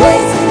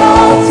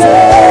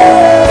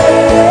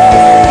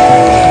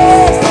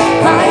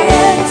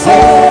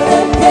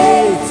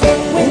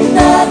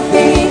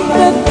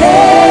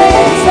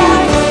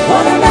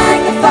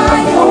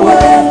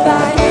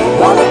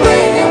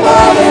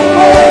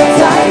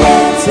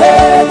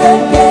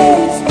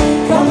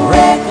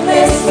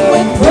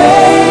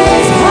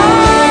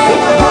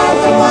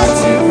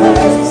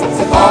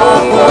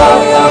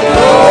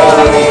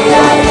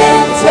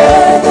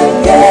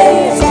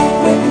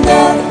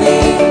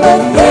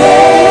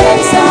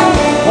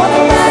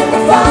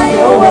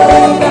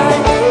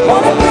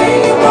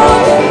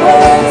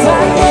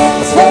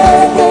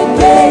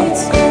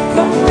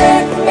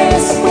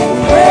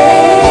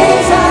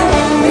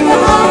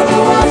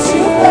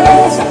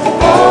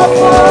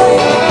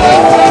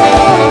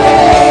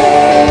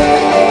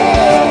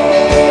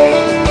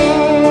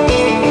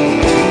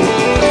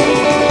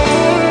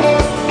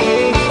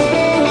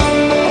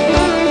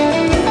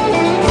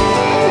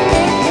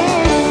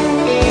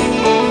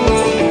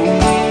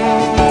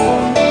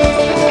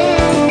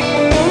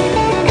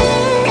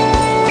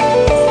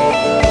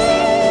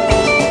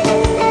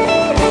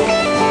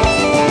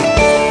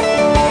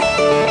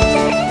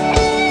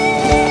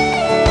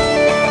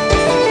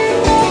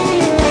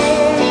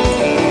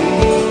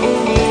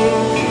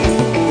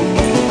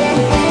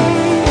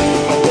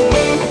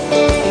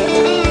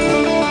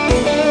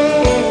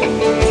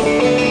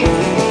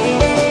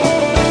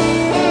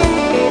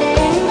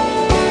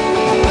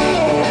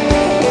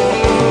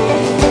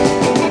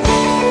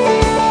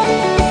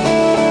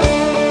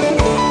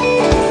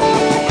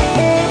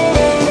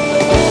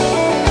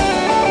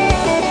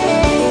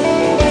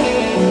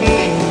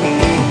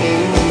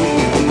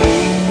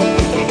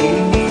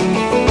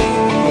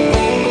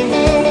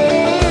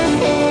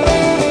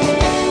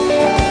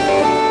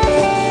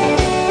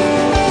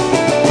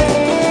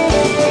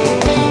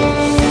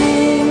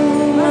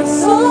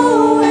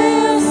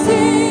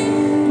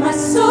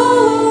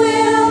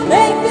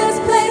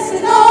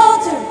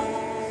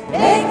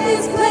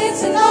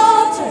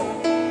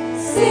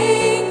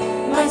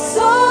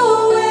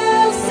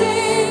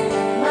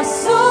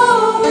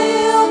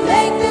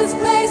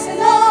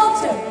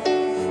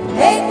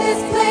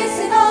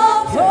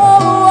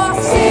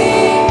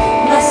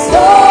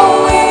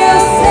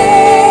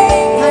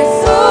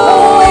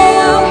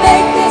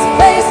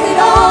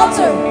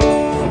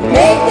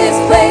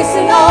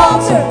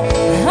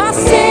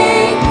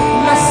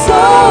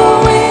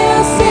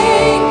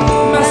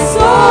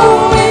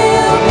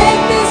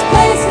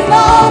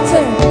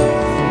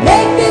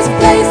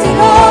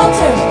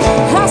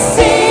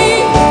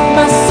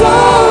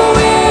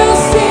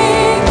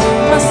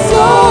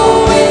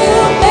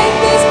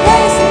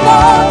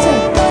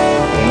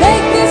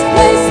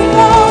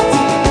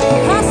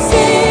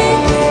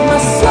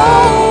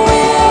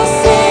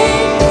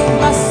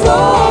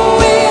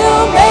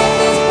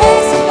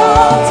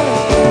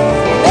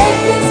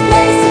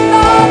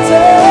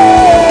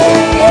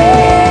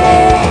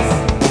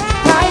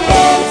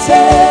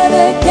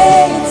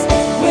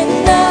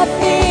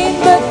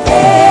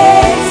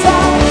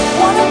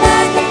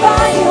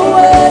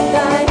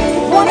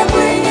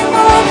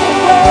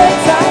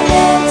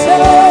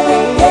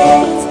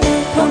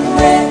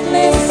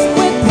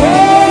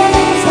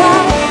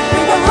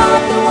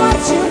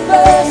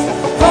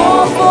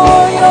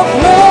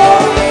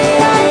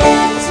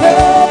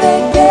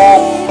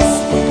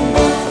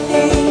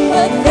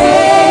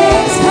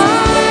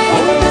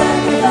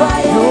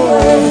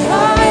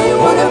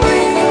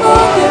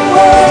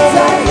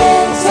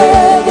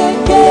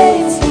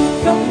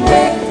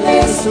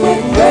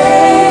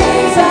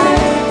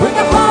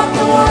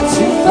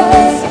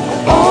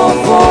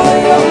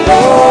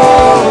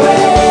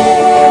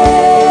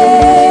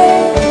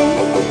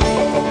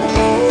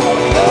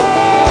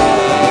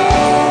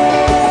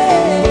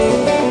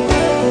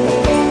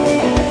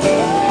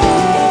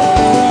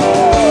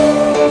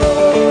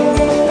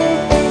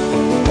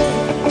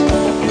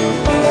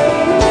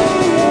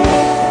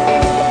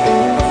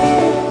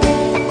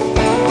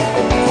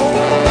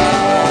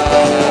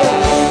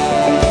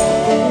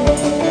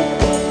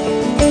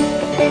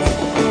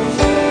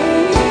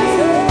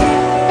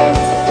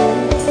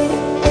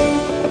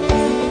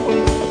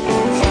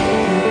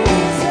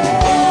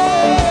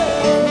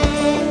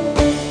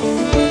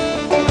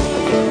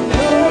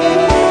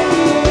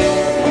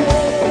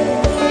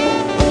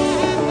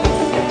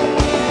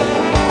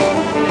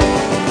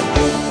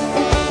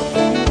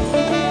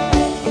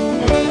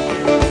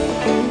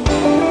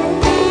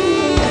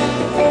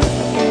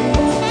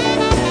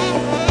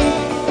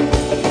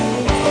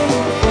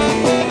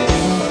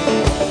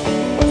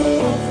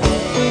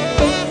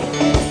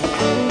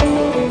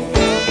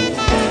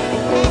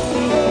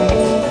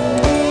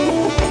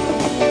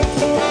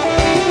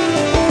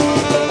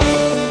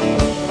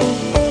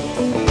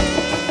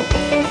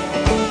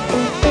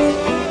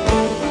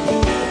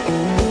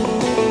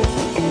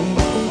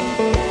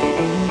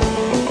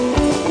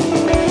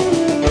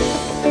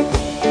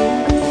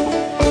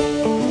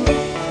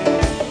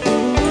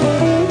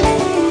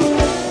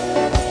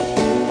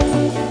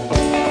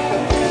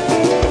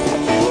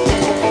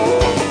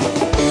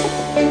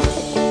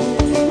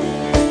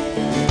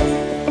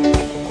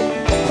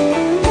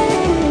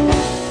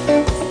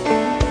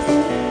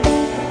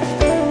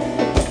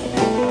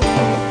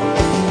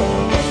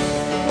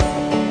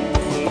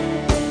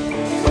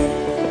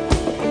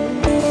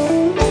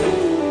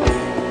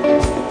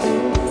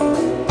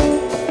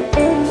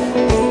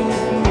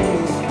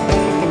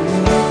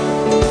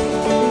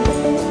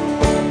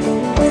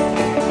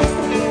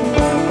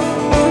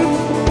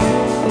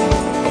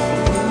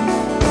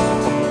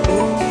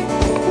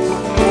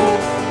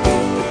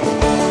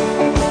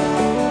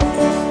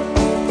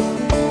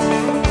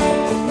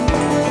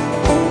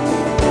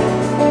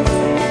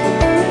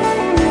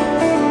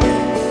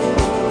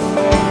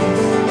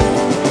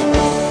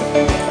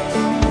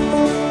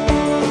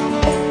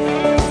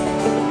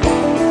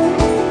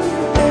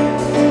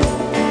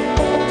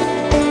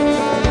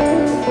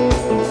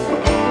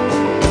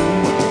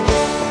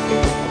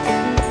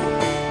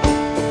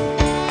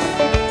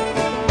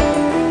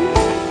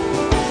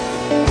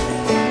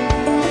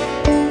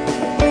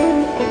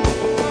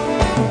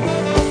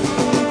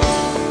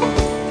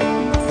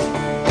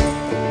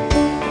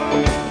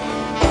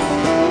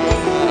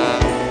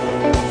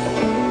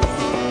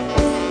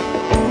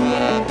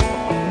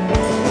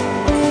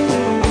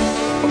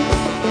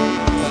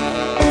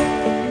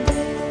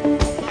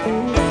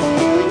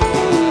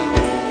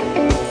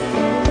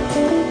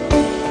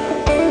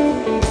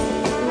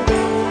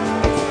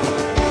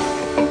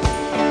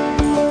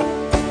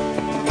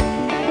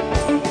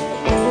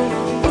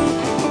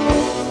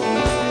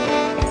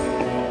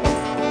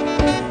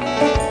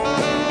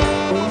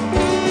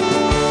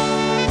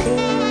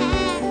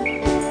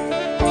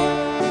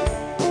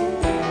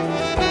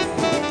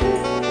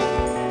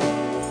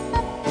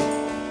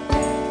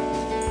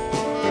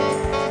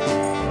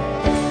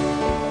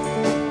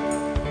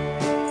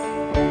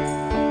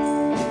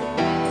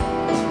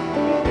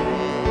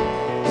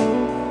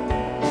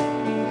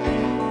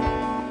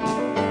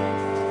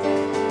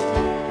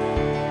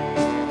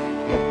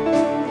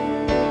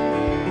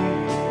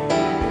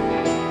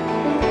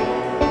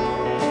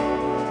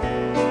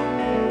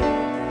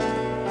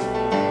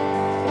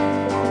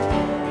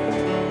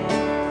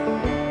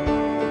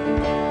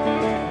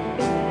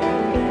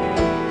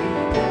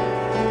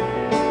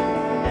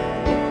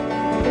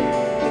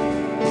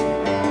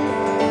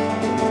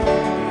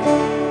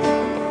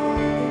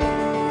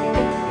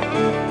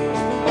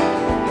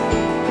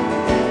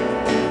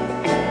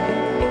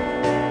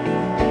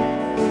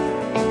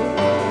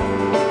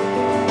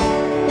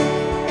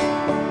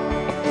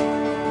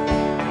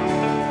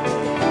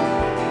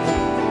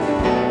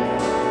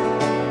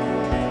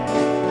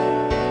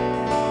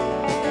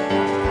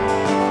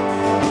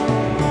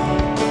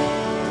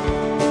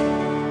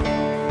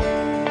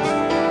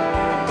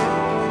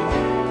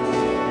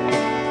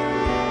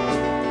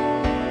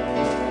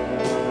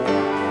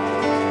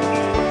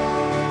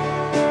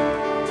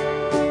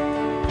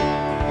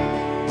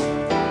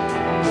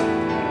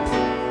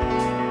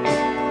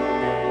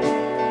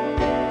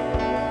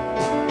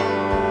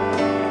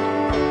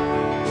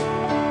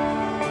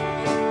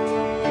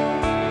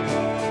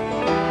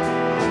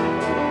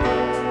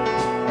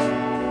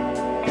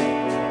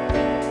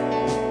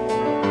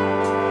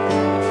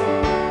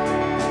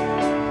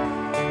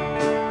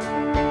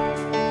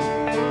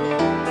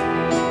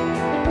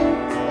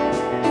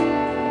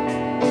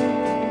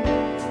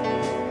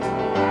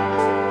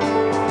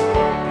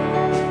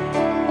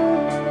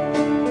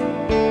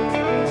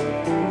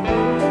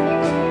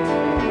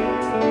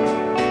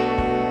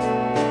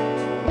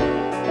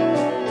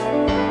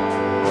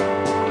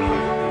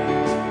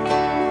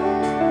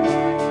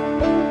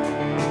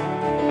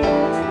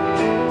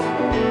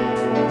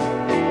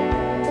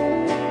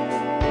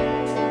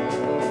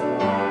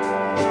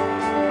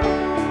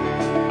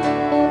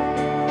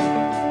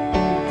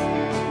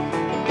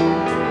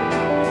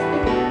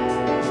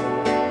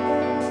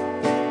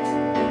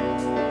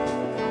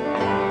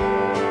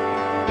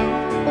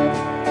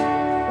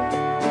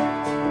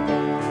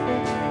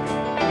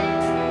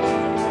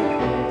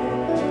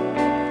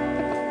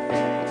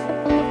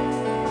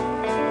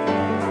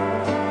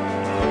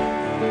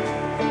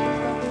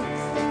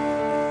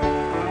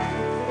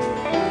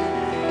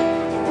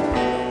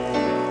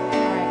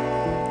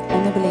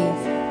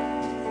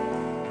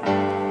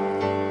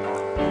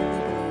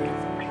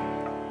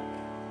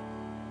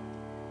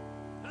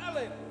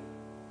Hallelujah.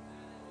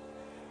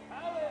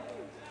 Hallelujah.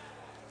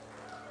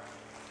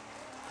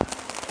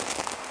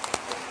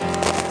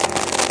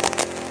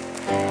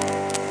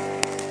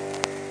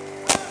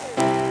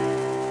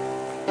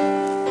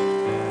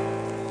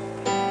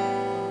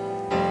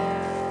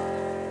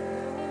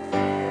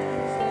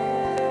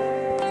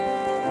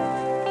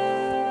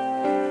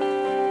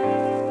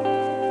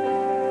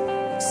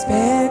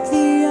 Expect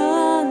the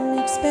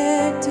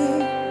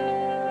unexpected,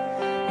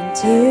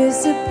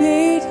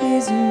 anticipate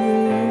His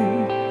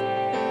move.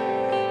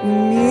 A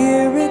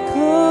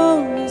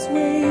miracle is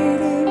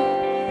waiting,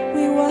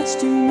 we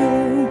watched Him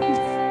move.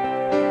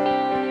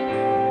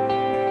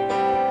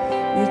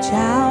 Reach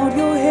out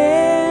your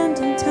hand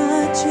and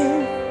touch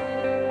Him,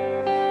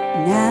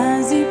 and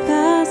as He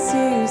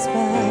passes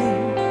by,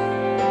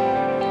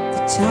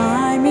 the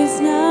time is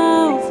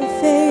now for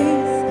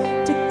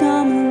faith to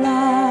come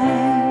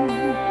alive.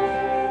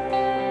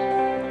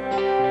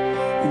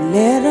 And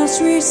let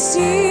us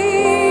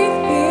receive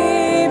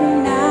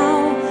Him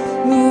now,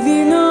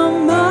 moving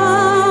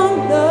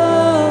among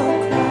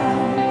the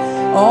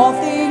crowd. All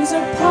things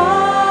are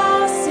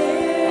possible,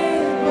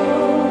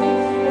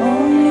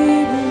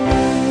 only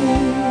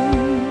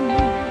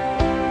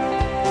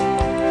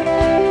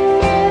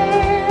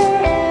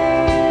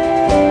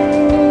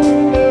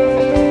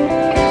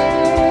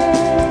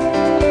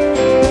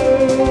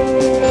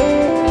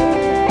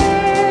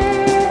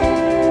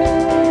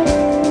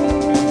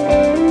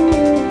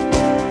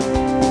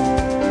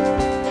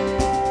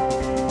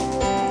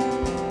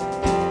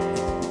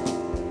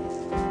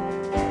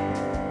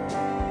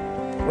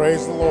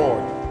Praise the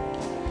Lord.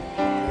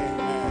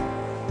 Amen.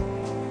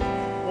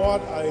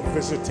 What a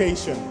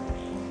visitation.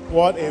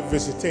 What a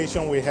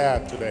visitation we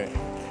had today.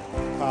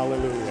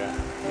 Hallelujah.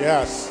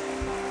 Yes.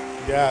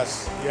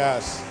 Yes.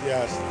 Yes.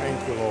 Yes.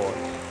 Thank you, Lord.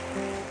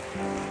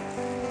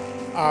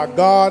 Our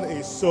God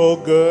is so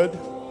good.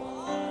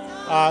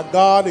 Our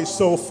God is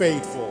so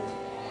faithful.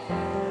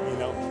 You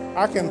know,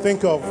 I can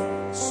think of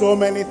so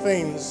many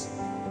things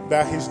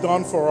that He's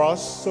done for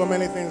us, so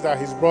many things that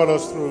He's brought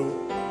us through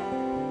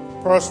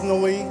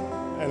personally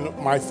and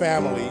my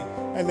family,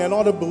 and then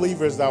other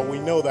believers that we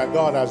know that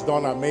God has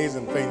done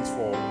amazing things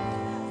for.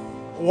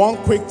 One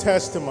quick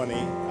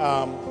testimony.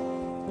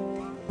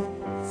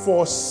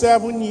 For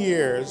 7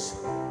 years,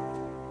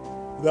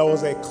 there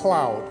was a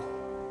cloud.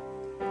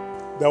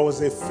 There was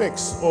a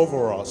fix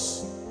over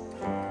us.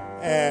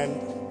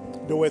 And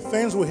there were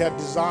things we had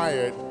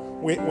desired.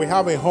 We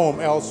have a home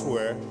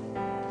elsewhere,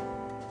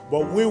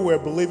 but we were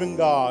believing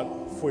God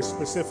for a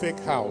specific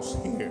house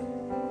here.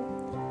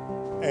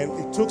 And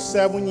it took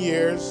 7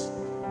 years,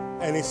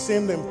 and it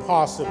seemed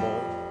impossible.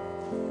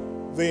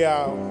 The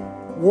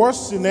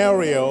worst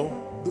scenario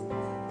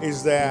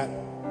is that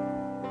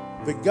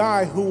the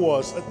guy who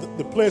was at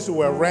the place we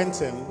were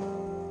renting,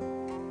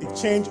 it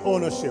changed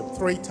ownership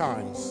 3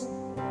 times.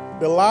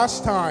 The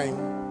last time,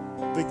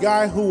 the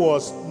guy who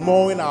was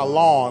mowing our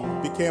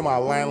lawn became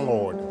our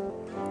landlord.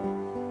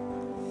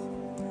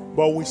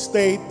 But we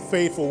stayed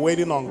faithful,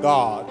 waiting on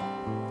God,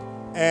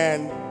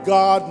 and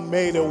God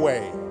made a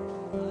way.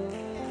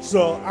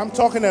 So I'm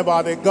talking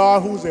about a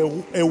God who's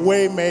a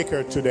way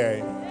maker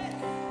today.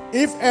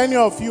 If any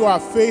of you are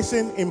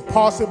facing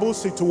impossible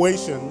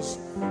situations,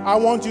 I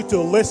want you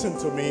to listen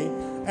to me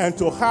and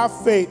to have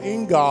faith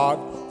in God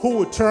who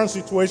will turn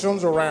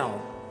situations around.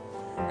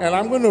 And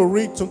I'm going to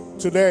read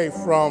today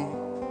from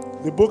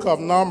the book of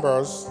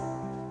Numbers.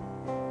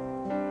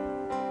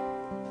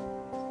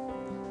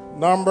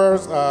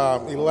 Numbers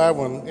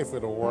 11, if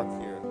it'll work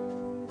here.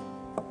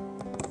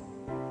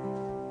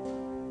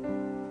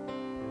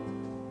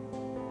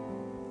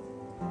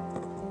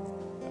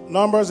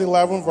 Numbers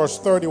 11, verse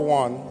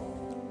 31,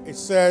 it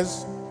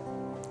says,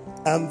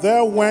 "And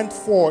there went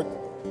forth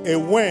a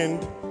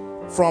wind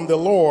from the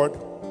Lord,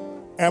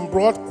 and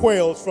brought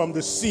quails from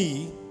the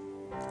sea,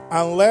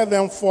 and let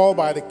them fall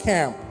by the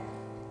camp,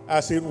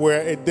 as it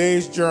were a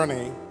day's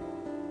journey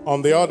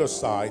on the other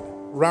side,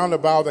 round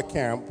about the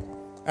camp,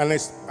 and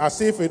as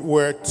if it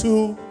were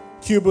 2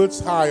 cubits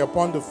high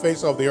upon the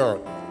face of the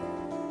earth.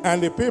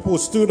 And the people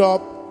stood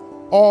up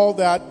all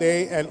that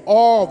day and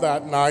all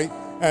that night,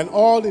 and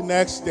all the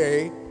next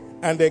day,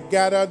 and they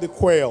gathered the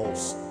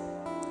quails.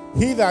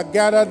 He that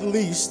gathered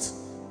least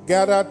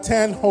gathered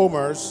 10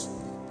 homers,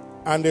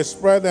 and they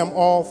spread them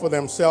all for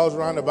themselves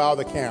round about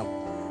the camp."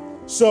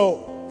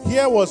 So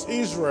here was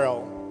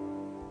Israel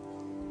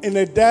in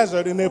a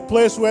desert, in a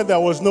place where there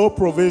was no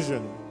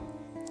provision.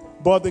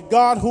 But the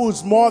God who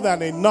is more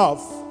than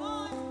enough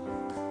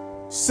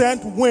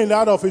sent wind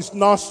out of His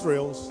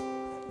nostrils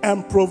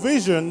and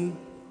provision.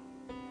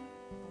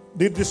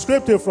 The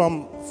descriptive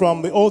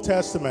from the Old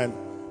Testament,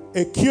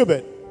 a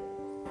cubit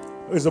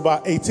is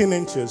about 18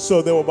 inches.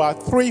 So there were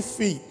about 3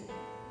 feet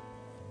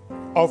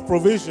of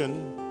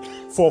provision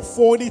for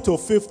 40 to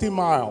 50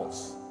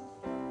 miles.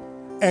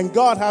 And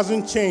God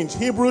hasn't changed.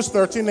 Hebrews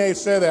 13:8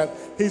 said that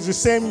He's the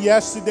same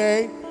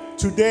yesterday,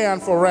 today, and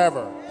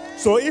forever.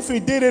 So if He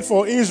did it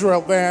for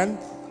Israel then,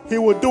 He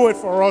would do it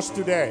for us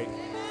today.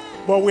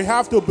 But we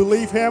have to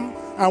believe Him,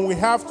 and we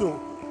have to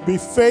be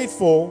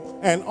faithful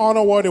and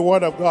honor what the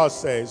Word of God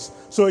says.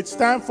 So it's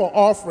time for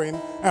offering,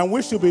 and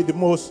we should be the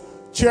most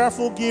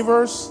cheerful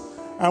givers,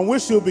 and we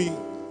should be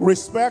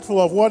respectful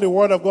of what the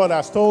Word of God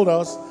has told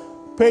us.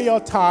 Pay your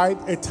tithe.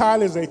 A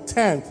tithe is a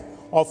tenth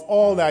of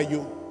all that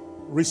you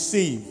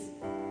receive.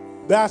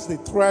 That's the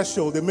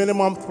threshold, the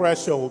minimum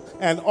threshold,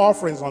 and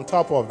offerings on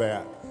top of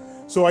that.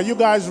 So are you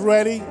guys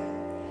ready?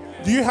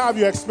 Do you have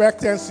your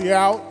expectancy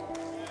out?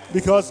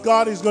 Because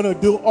God is going to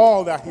do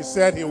all that He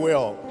said He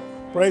will.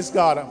 Praise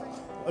God.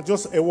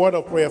 Just a word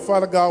of prayer.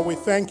 Father God, we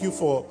thank you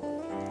for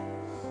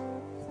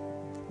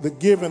the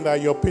giving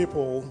that your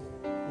people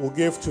will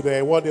give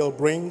today, what they'll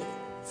bring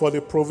for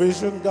the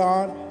provision,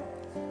 God.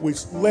 We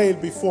lay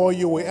it before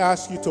you. We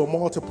ask you to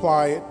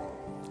multiply it.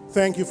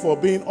 Thank you for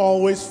being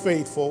always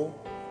faithful.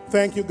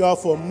 Thank you, God,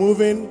 for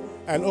moving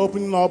and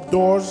opening up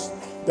doors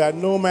that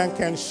no man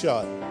can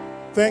shut.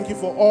 Thank you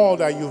for all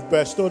that you've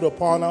bestowed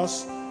upon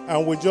us,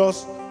 and we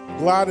just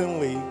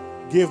gladly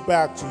give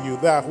back to you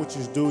that which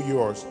is due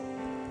yours.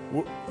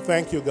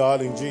 Thank you,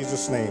 God, in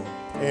Jesus' name.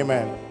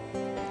 Amen.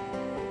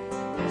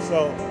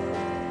 So,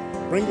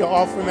 bring your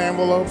offering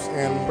envelopes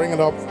and bring it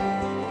up.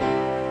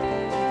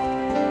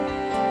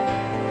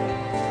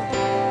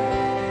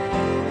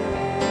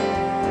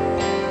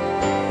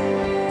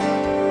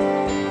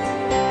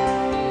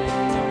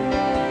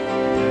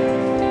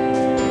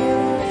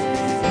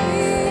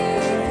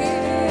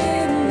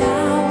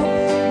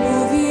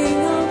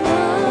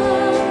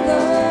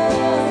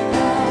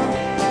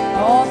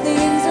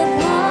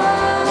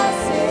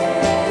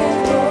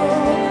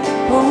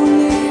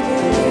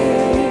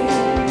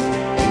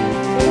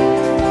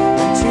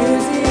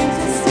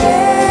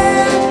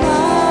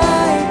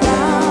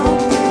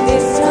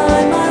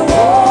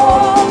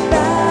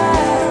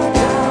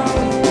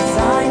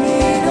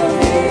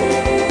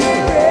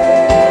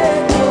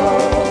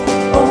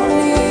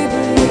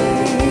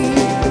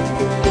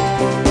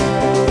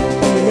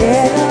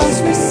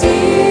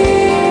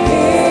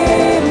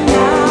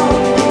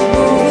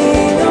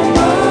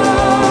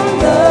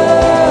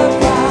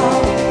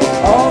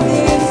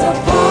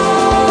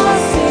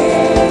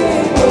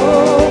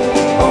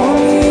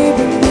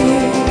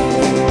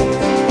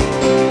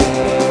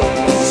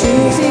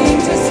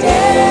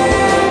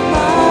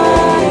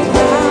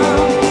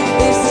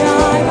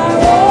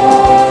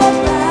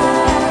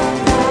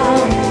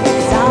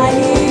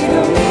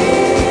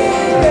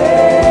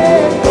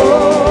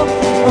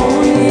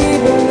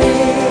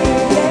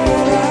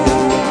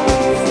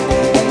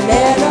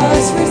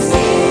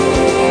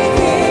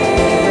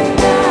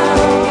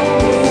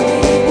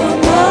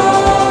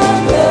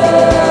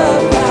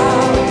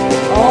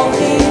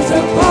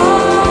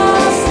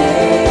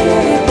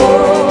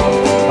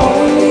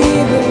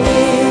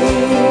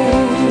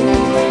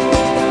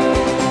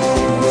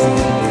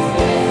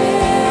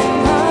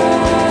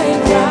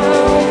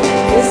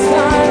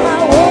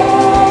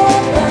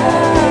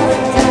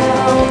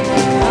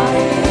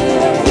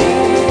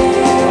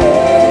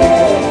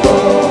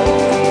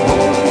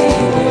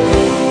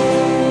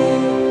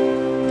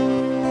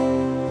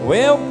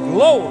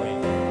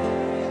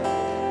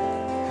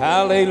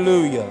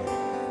 Hallelujah.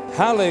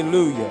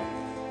 Hallelujah.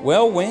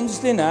 Well,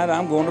 Wednesday night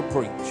I'm going to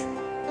preach.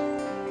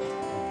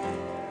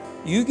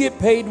 You get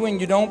paid when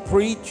you don't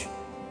preach?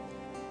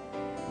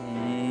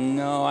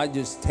 No, I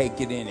just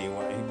take it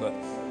anyway. But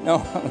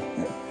no,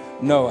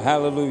 no,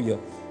 hallelujah.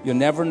 You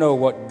never know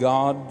what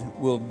God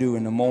will do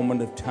in a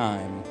moment of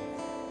time.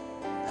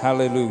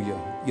 Hallelujah.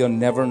 You'll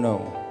never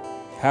know.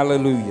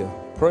 Hallelujah.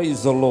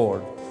 Praise the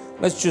Lord.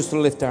 Let's just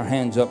lift our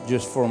hands up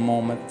just for a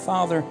moment.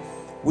 Father,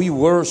 we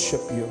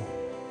worship you.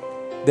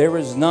 There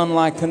is none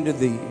like unto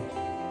thee.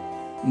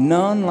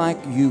 None like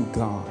you,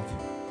 God.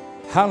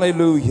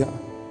 Hallelujah.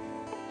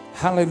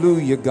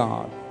 Hallelujah,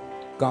 God.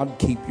 God,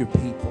 keep your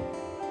people.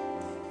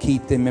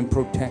 Keep them and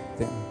protect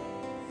them.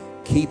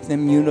 Keep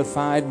them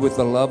unified with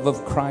the love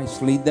of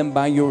Christ. Lead them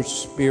by your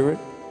Spirit.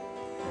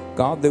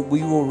 God, that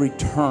we will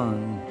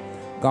return.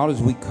 God,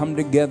 as we come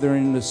together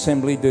in an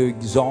assembly to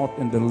exalt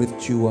and to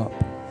lift you up.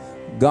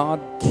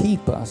 God,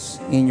 keep us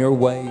in your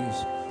ways.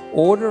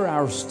 Order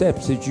our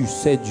steps as you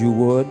said you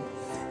would.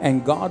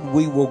 And God,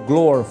 we will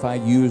glorify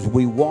you as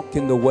we walk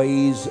in the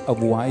ways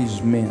of wise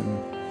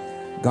men.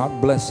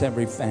 God, bless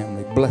every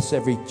family. Bless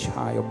every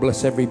child.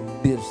 Bless every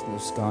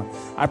business, God.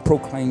 I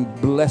proclaim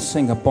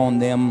blessing upon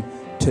them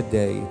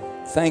today.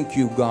 Thank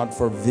you, God,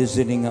 for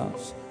visiting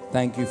us.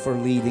 Thank you for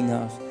leading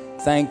us.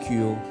 Thank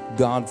you,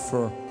 God,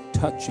 for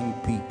touching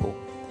people.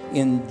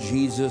 In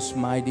Jesus'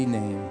 mighty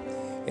name,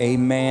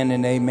 amen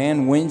and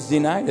amen. Wednesday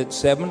night at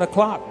 7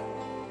 o'clock.